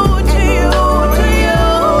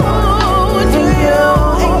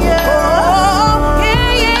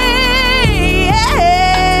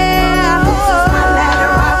is my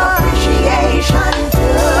letter of appreciation to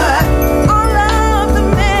all of the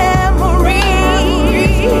memories,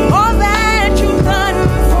 all that you've done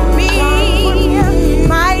for me.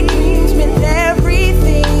 My dreams meant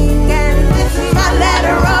everything, and this is my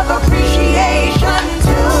letter of appreciation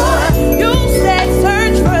to you. Said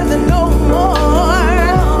search further no more.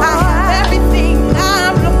 I have everything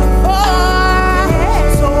I'm looking for,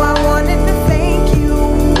 so I wanted to thank you.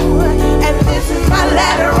 And this is my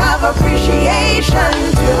letter of appreciation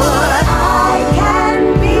to I can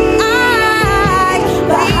be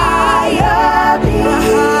the higher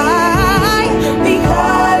being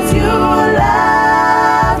because you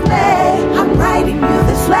love me. I'm writing you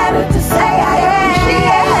this letter to say I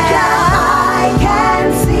appreciate you. I can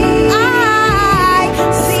see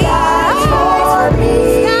skies for me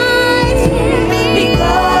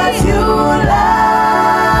because you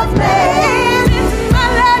love me. This is my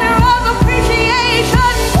letter of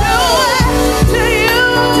appreciation to you.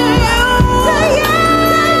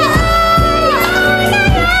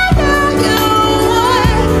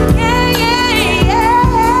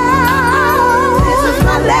 This is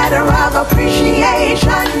my letter of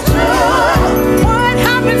appreciation to what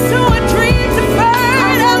happens to a dream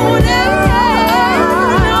deferred. I will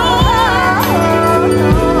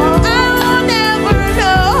never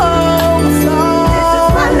know. So this is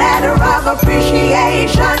my letter of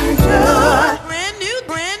appreciation to brand new.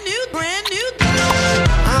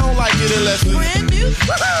 I don't like it unless we. Brand new.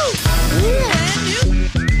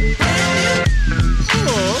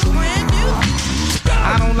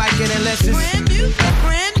 I don't like it unless it's Brand new.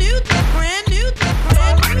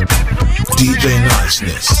 DJ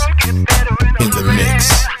Niceness in the mix.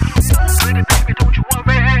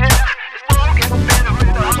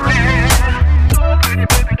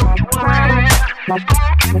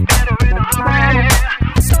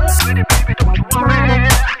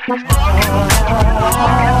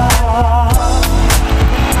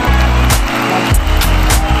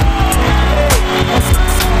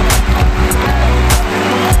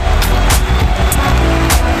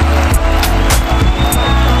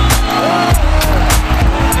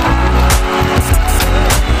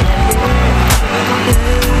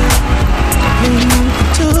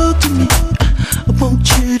 Talk to me. I want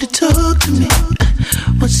you to talk to me.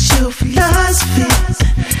 What's your philosophy?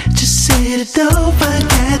 Just say it all. I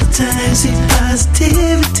got the time. See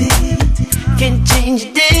positivity can change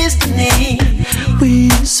your destiny. Where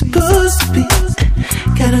you supposed to be?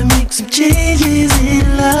 Gotta make some changes in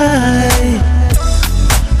life.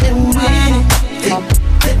 And when you think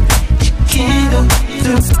that you can't go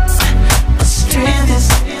through, my strength is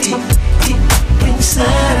deep.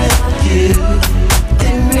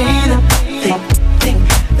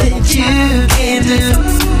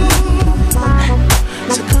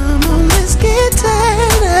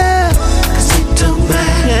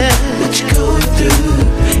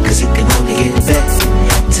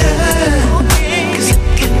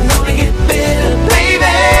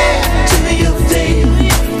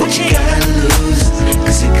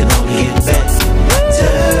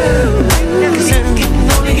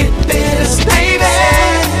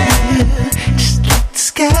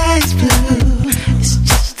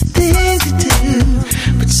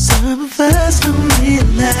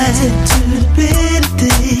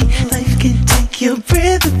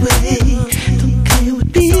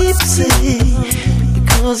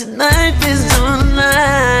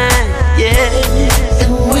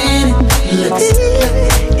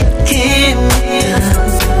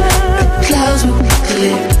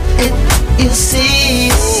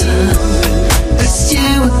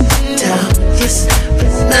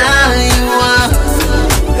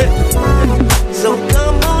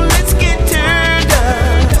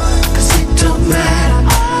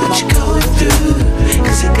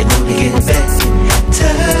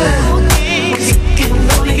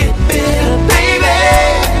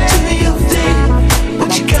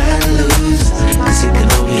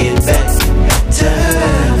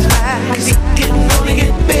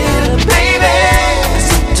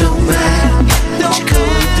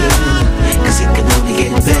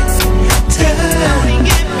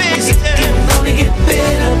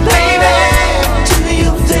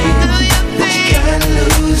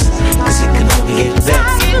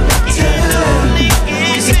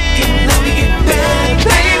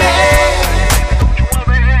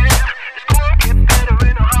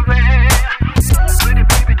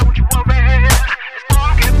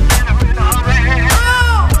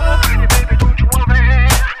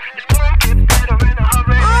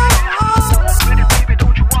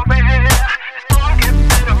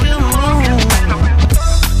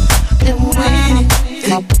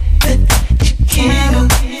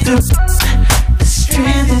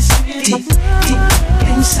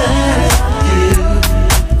 touch you,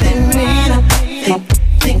 then mean I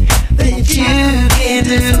think that you can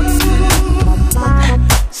do.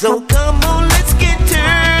 So come on, let's get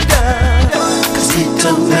turned up. Cause it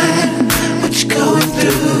don't matter what you're going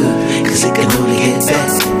through, cause it can only get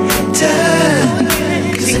better.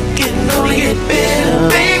 Cause it can only get better,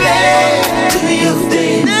 baby. Do your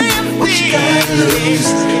thing, what you gotta lose,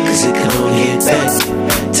 cause it can only get better.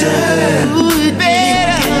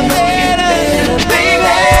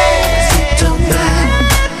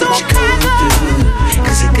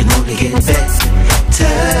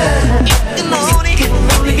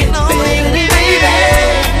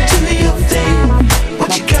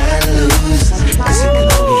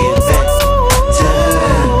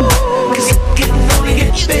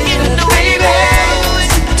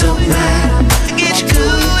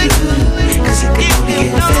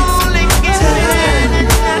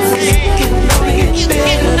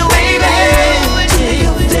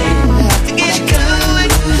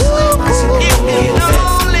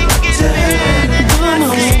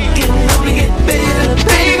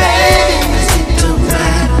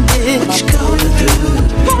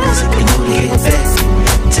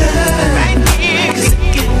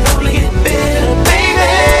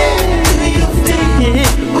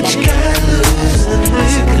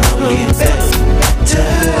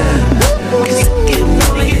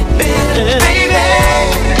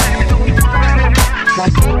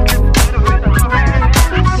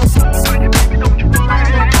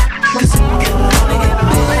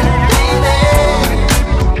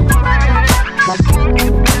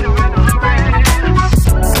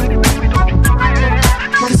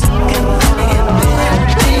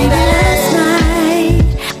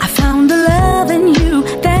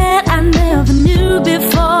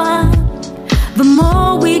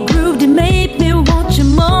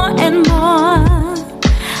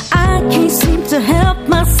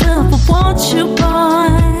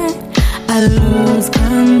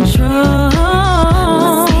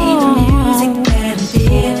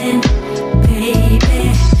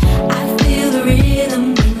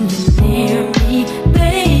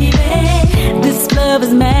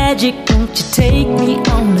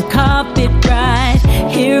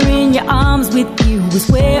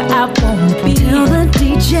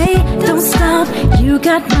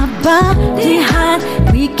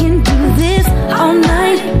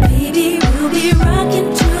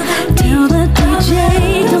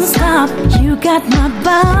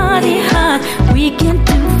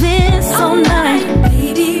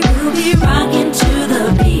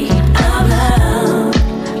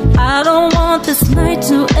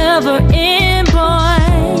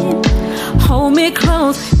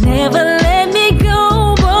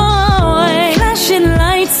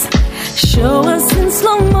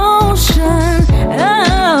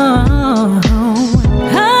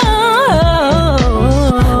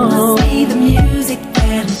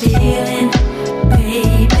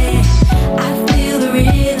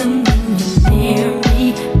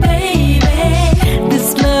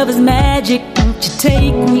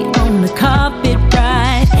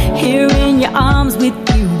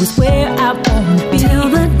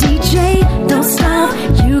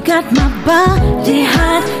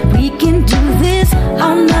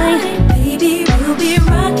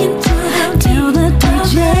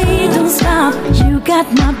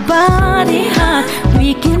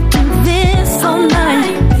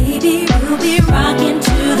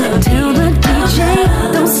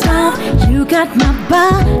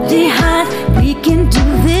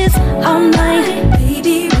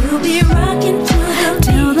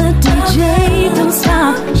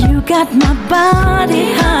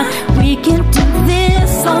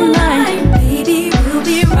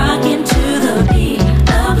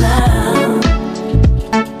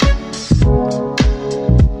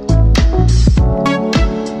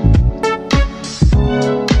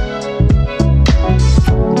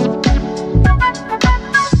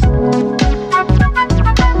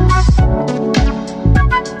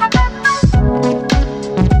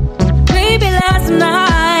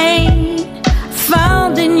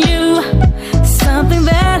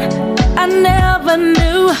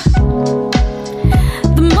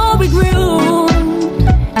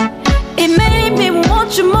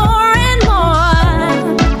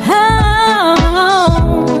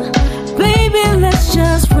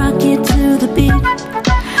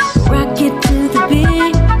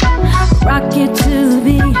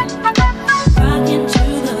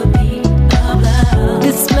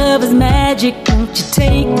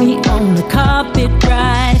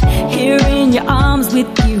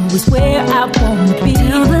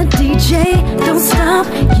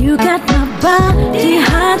 You got my body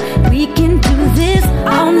hot. We can do this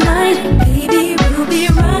all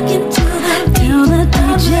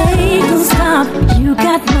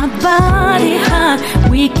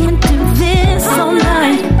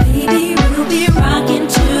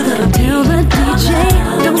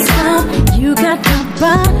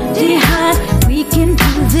body hot. We can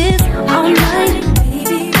do this all night.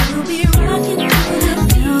 Baby, we'll be rocking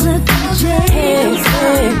till the DJ. Hey, you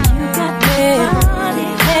got hey, body.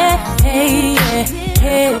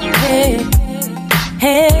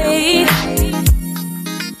 Hey,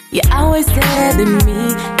 you always telling me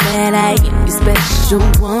that I am your special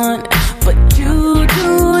one, but you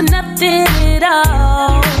do nothing at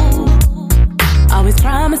all. Always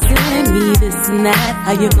promising me this and that,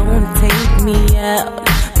 how you gonna take me out,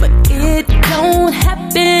 but it don't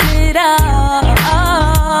happen at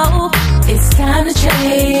all. It's time to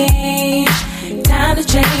change. Time to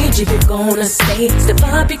change. If you're gonna step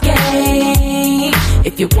up your game.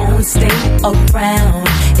 If you wanna stay around,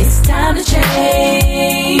 it's time to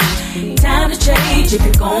change. Time to change. If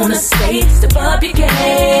you're gonna step up your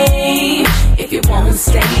game. If you wanna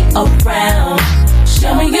stay around,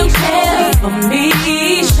 show me you care for me.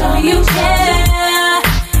 Show me you care.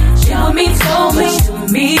 You mean so much to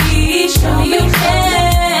me. Show me you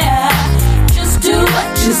care. Just do what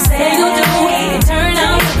you say you'll do and turn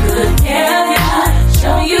out to good care of you.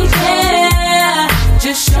 Show me you care.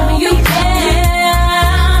 Just show me you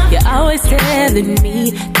care. You're always telling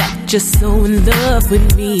me that you're so in love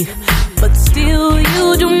with me, but still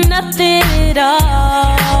you do nothing at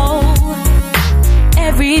all.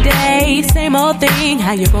 Every day, same old thing,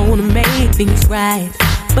 how you gonna make things right,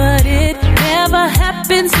 but it never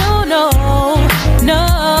happens, no.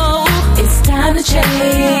 It's time to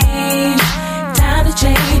change. Time to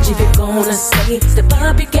change. If you're gonna step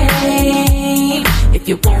up your game. If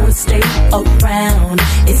you wanna stay around,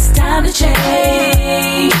 it's time to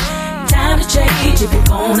change. Time to change. If you're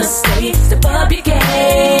gonna step up your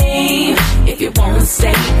game. If you wanna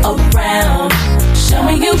stay around, show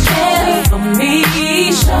me you care for me.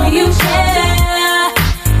 Show me you care.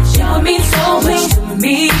 You mean so much to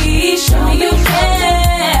me. Show me you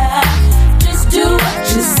care. Just do what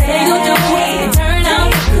you say you'll do and turn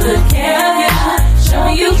out to good care of you. Show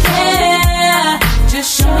me you care. Just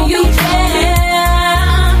show me you care.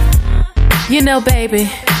 You know, baby,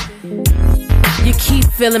 you keep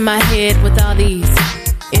filling my head with all these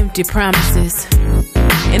empty promises,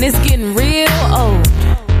 and it's getting real old.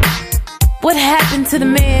 What happened to the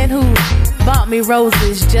man who bought me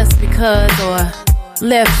roses just because, or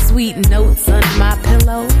left sweet notes under my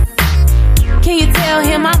pillow? Can you tell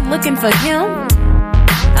him I'm looking for him?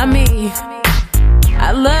 I mean,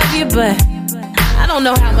 I love you, but I don't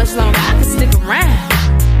know how much longer I can stick around.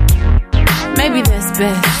 Maybe that's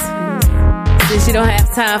best, since you don't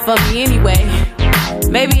have time for me anyway.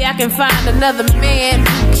 Maybe I can find another man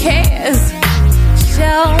who cares.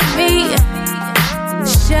 Show me,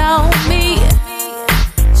 show me,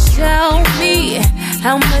 show me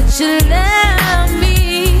how much you love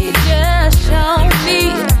me. Just show me,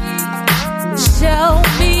 show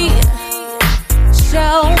me,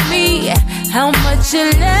 show me how much you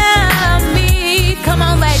love me. Come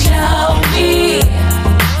on, lady. Show me,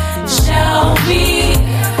 show me,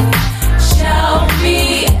 show me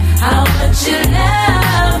how much you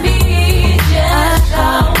love me. Just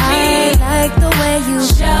show me. I like the way you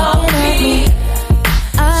show me.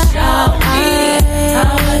 Show me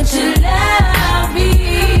how much you love me.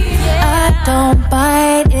 I don't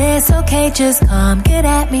bite, it's okay, just come get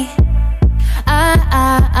at me.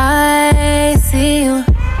 I see you,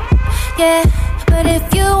 yeah. But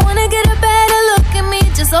if you wanna get a better look at me,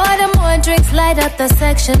 just order more drinks, light up the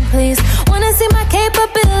section, please. Wanna see my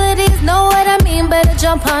capabilities, know what I mean? Better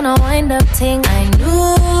jump on a wind-up ting. I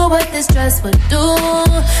knew what this dress would do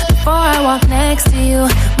before I walk next to you.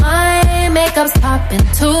 My makeup's popping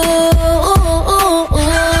too.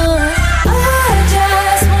 I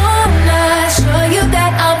just wanna show you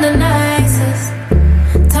that I'm the nicest.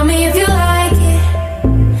 Tell me if you like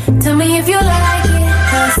it. Tell me if you like it.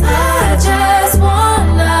 'Cause I just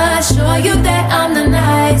wanna show you that I'm the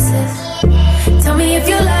nicest. Tell me if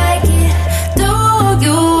you like it. Do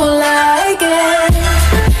you like it?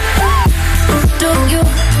 Do you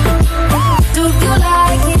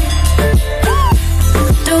like it?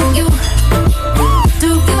 Do you like it? Do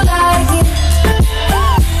you like it?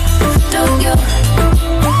 Do you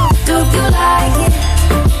like it?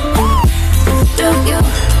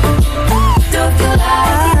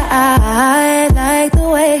 I like the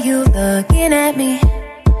way you looking at me.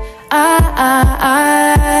 I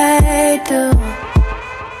do.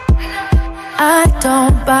 I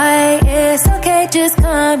don't bite, it's okay, just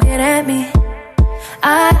come get at me.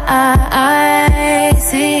 I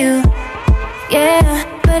see you, yeah.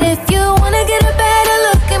 But if you wanna get a better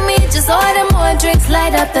look at me, just order more drinks,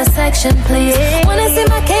 light up the section, please. Wanna see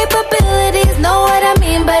my capabilities, know what I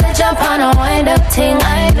mean? Better jump on a wind-up ting.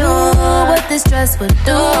 I knew what this dress would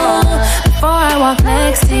do before I walk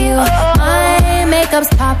next to you. My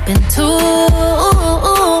makeup's popping too.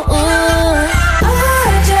 I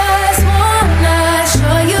just wanna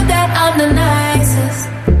show you that I'm the nicest.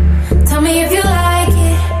 Tell me if you like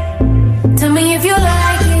it. Tell me if you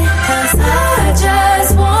like it. 'Cause I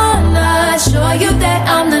just wanna show you that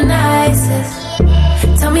I'm the nicest.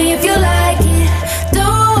 Tell me if you like it. Do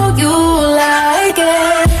you like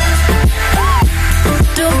it?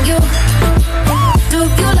 Do you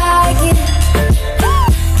like it?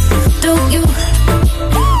 Do you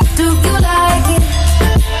like it?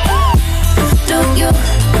 Do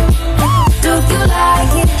you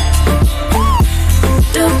like it?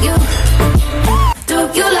 Do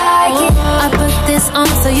you like it? I put this on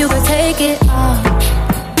so you can take it off.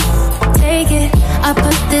 Take it. I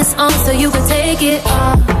put this on so you can take it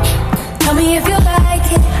off. Tell me if you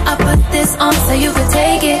like it. I put this on so you can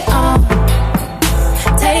take it off.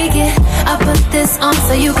 Take it. I put this on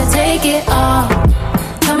so you can take it off.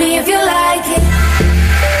 Tell me if you like it.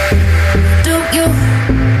 Do you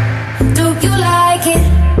like it?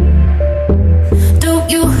 Do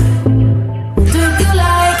you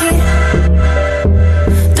like it?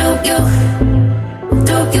 Do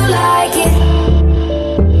you like it?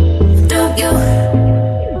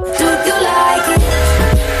 Do you like it?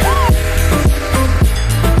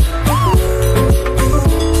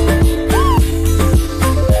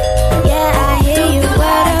 Yeah, I hear you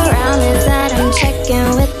word around is that I'm checking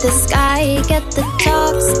with the sky. Get the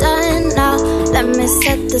talks done now. Let me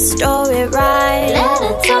set the story right. Let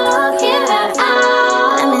it talk here out.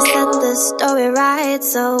 Let me set the story right.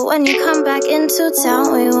 So when you come back into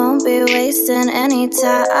town, we won't be wasting any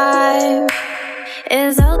time.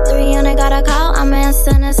 It's 03 and I got a call. I'm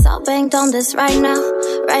answering it, so banked on this right now.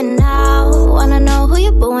 Right now, wanna know who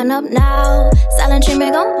you booing up now. Silent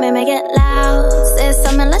treatment gon' make me get loud. Say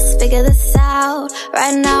something, let's figure this out.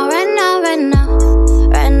 Right now, right now, right now.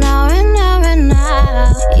 Right now, right now, right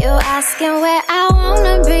now. You asking where I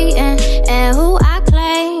wanna be and who I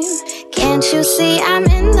claim. Can't you see I'm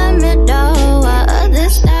in the middle of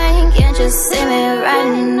this thing? Can't you see me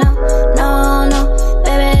right now? No, no.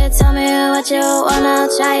 Baby, tell me what you wanna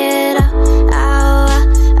try it out.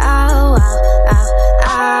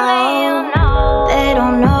 They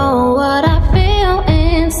don't know what I feel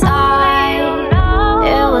inside.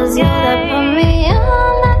 It was you that put me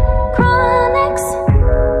on the chronics,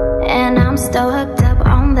 and I'm still hooked up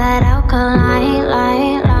on that alkaline,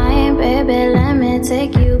 line. Baby, let me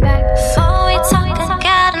take you back. Before we talk, I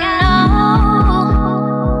gotta know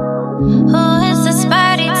who is this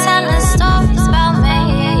birdie telling stories about me.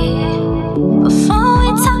 Before we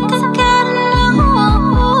talk, I gotta know.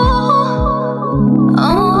 Oh,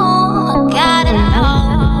 I gotta know.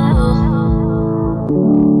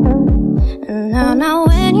 Now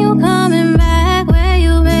when you coming back, where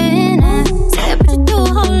you been at? Say I put you through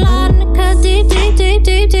a whole lot and it cut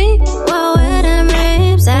deep. Well, where them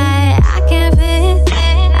ribs at? I can't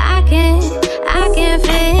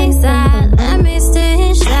fix that. Let me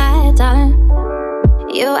stitch that, darling.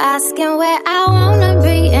 You asking where I wanna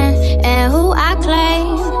be and who I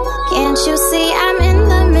claim. Can't you see I'm in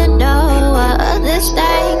the middle of this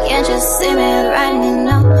thing? Can't you see me right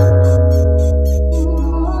now?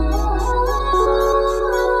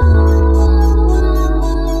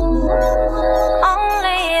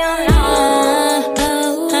 Only you know.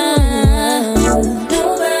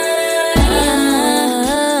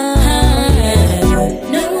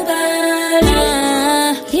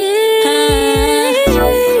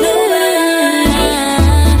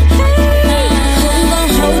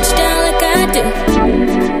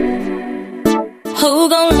 Who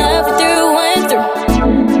gon' love you through and through?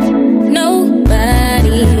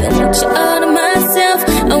 Nobody. I want you all to myself.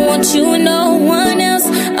 I want you and no one else.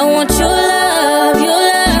 I want your love, your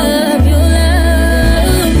love, your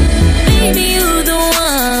love. Baby, you the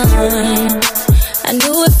one. I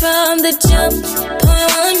knew it from the jump. Point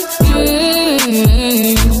one.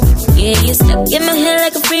 Yeah, you stuck in my head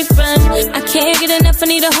like a free run. I can't get enough. I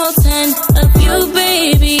need a whole ton of you,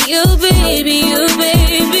 baby, you, baby, you,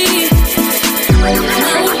 baby.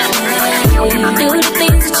 Do the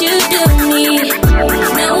things that you do me.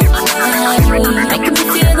 Nobody making me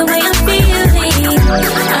feel the way I'm feeling.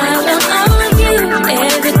 I want all of you.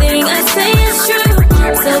 Everything I say is true.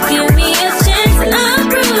 So give me a chance and I'll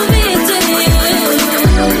prove it to you.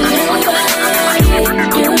 Nobody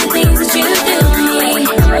do the things that you do me.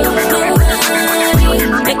 Nobody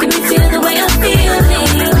making me feel the way I'm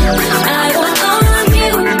feeling. I want all of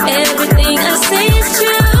you. Everything I say is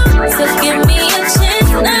true. So give me a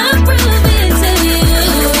chance.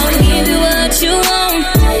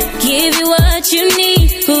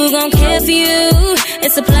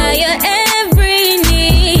 and supply your every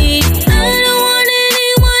need. I don't want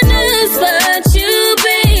anyone else but you,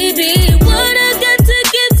 baby. What I got to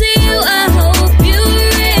give to you, I hope you're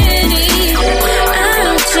ready. I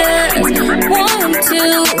just want to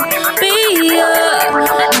be your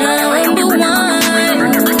number one.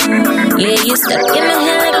 Yeah, you're stuck in my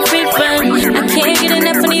head like a free burn. I can't get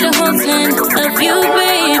enough, I need a whole ton of you,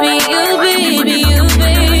 baby, you, baby, you,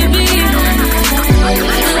 baby.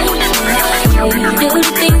 Do the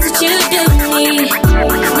things that you do me.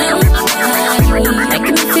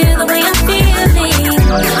 Making me feel the way I'm feeling.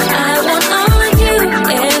 I want all of you.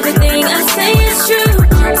 Everything I say is true.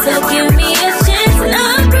 So give me a chance and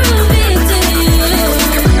I'll prove it to you.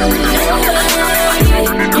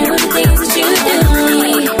 Do the things that you do me.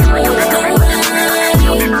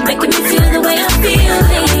 Making me feel the way I'm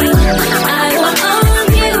feeling. I want all of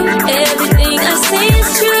you. Everything I say is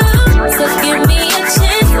true. So give me a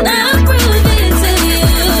chance and I'll prove it to you.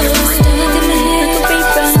 Stuck in my head, like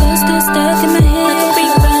a rerun. Stuck in my head,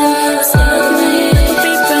 like a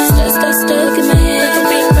rerun. Stuck in my head, like a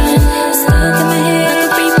rerun. Stuck in my head, like a rerun. Stuck in my head, like a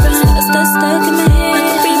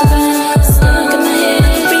rerun. Stuck in my head,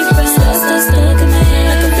 like a rerun. Stuck in my head,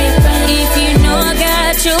 like a rerun. If you know I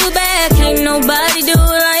got your back, ain't nobody do it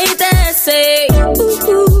like that. Say,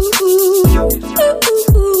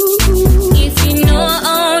 if you know I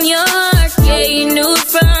own your heart, yeah, you knew it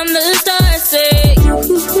from the start. Say,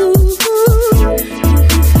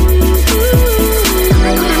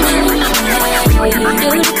 do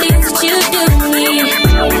the things that you do me.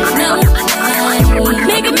 No,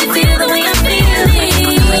 making me feel the way I'm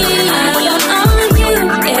feeling. I want all of you.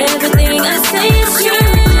 Everything I say is true.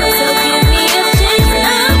 So give me a chance and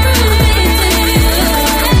I'll prove it to you.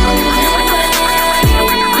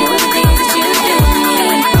 Do the things that you do me.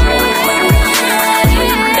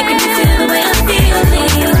 Making me feel the way I'm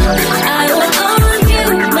feeling. I want all of you.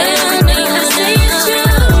 Everything I say is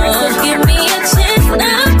true. So give me a chance and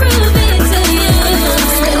I'll prove it to you.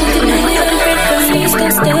 Stuck in my head,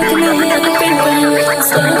 like a rerun.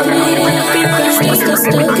 Stuck in my head, like a rerun.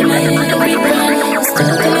 Stuck in my head, like a rerun.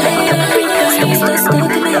 Stuck in my head, like a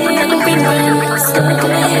rerun. Stuck in my head, like a rerun. Stuck in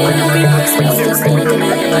my head, like a rerun. Stuck in my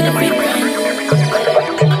head, like a rerun.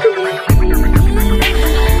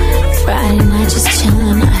 Friday night, just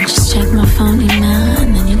chillin'. I just check my phone email,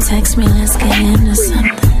 and then you text me, let's get into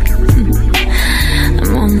something.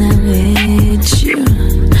 I'm on that with you.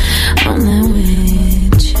 On that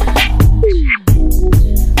with you.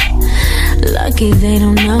 Lucky they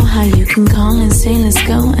don't know how you can call and say let's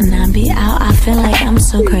go, and I be out. I feel like I'm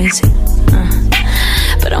so crazy,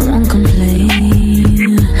 but I won't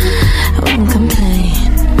complain. I won't complain,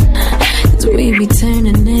 'cause we be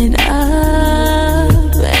turning it up.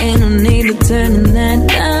 Ain't no need to turning that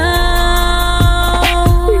down.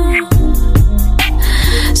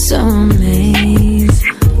 So amazing,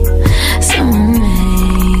 so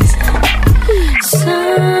amazing.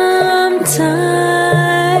 Sometimes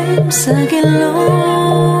I get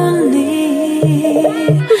lonely.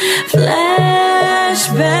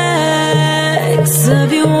 Flashbacks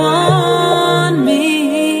of you on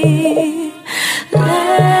me.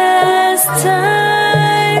 Last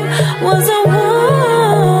time was a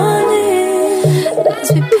warning.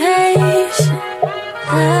 Let's be patient.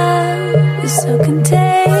 Love is so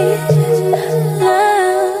contagious.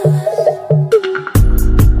 Love.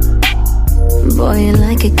 Boy, you're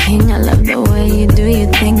like a king. I love the way you do your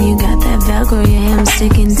thing. You got that Velcro, yeah, I'm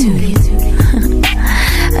sticking to you.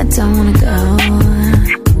 I don't wanna go.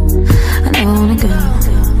 I never wanna go.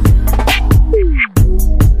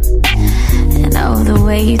 And oh, the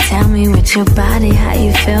way you tell me with your body how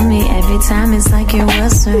you feel me every time, it's like your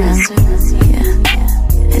world surrounds me.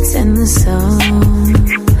 Yeah, it's in the soul.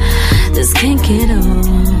 This can't get old.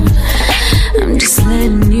 I'm just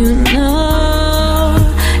letting you know.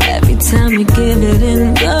 Every time you give it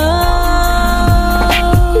and go,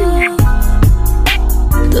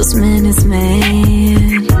 those minutes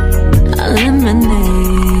made a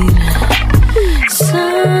lemonade.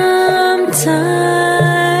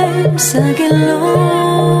 Sometimes I get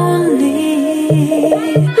lonely.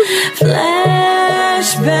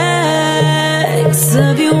 Flashbacks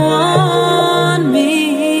of you on me.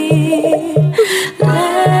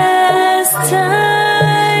 Last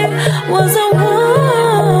time was a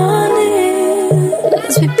warning.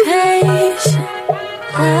 Let's be patient.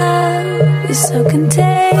 Love is so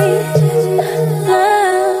contagious.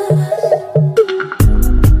 Love.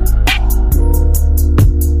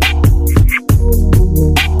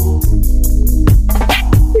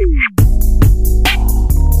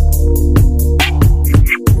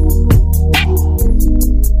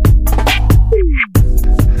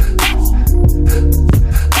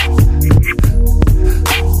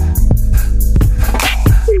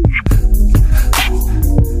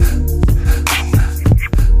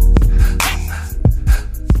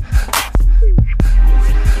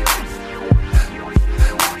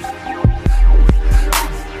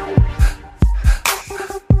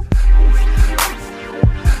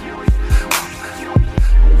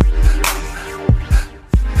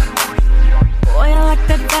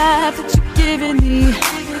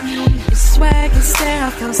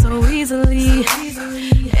 so easily.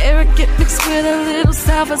 Arrogant mixed with a little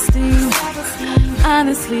self-esteem.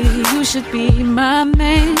 Honestly, you should be my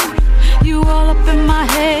man. You all up in my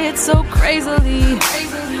head so crazily.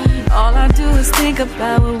 All I do is think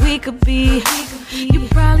about what we could be. You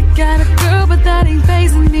probably got a girl, but that ain't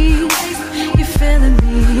fazing me. You feeling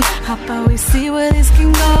me? How about we see where this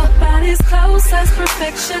can go? About as close as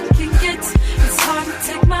perfection can get. It's hard to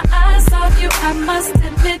take my eyes off you, I must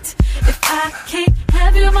admit. If I can't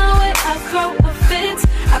have you my way, I'll throw a fit.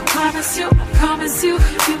 I promise you,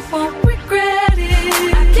 you won't regret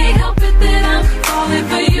it. I can't help it that I'm falling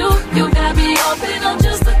for you. You got me open on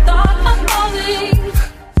just the thought.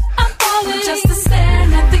 I'm falling just to stare.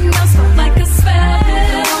 Nothing else felt like a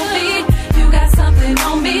spell on me. You got something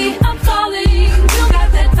on me. I'm falling. You got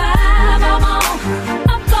that vibe I'm on.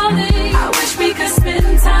 I'm falling. I wish we could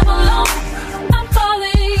spend time alone. I'm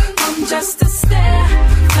falling just to stare.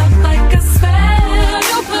 Felt like a spell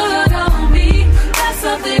you put on me. Got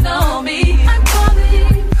something on me. I'm falling.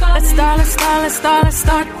 Let's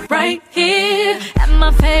start right here at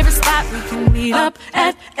my favorite spot. We can meet up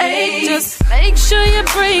at 8. Just make sure you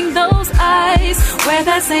bring those eyes. Wear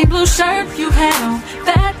that same blue shirt you had on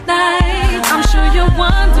that night. I'm sure you're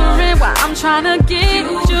wondering why I'm trying to get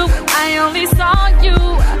you. I only saw you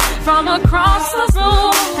from across the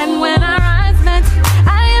room, and when our eyes met,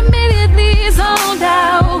 I immediately zoned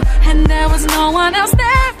out, and there was no one else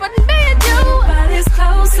there but me and you. But as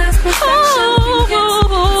close as perfection can get.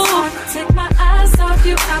 It's hard to take my eyes off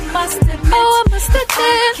you, I must admit. I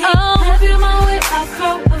can't have you my way, I'll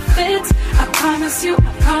throw a fit. I promise you,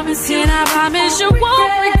 and I promise you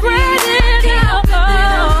won't regret it. I can't help it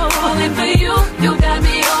that I'm falling for you. You got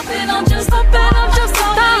me open on just a thought.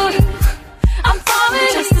 I'm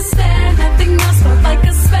falling just to stare. Nothing else felt like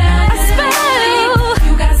a spell.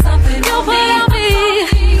 You got something on me.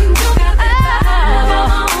 You got that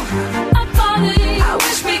vibe. I'm falling. I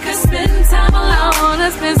wish we could spend time alone.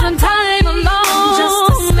 Let's spend some time alone. Just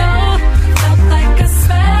to stare. Felt like a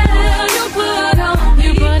spell.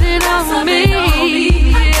 You put it on me.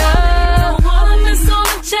 Don't wanna miss on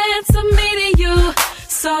the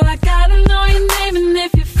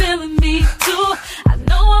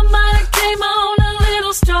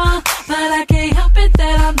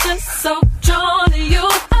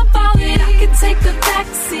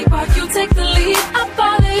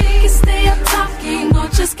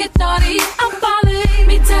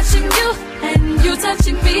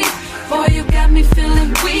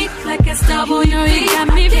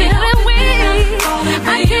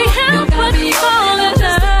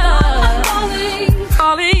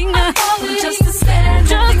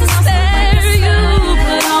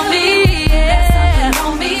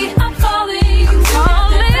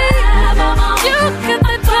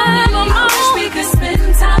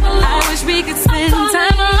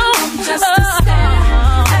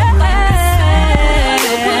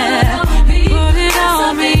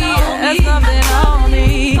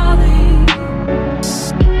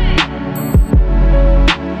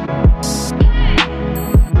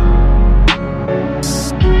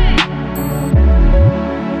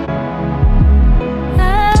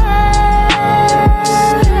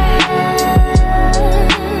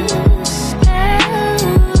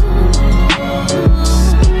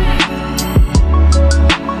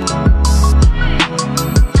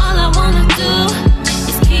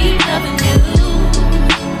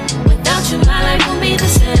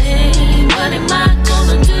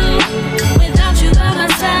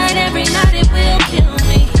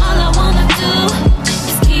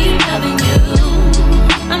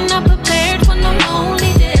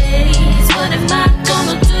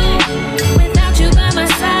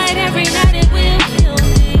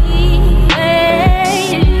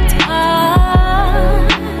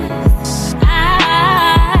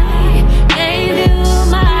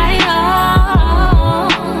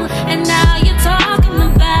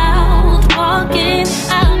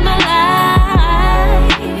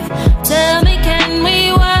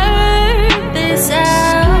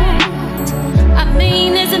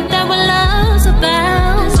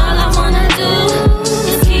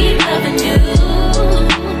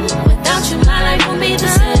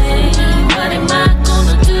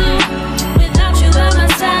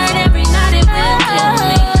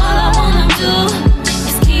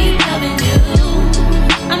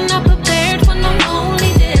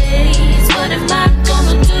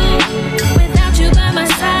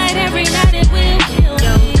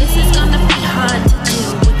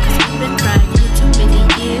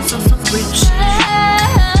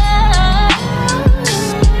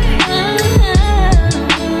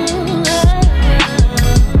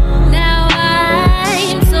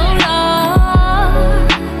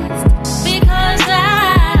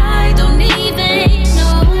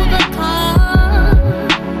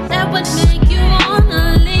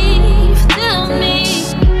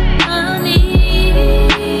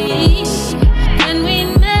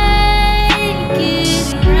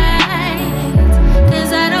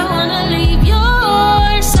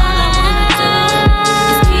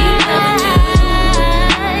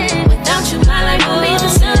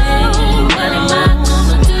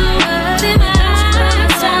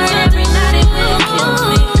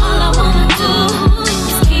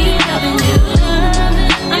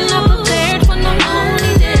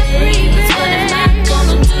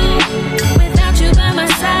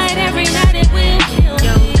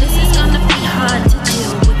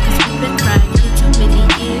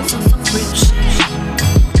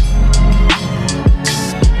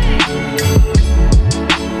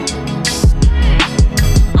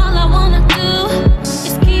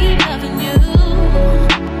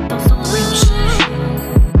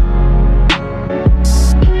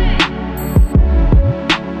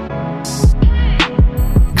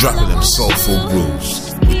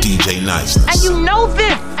Niceness. And you know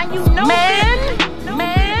this, man.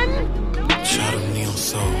 Shout out Neo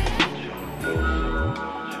Soul.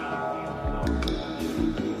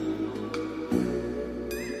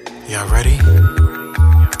 Y'all ready?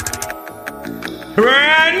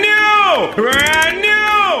 Brand new! Brand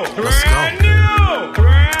new! Let's go.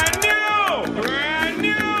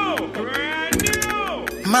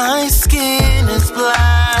 My skin is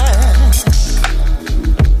black.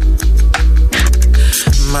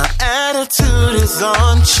 My attitude is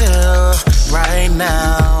on chill right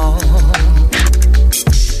now.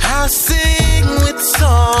 I sing with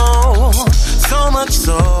soul, so much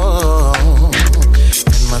soul,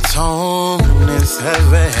 and my tone is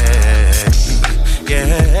heavy.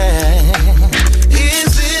 Yeah,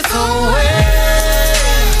 is it the way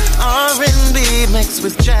R&B mixed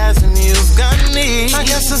with jazz and you've got me? I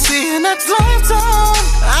guess I'll see you next lifetime.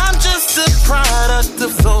 I'm just a product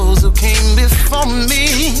of those who came before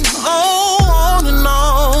me. Oh, on and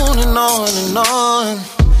on and on and on,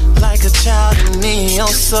 like a child in neo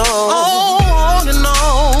soul. Oh, on and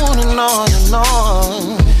on and on and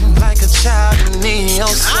on, like a child in neo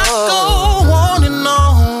soul. I go on and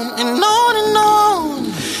on and on and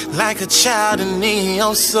on, like a child in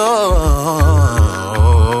neo soul.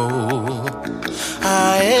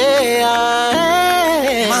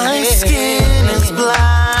 My skin is black.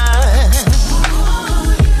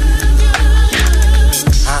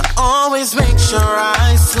 I always make sure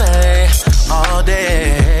I slay all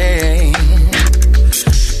day,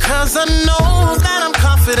 'cause I know that I'm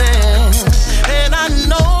confident, and I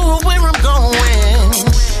know where I'm going.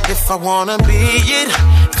 If I wanna be it,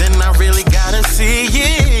 then I really gotta see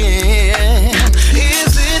it.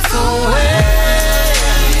 Is it the way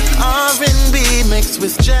R&B mixed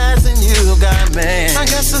with jazz and you got me? I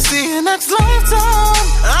guess I'll see you next lifetime.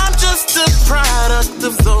 I'm just a product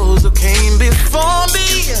of those who came before me.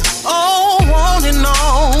 Oh, on and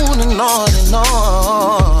on and on and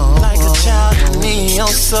on, like a child in neo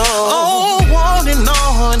soul. Oh, on and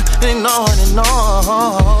on and on and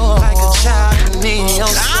on, like a child in neo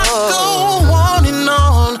soul. I go on and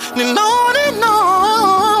on and on and on.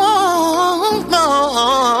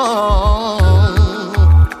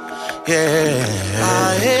 Yeah.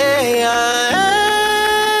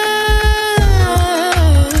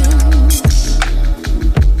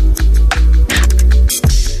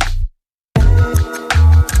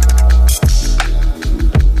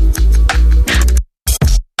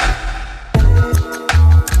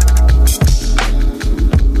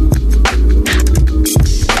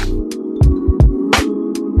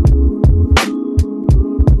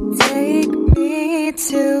 Take me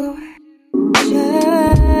to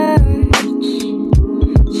church.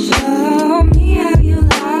 Show me how you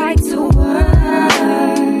like to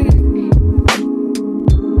work.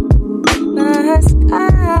 My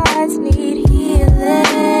scars need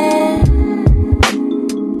healing.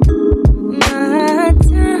 My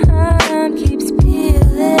time keeps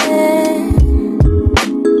peeling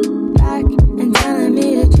back and telling me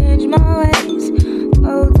to change my ways.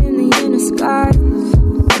 Holding the inner scars,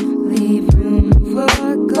 leave room for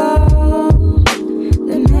gold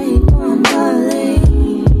that make one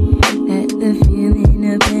believe that the feeling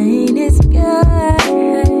of pain is good.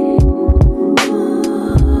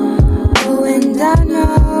 Oh, and I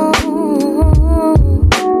know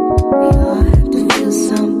we all have to feel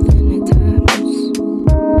something at times.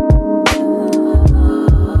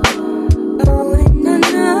 Oh, and I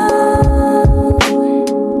know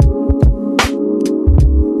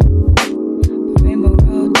Rainbow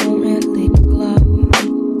Road don't really glow.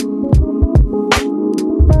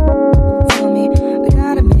 Tell me we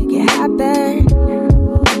gotta make it happen.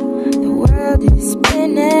 The world is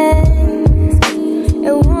spinning,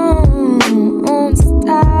 it won't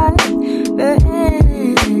stop for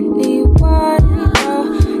anyone. Oh,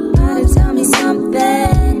 gotta tell me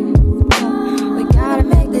something. Oh, we gotta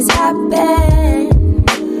make this happen.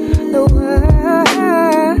 The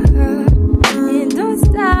world, it don't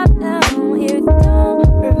stop now. It don't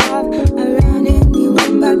revolve around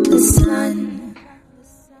anyone but the sun.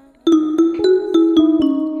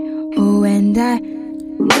 Oh, and I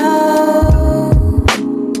know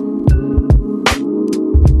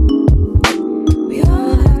we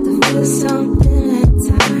all have to feel something at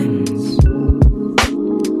times.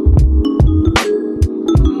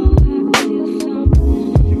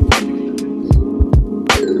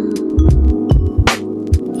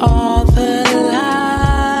 All the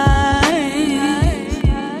lies,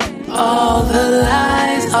 all the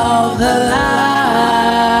lies, all the lies,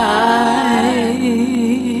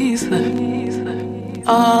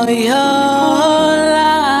 all your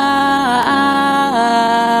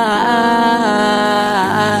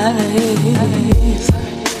lies.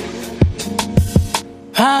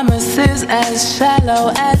 promises as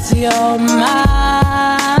shallow as your mind.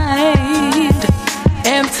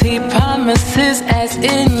 Empty promises as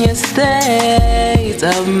in your state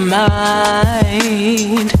of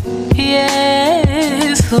mind.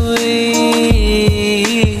 Yes,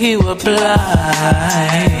 we were blind.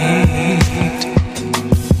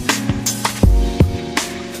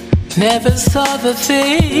 Never saw the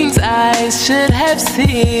things I should have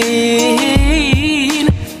seen.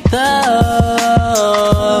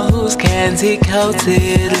 Those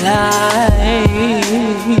candy-coated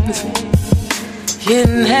lines. You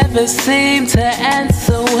never seem to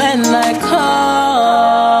answer when I call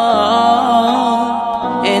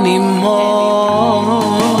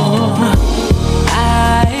anymore.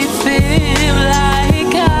 I feel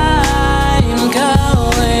like I'm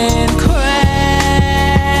going crazy.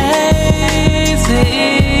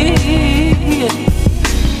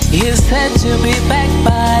 You said you'll be back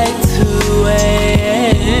by 2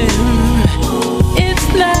 a.m. It's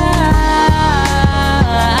now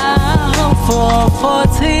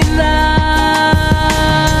 4:49,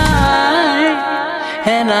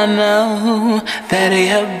 and I know that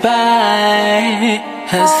you're by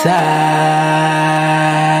her side.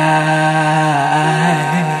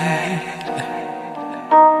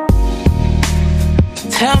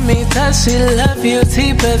 Tell me, does she love you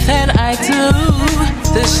deeper than I do?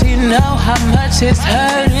 Does she know how much it's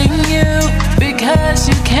hurting you? Because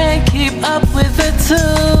you can't keep up with the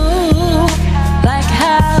two, like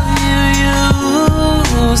how you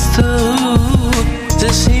used to.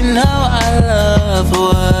 Does she know our love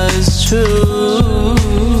was true?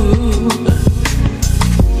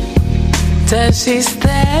 Does she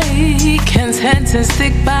stay content and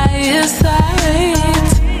stick by your side?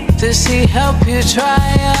 Does she help you dry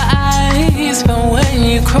your eyes from when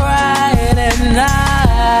you cried at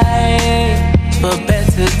night for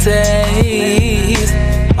better days?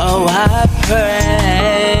 Oh, I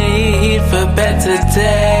prayed for better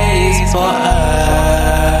days for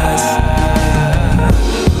us.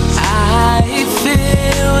 I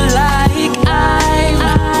feel like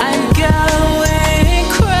I'm going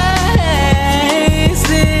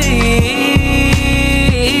crazy.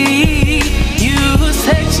 You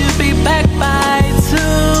said you'd be back by 2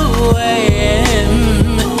 a.m.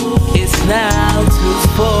 It's now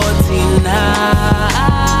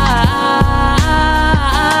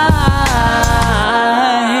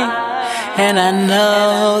 2:49, and I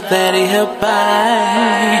know that you're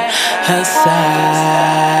by her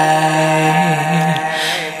side,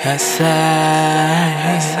 her side.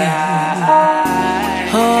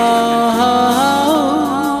 Oh,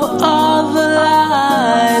 all the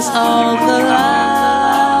lies, all the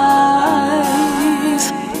lies,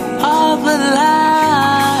 all the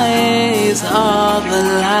lies, all the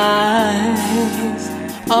lies,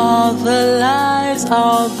 all the lies,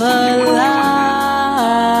 all the lies.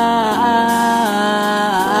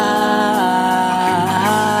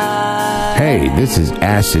 Hey, this is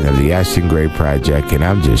Ashton of the Ashton Gray Project, and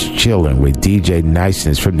I'm just chilling with DJ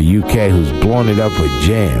Niceness from the UK, who's blowing it up with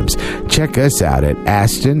jams. Check us out at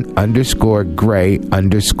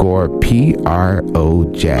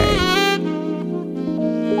Ashton_Gray_PROJ.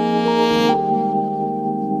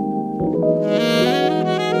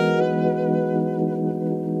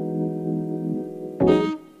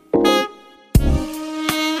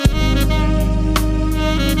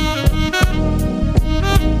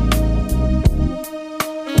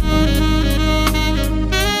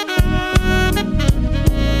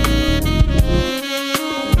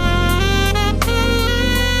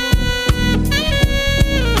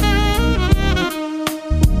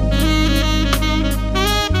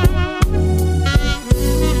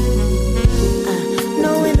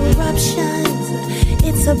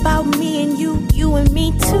 About me and you and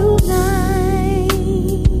me tonight.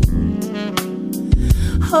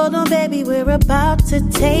 Hold on, baby, we're about to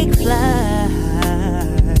take flight.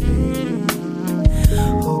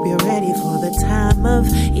 Hope you're ready for the time of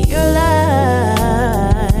your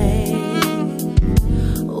life.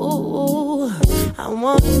 Ooh, I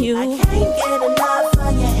want you. I can't get enough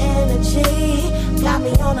of your energy. Got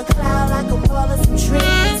me on a cloud like I'm rolling some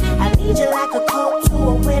trees. I need you like a coat to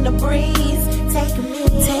a winter breeze. Take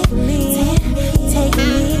me.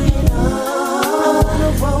 Oh, I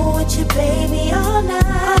wanna roll with you, baby, all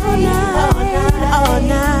night. All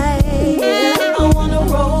night. I wanna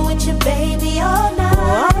roll with you, baby, all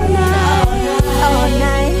night. All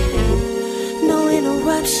night. No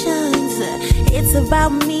interruptions. It's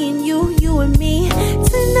about me and you and me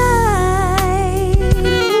tonight.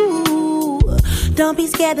 Ooh, don't be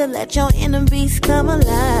scared to let your inner beast come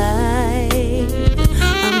alive.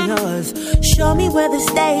 I'm yours. Show me where the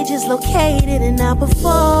stage is located and I'll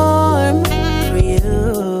perform for you.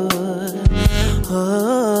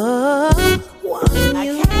 Oh, I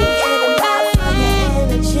can't get enough of your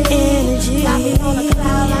energy. Got me on a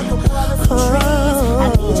cloud like a forest of trees.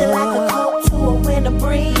 I need you like a coat to a winter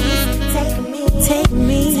breeze. Take me, take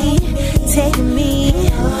me, take me.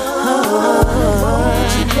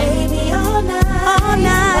 Want you, baby, all night, all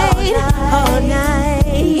night, all night,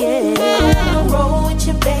 yeah. I wanna roll with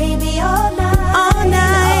you, baby, all night, all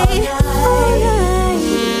night, all night.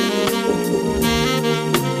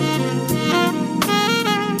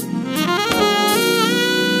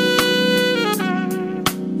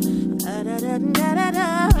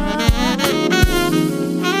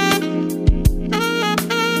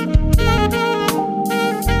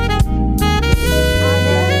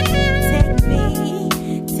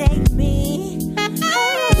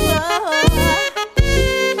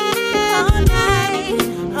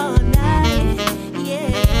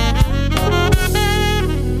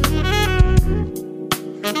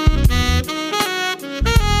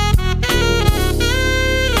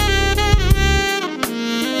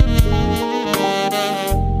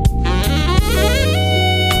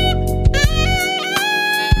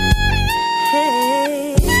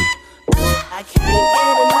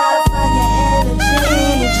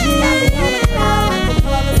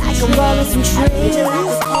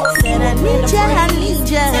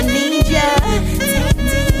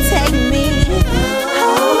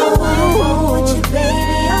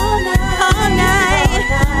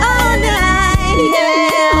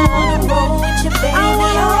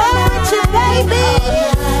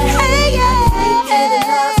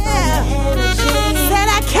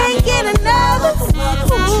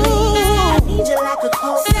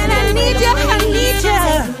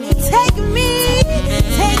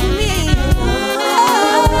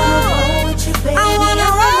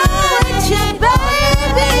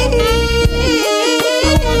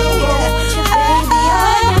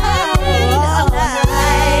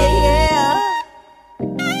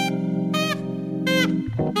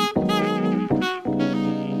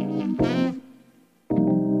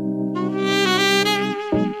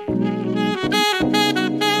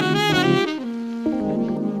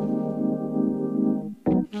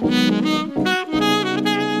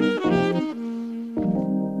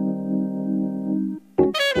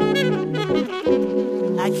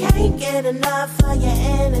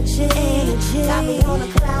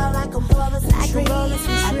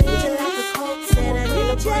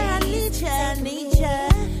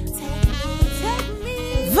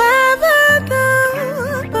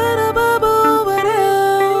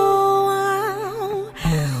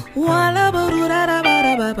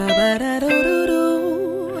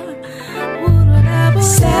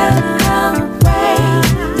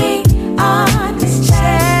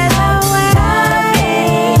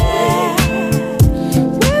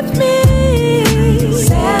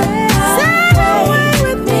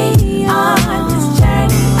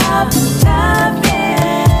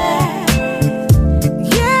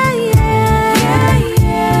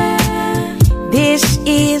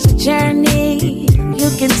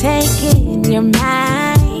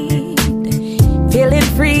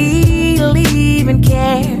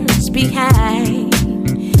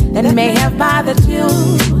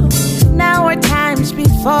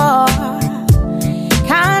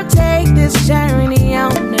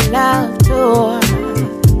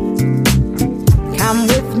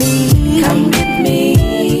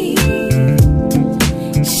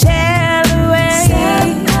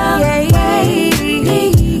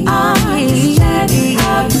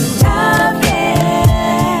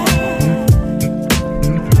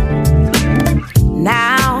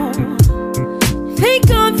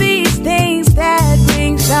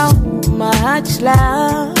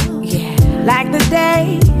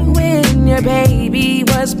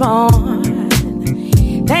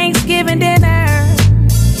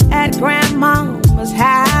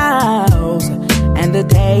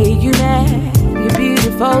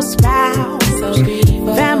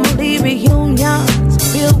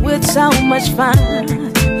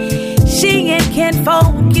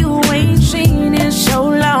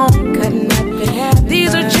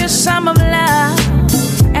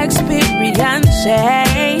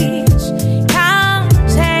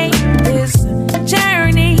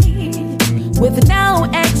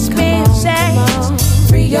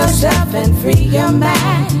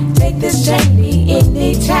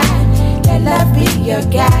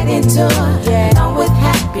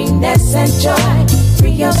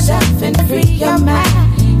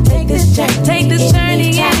 Take this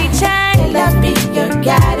journey anytime. Let love be your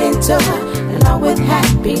guiding tour, along with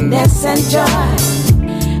happiness and joy.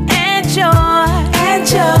 And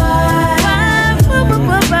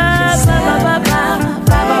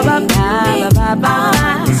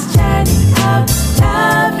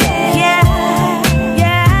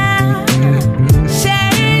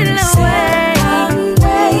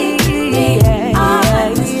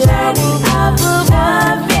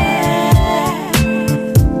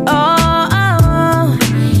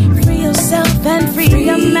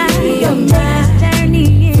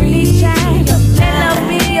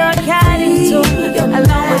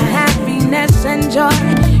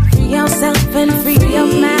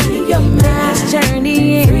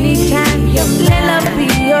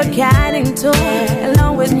Guiding tour,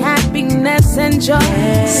 along with happiness and joy.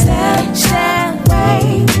 Sail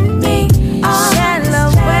away, me, sail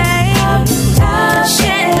away,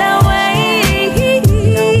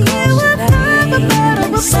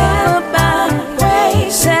 sail away.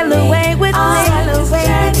 Sail away with me,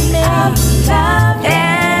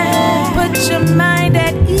 and put your mind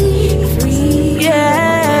at ease. Free,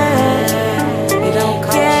 yeah. It don't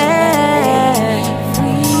cost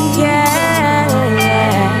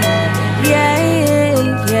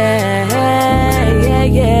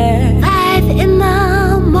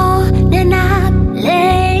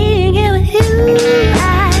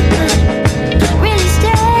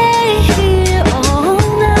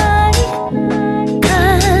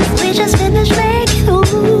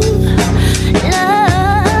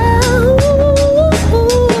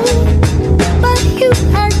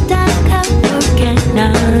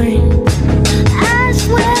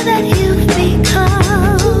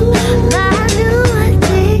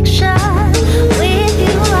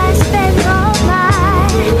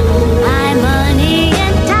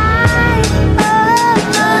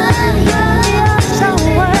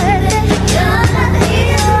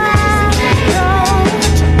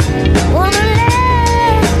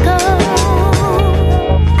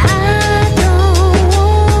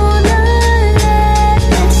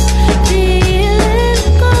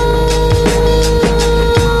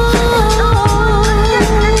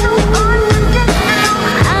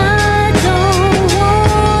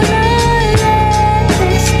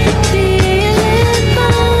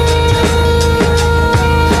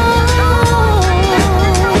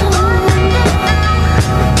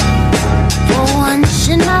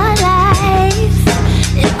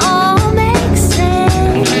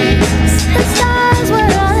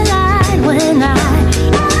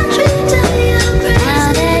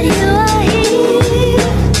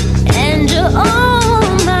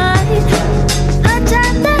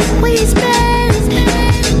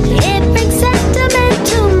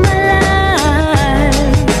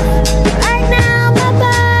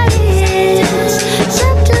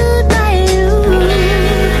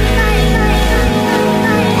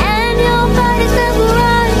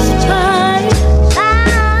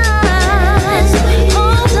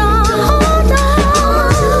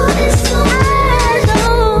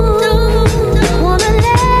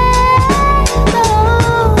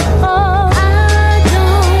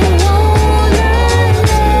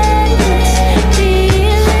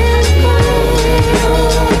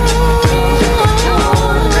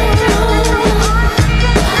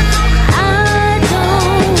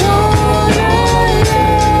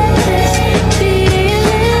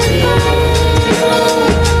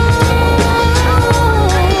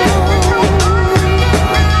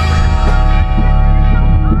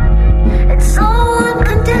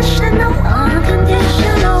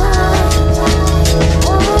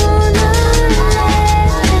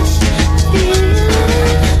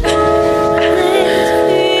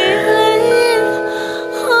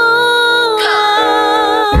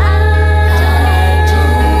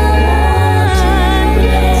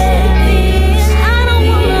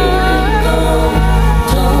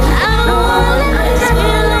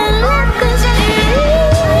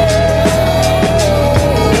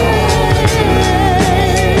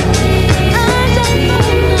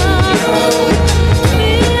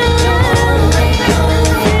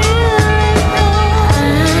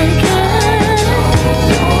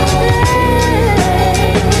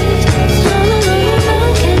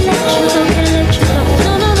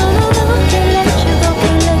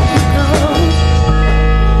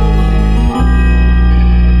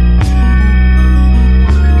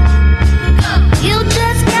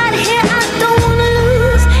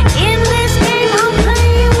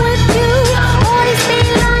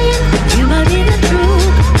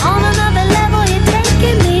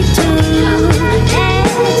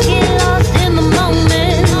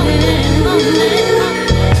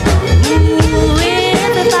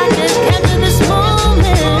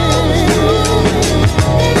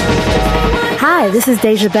this is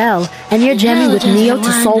Deja Bell, and you're jamming with Neo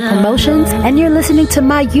to Soul Promotions, and you're listening to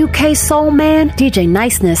my UK soul man, DJ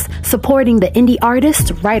Niceness, supporting the indie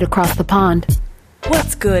artists right across the pond.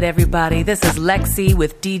 What's good, everybody? This is Lexi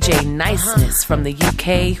with DJ Niceness from the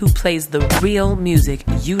UK, who plays the real music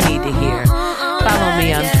you need to hear. Follow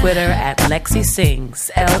me on Twitter at Lexi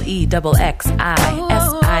Sings, LEXXISINGS.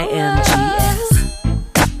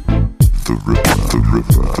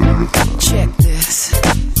 Check this.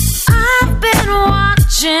 I've been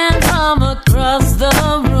watching from across the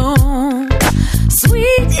room.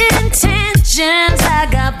 Sweet intentions, I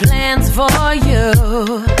got plans for you.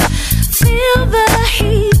 Feel the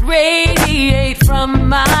heat radiate from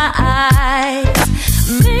my eyes.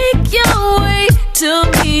 Make your way to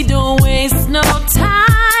me, don't waste no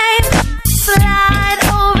time. Slide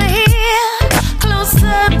over here,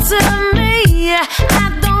 closer to me. I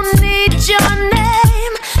don't need your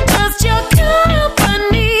name, just your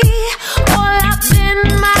company. All up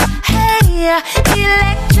in my hair,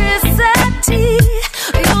 electricity.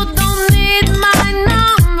 You don't need my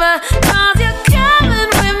number, 'cause you're coming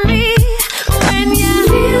with me. When you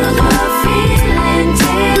feel the feeling,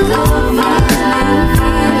 take over.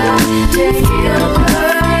 Take over,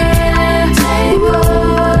 take over.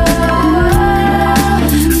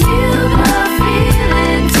 Feel the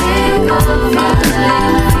feeling, take over.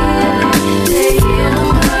 Take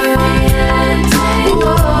over, take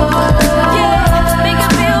over. Yeah, make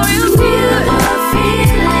it feel real good. Feel the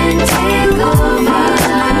feeling, take over.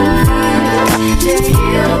 Take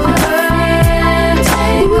over,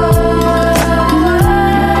 take over.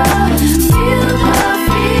 Feel the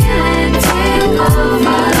feeling, take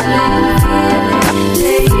over.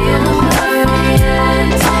 Take over,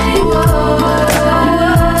 take over.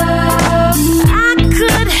 I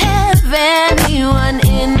could have anyone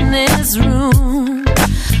in this room,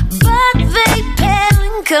 but they pale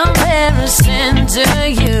in comparison to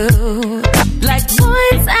you. Like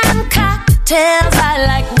boys and cocktails, I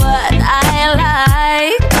like what I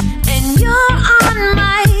like, and you're on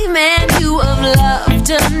my menu of love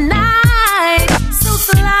tonight. So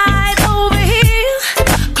slide over here,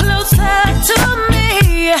 closer to me.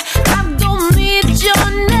 I don't need your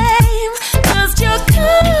name, just your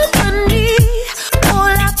company.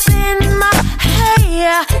 All up in my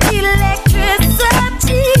hair,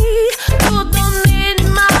 electricity. You don't need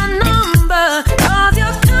my number, 'cause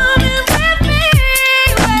you're coming with me.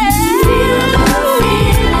 Feel the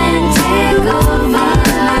feeling, take over.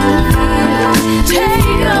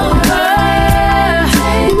 Take over.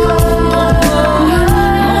 Take over.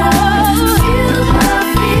 Feel the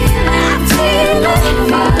feeling, I feel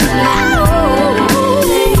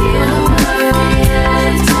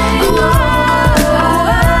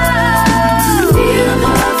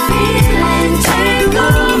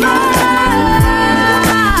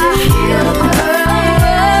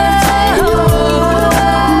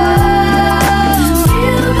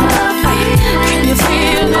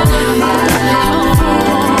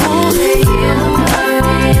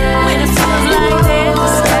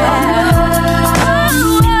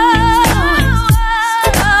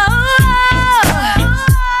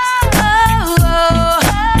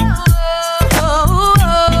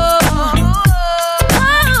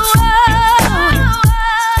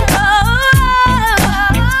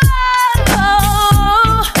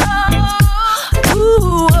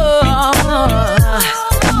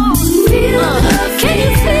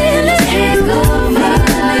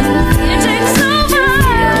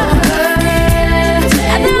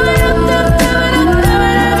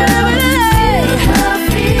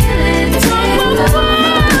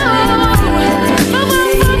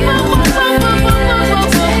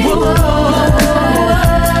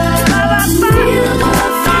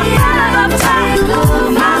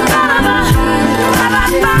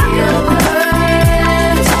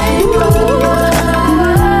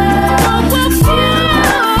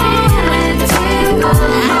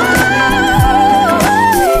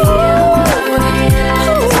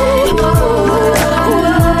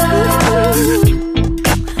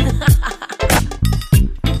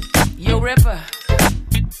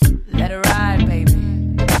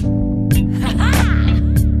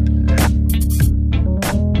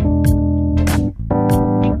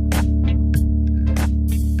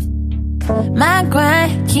My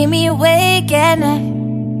grind keep me awake at night.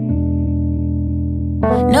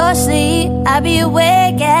 No sleep, I be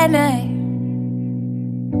awake at night.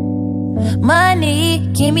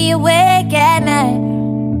 Money keep me awake at night.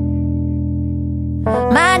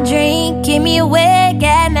 My dream keep me awake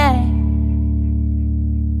at night.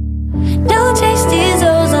 Don't chase these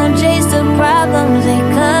ozone, chase the problems they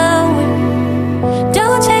come with.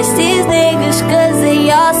 Don't chase these niggas, cause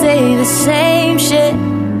they all say the same shit.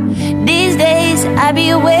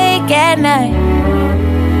 night.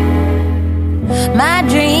 My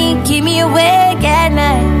dream keep me awake at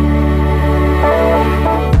night.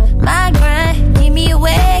 My grind keep me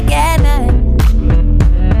awake at night.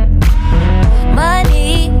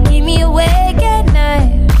 Money keep me awake at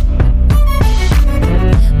night.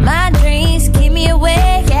 My dreams keep me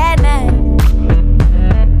awake at night.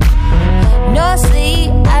 No sleep,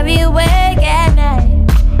 I be awake at night.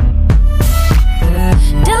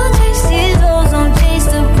 Don't chase these goals, don't chase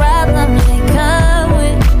the problems they come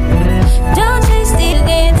with. Don't chase these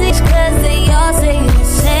games, cause they all say the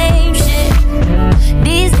same shit.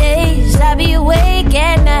 These days, I be awake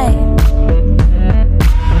at night.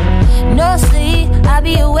 No sleep, I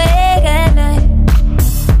be awake at night.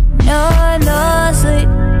 No sleep.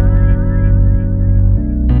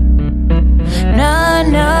 No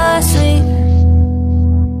sleep.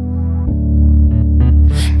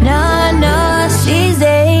 No, these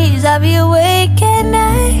days I be awake at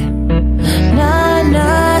night.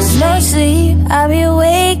 No sleep, I be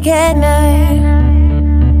awake at night.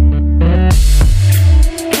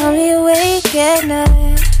 I'll be awake at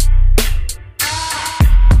night.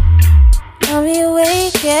 I'll be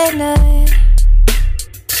awake at night.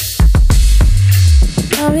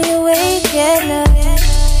 I'll be awake at night.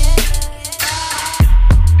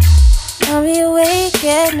 I'll be awake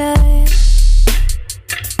at night.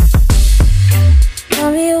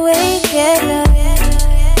 I'll be awake at night.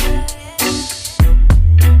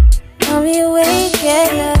 I'll be awake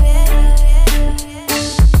at night.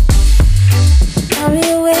 I'll be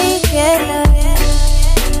awake at night.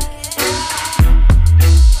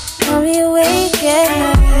 I'll be awake at night. I'll be awake at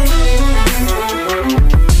night.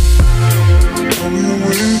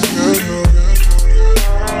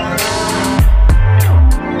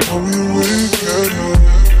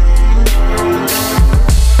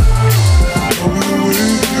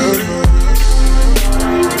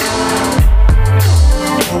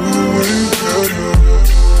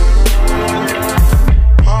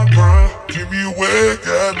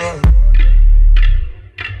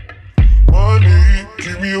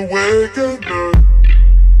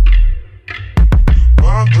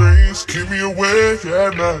 Keep me awake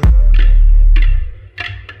at night.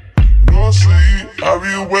 No sleep, I'll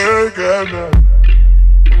be awake at night.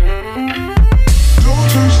 Don't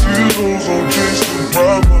chase these goals, don't chase the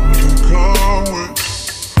problems that come with.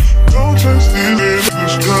 Don't chase these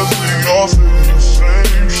niggas cause they all say the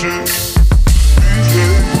same shit. These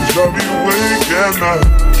days, I'll be awake at night.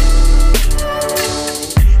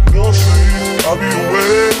 No sleep, I'll be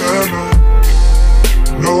awake at night.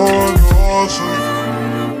 No sleep.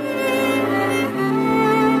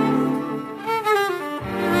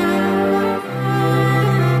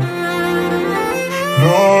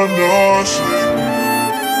 No sleep.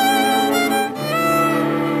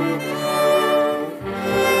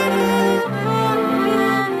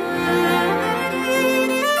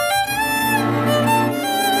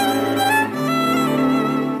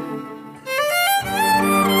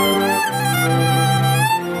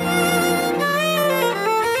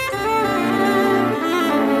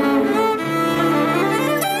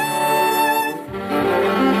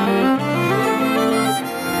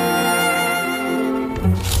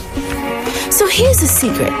 So here's a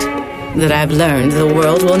secret that I've learned the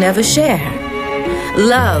world will never share.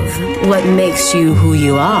 Love what makes you who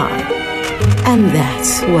you are, and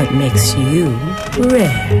that's what makes you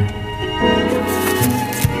rare.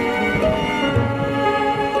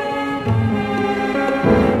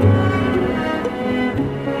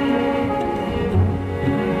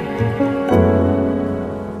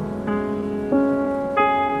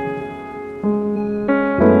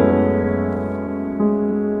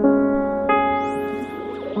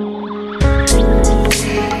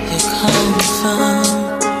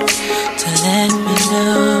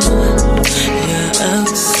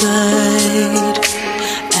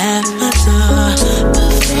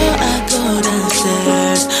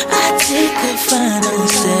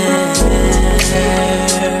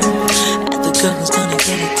 The girl is gonna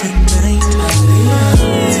get it tonight.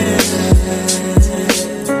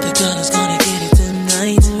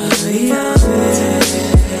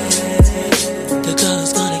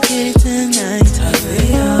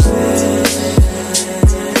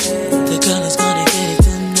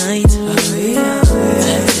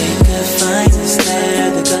 I think I find this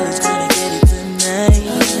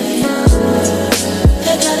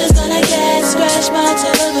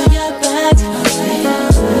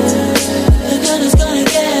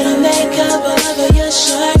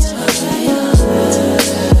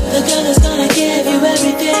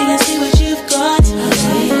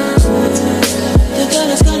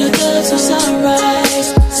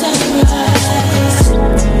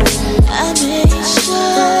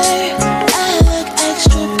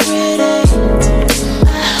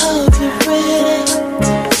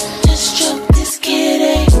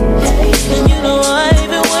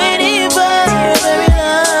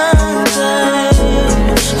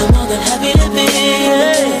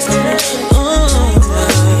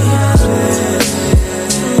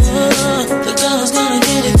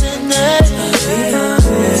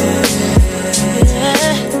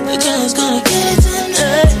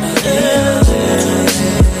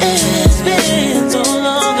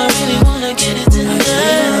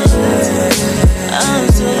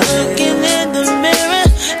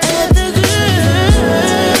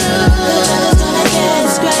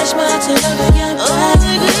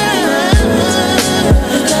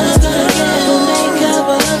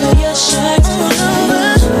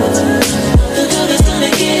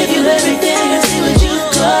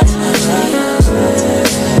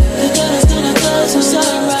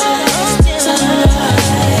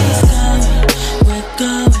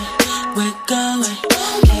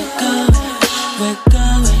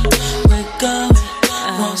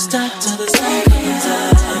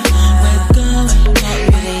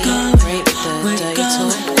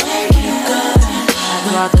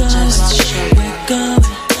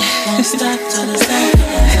back to the start.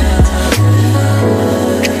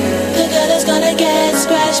 The girl is gonna get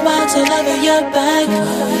scratched by to love your back.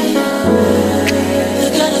 The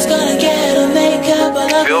girl is gonna get a makeup all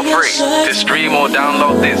over Feel your free shirt. to stream or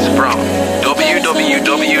download this from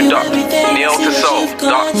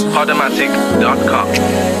www.neiltosoul.podomatic.com.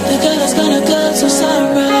 The girl is gonna go to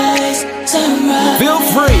sunrise, sunrise. Feel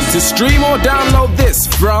free to stream or download this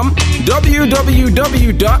from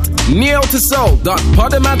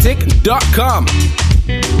www.neiltosoul.podomatic.com.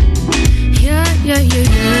 Yeah.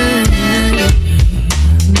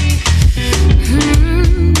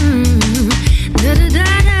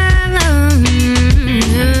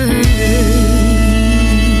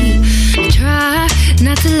 Try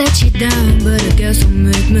not to let you down, but I guess I'll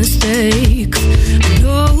make mistakes. I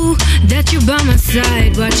know that you're by my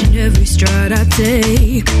side, watching every stride I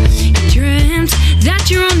take. You dreamt that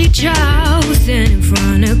your only child was standing in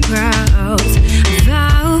front of crowds. I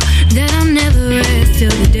vow that I'll never rest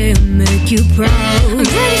till the day I make you proud. I'm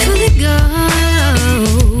ready for the go.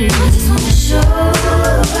 I just wanna show,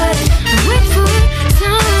 I'm ready for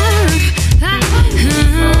time.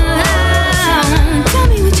 Tell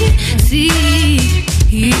me what you see.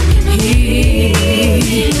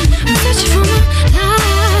 I'm searching for my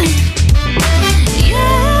life.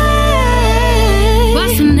 Yeah.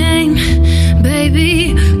 What's your name, baby?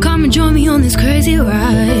 Come and join me on this crazy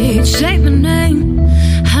ride. Say my name,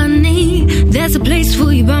 honey. There's a place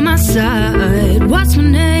for you by my side. What's my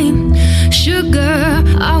name? Sugar.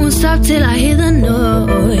 I won't stop till I hear the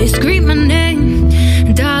noise. Scream my name,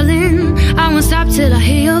 darling. I won't stop till I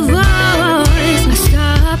hear your voice. I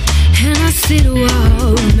stop and I sit a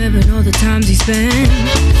while, remembering all the times we spent.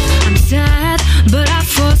 I'm sad, but I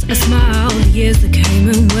force a smile. The years that came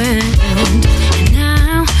and went, and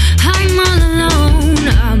now I'm all alone.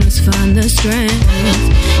 I must find the strength.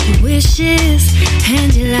 Your wishes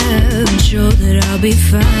and your love ensure that I'll be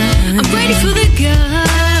fine. I'm ready for the go.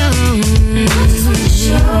 I just wanna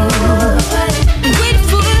show. I'm waiting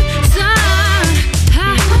for the sign.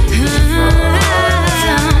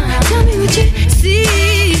 Tell me what you see.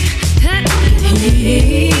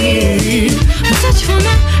 I'm searching for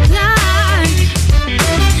my life.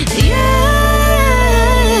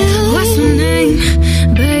 Yeah. What's my name,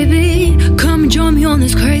 baby? Come and join me on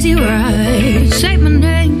this crazy ride. Say my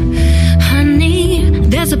name, honey.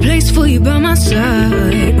 There's a place for you by my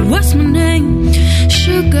side. What's my name?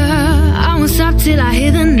 Sugar. I won't stop till I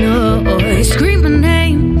hear the noise. Scream my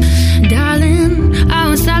name, darling. I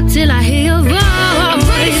won't stop till I hear your voice. I'm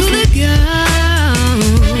ready for the go.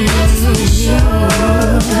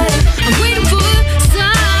 I'm waiting for a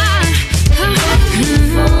sign.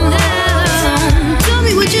 Tell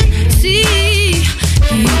me what you see.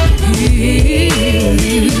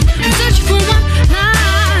 I'm searching for my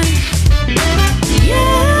life.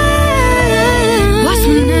 Yeah. What's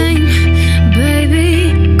my name, baby?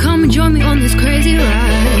 Come and join me on this crazy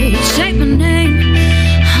ride. Say my name,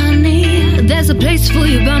 honey. There's a place for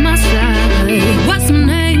you by my side. What's my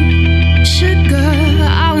name? Sugar.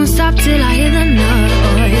 I won't stop till I hear the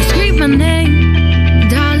noise. Scream my name,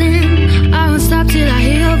 darling. I won't stop till I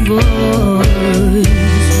hear your voice.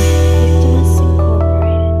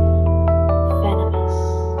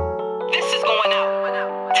 This is going out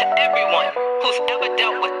to everyone who's ever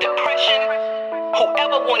dealt with depression,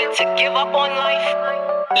 whoever wanted to give up on life.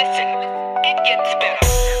 Listen, it gets better.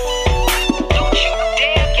 Don't you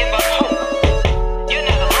dare give up hope. You're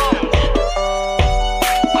not alone.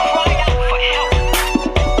 Cry out for help.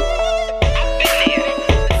 I've been there.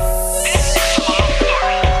 This is some of my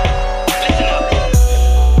story. Listen up.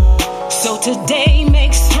 So today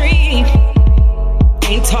makes 3.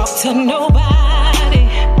 Ain't talk to nobody.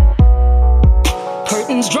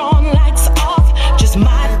 Curtains drawn, lights off. Just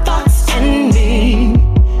my thoughts and me.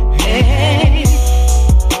 Hey,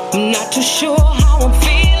 I'm not too sure how I'm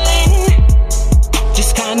feeling.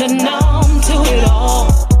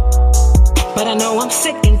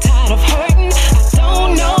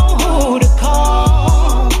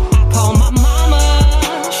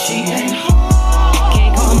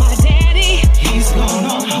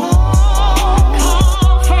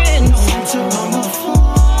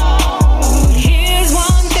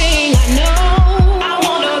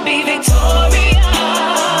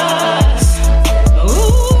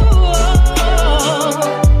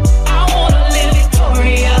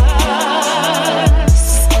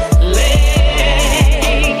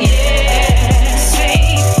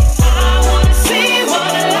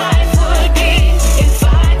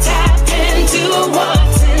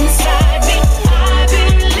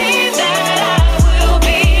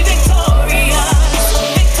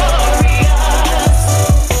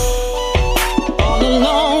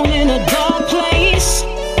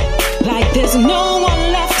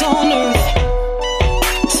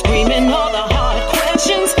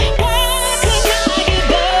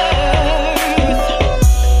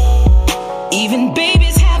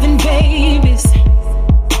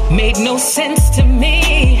 no sense to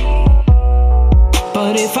me.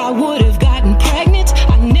 But if I would have gotten pregnant,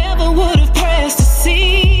 I never would have pressed to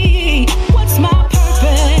see. What's my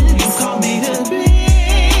purpose? You call me to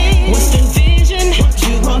be. What's the vision? What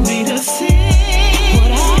you want me to see?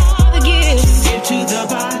 What are the gifts to give to the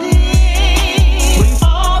body? With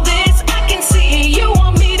all this I can see, you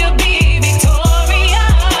want me to be victorious.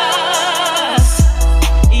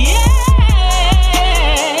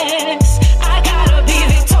 Yes, I gotta be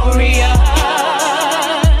victorious.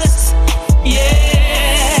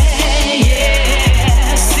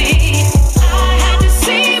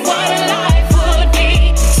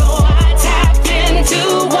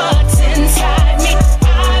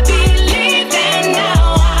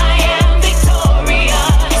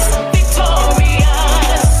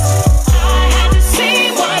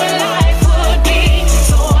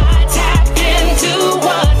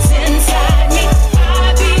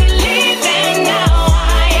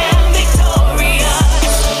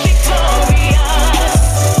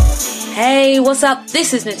 What's up?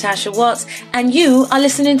 This is Natasha Watts, and you are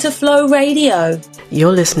listening to Flow Radio.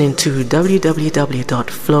 You're listening to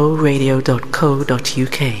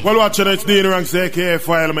www.flowradio.co.uk. Well, watch it, it's Dean Ranks, aka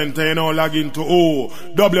Filement, you know, log into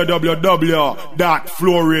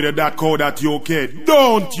www.flowradio.co.uk.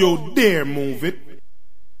 Don't you dare move it.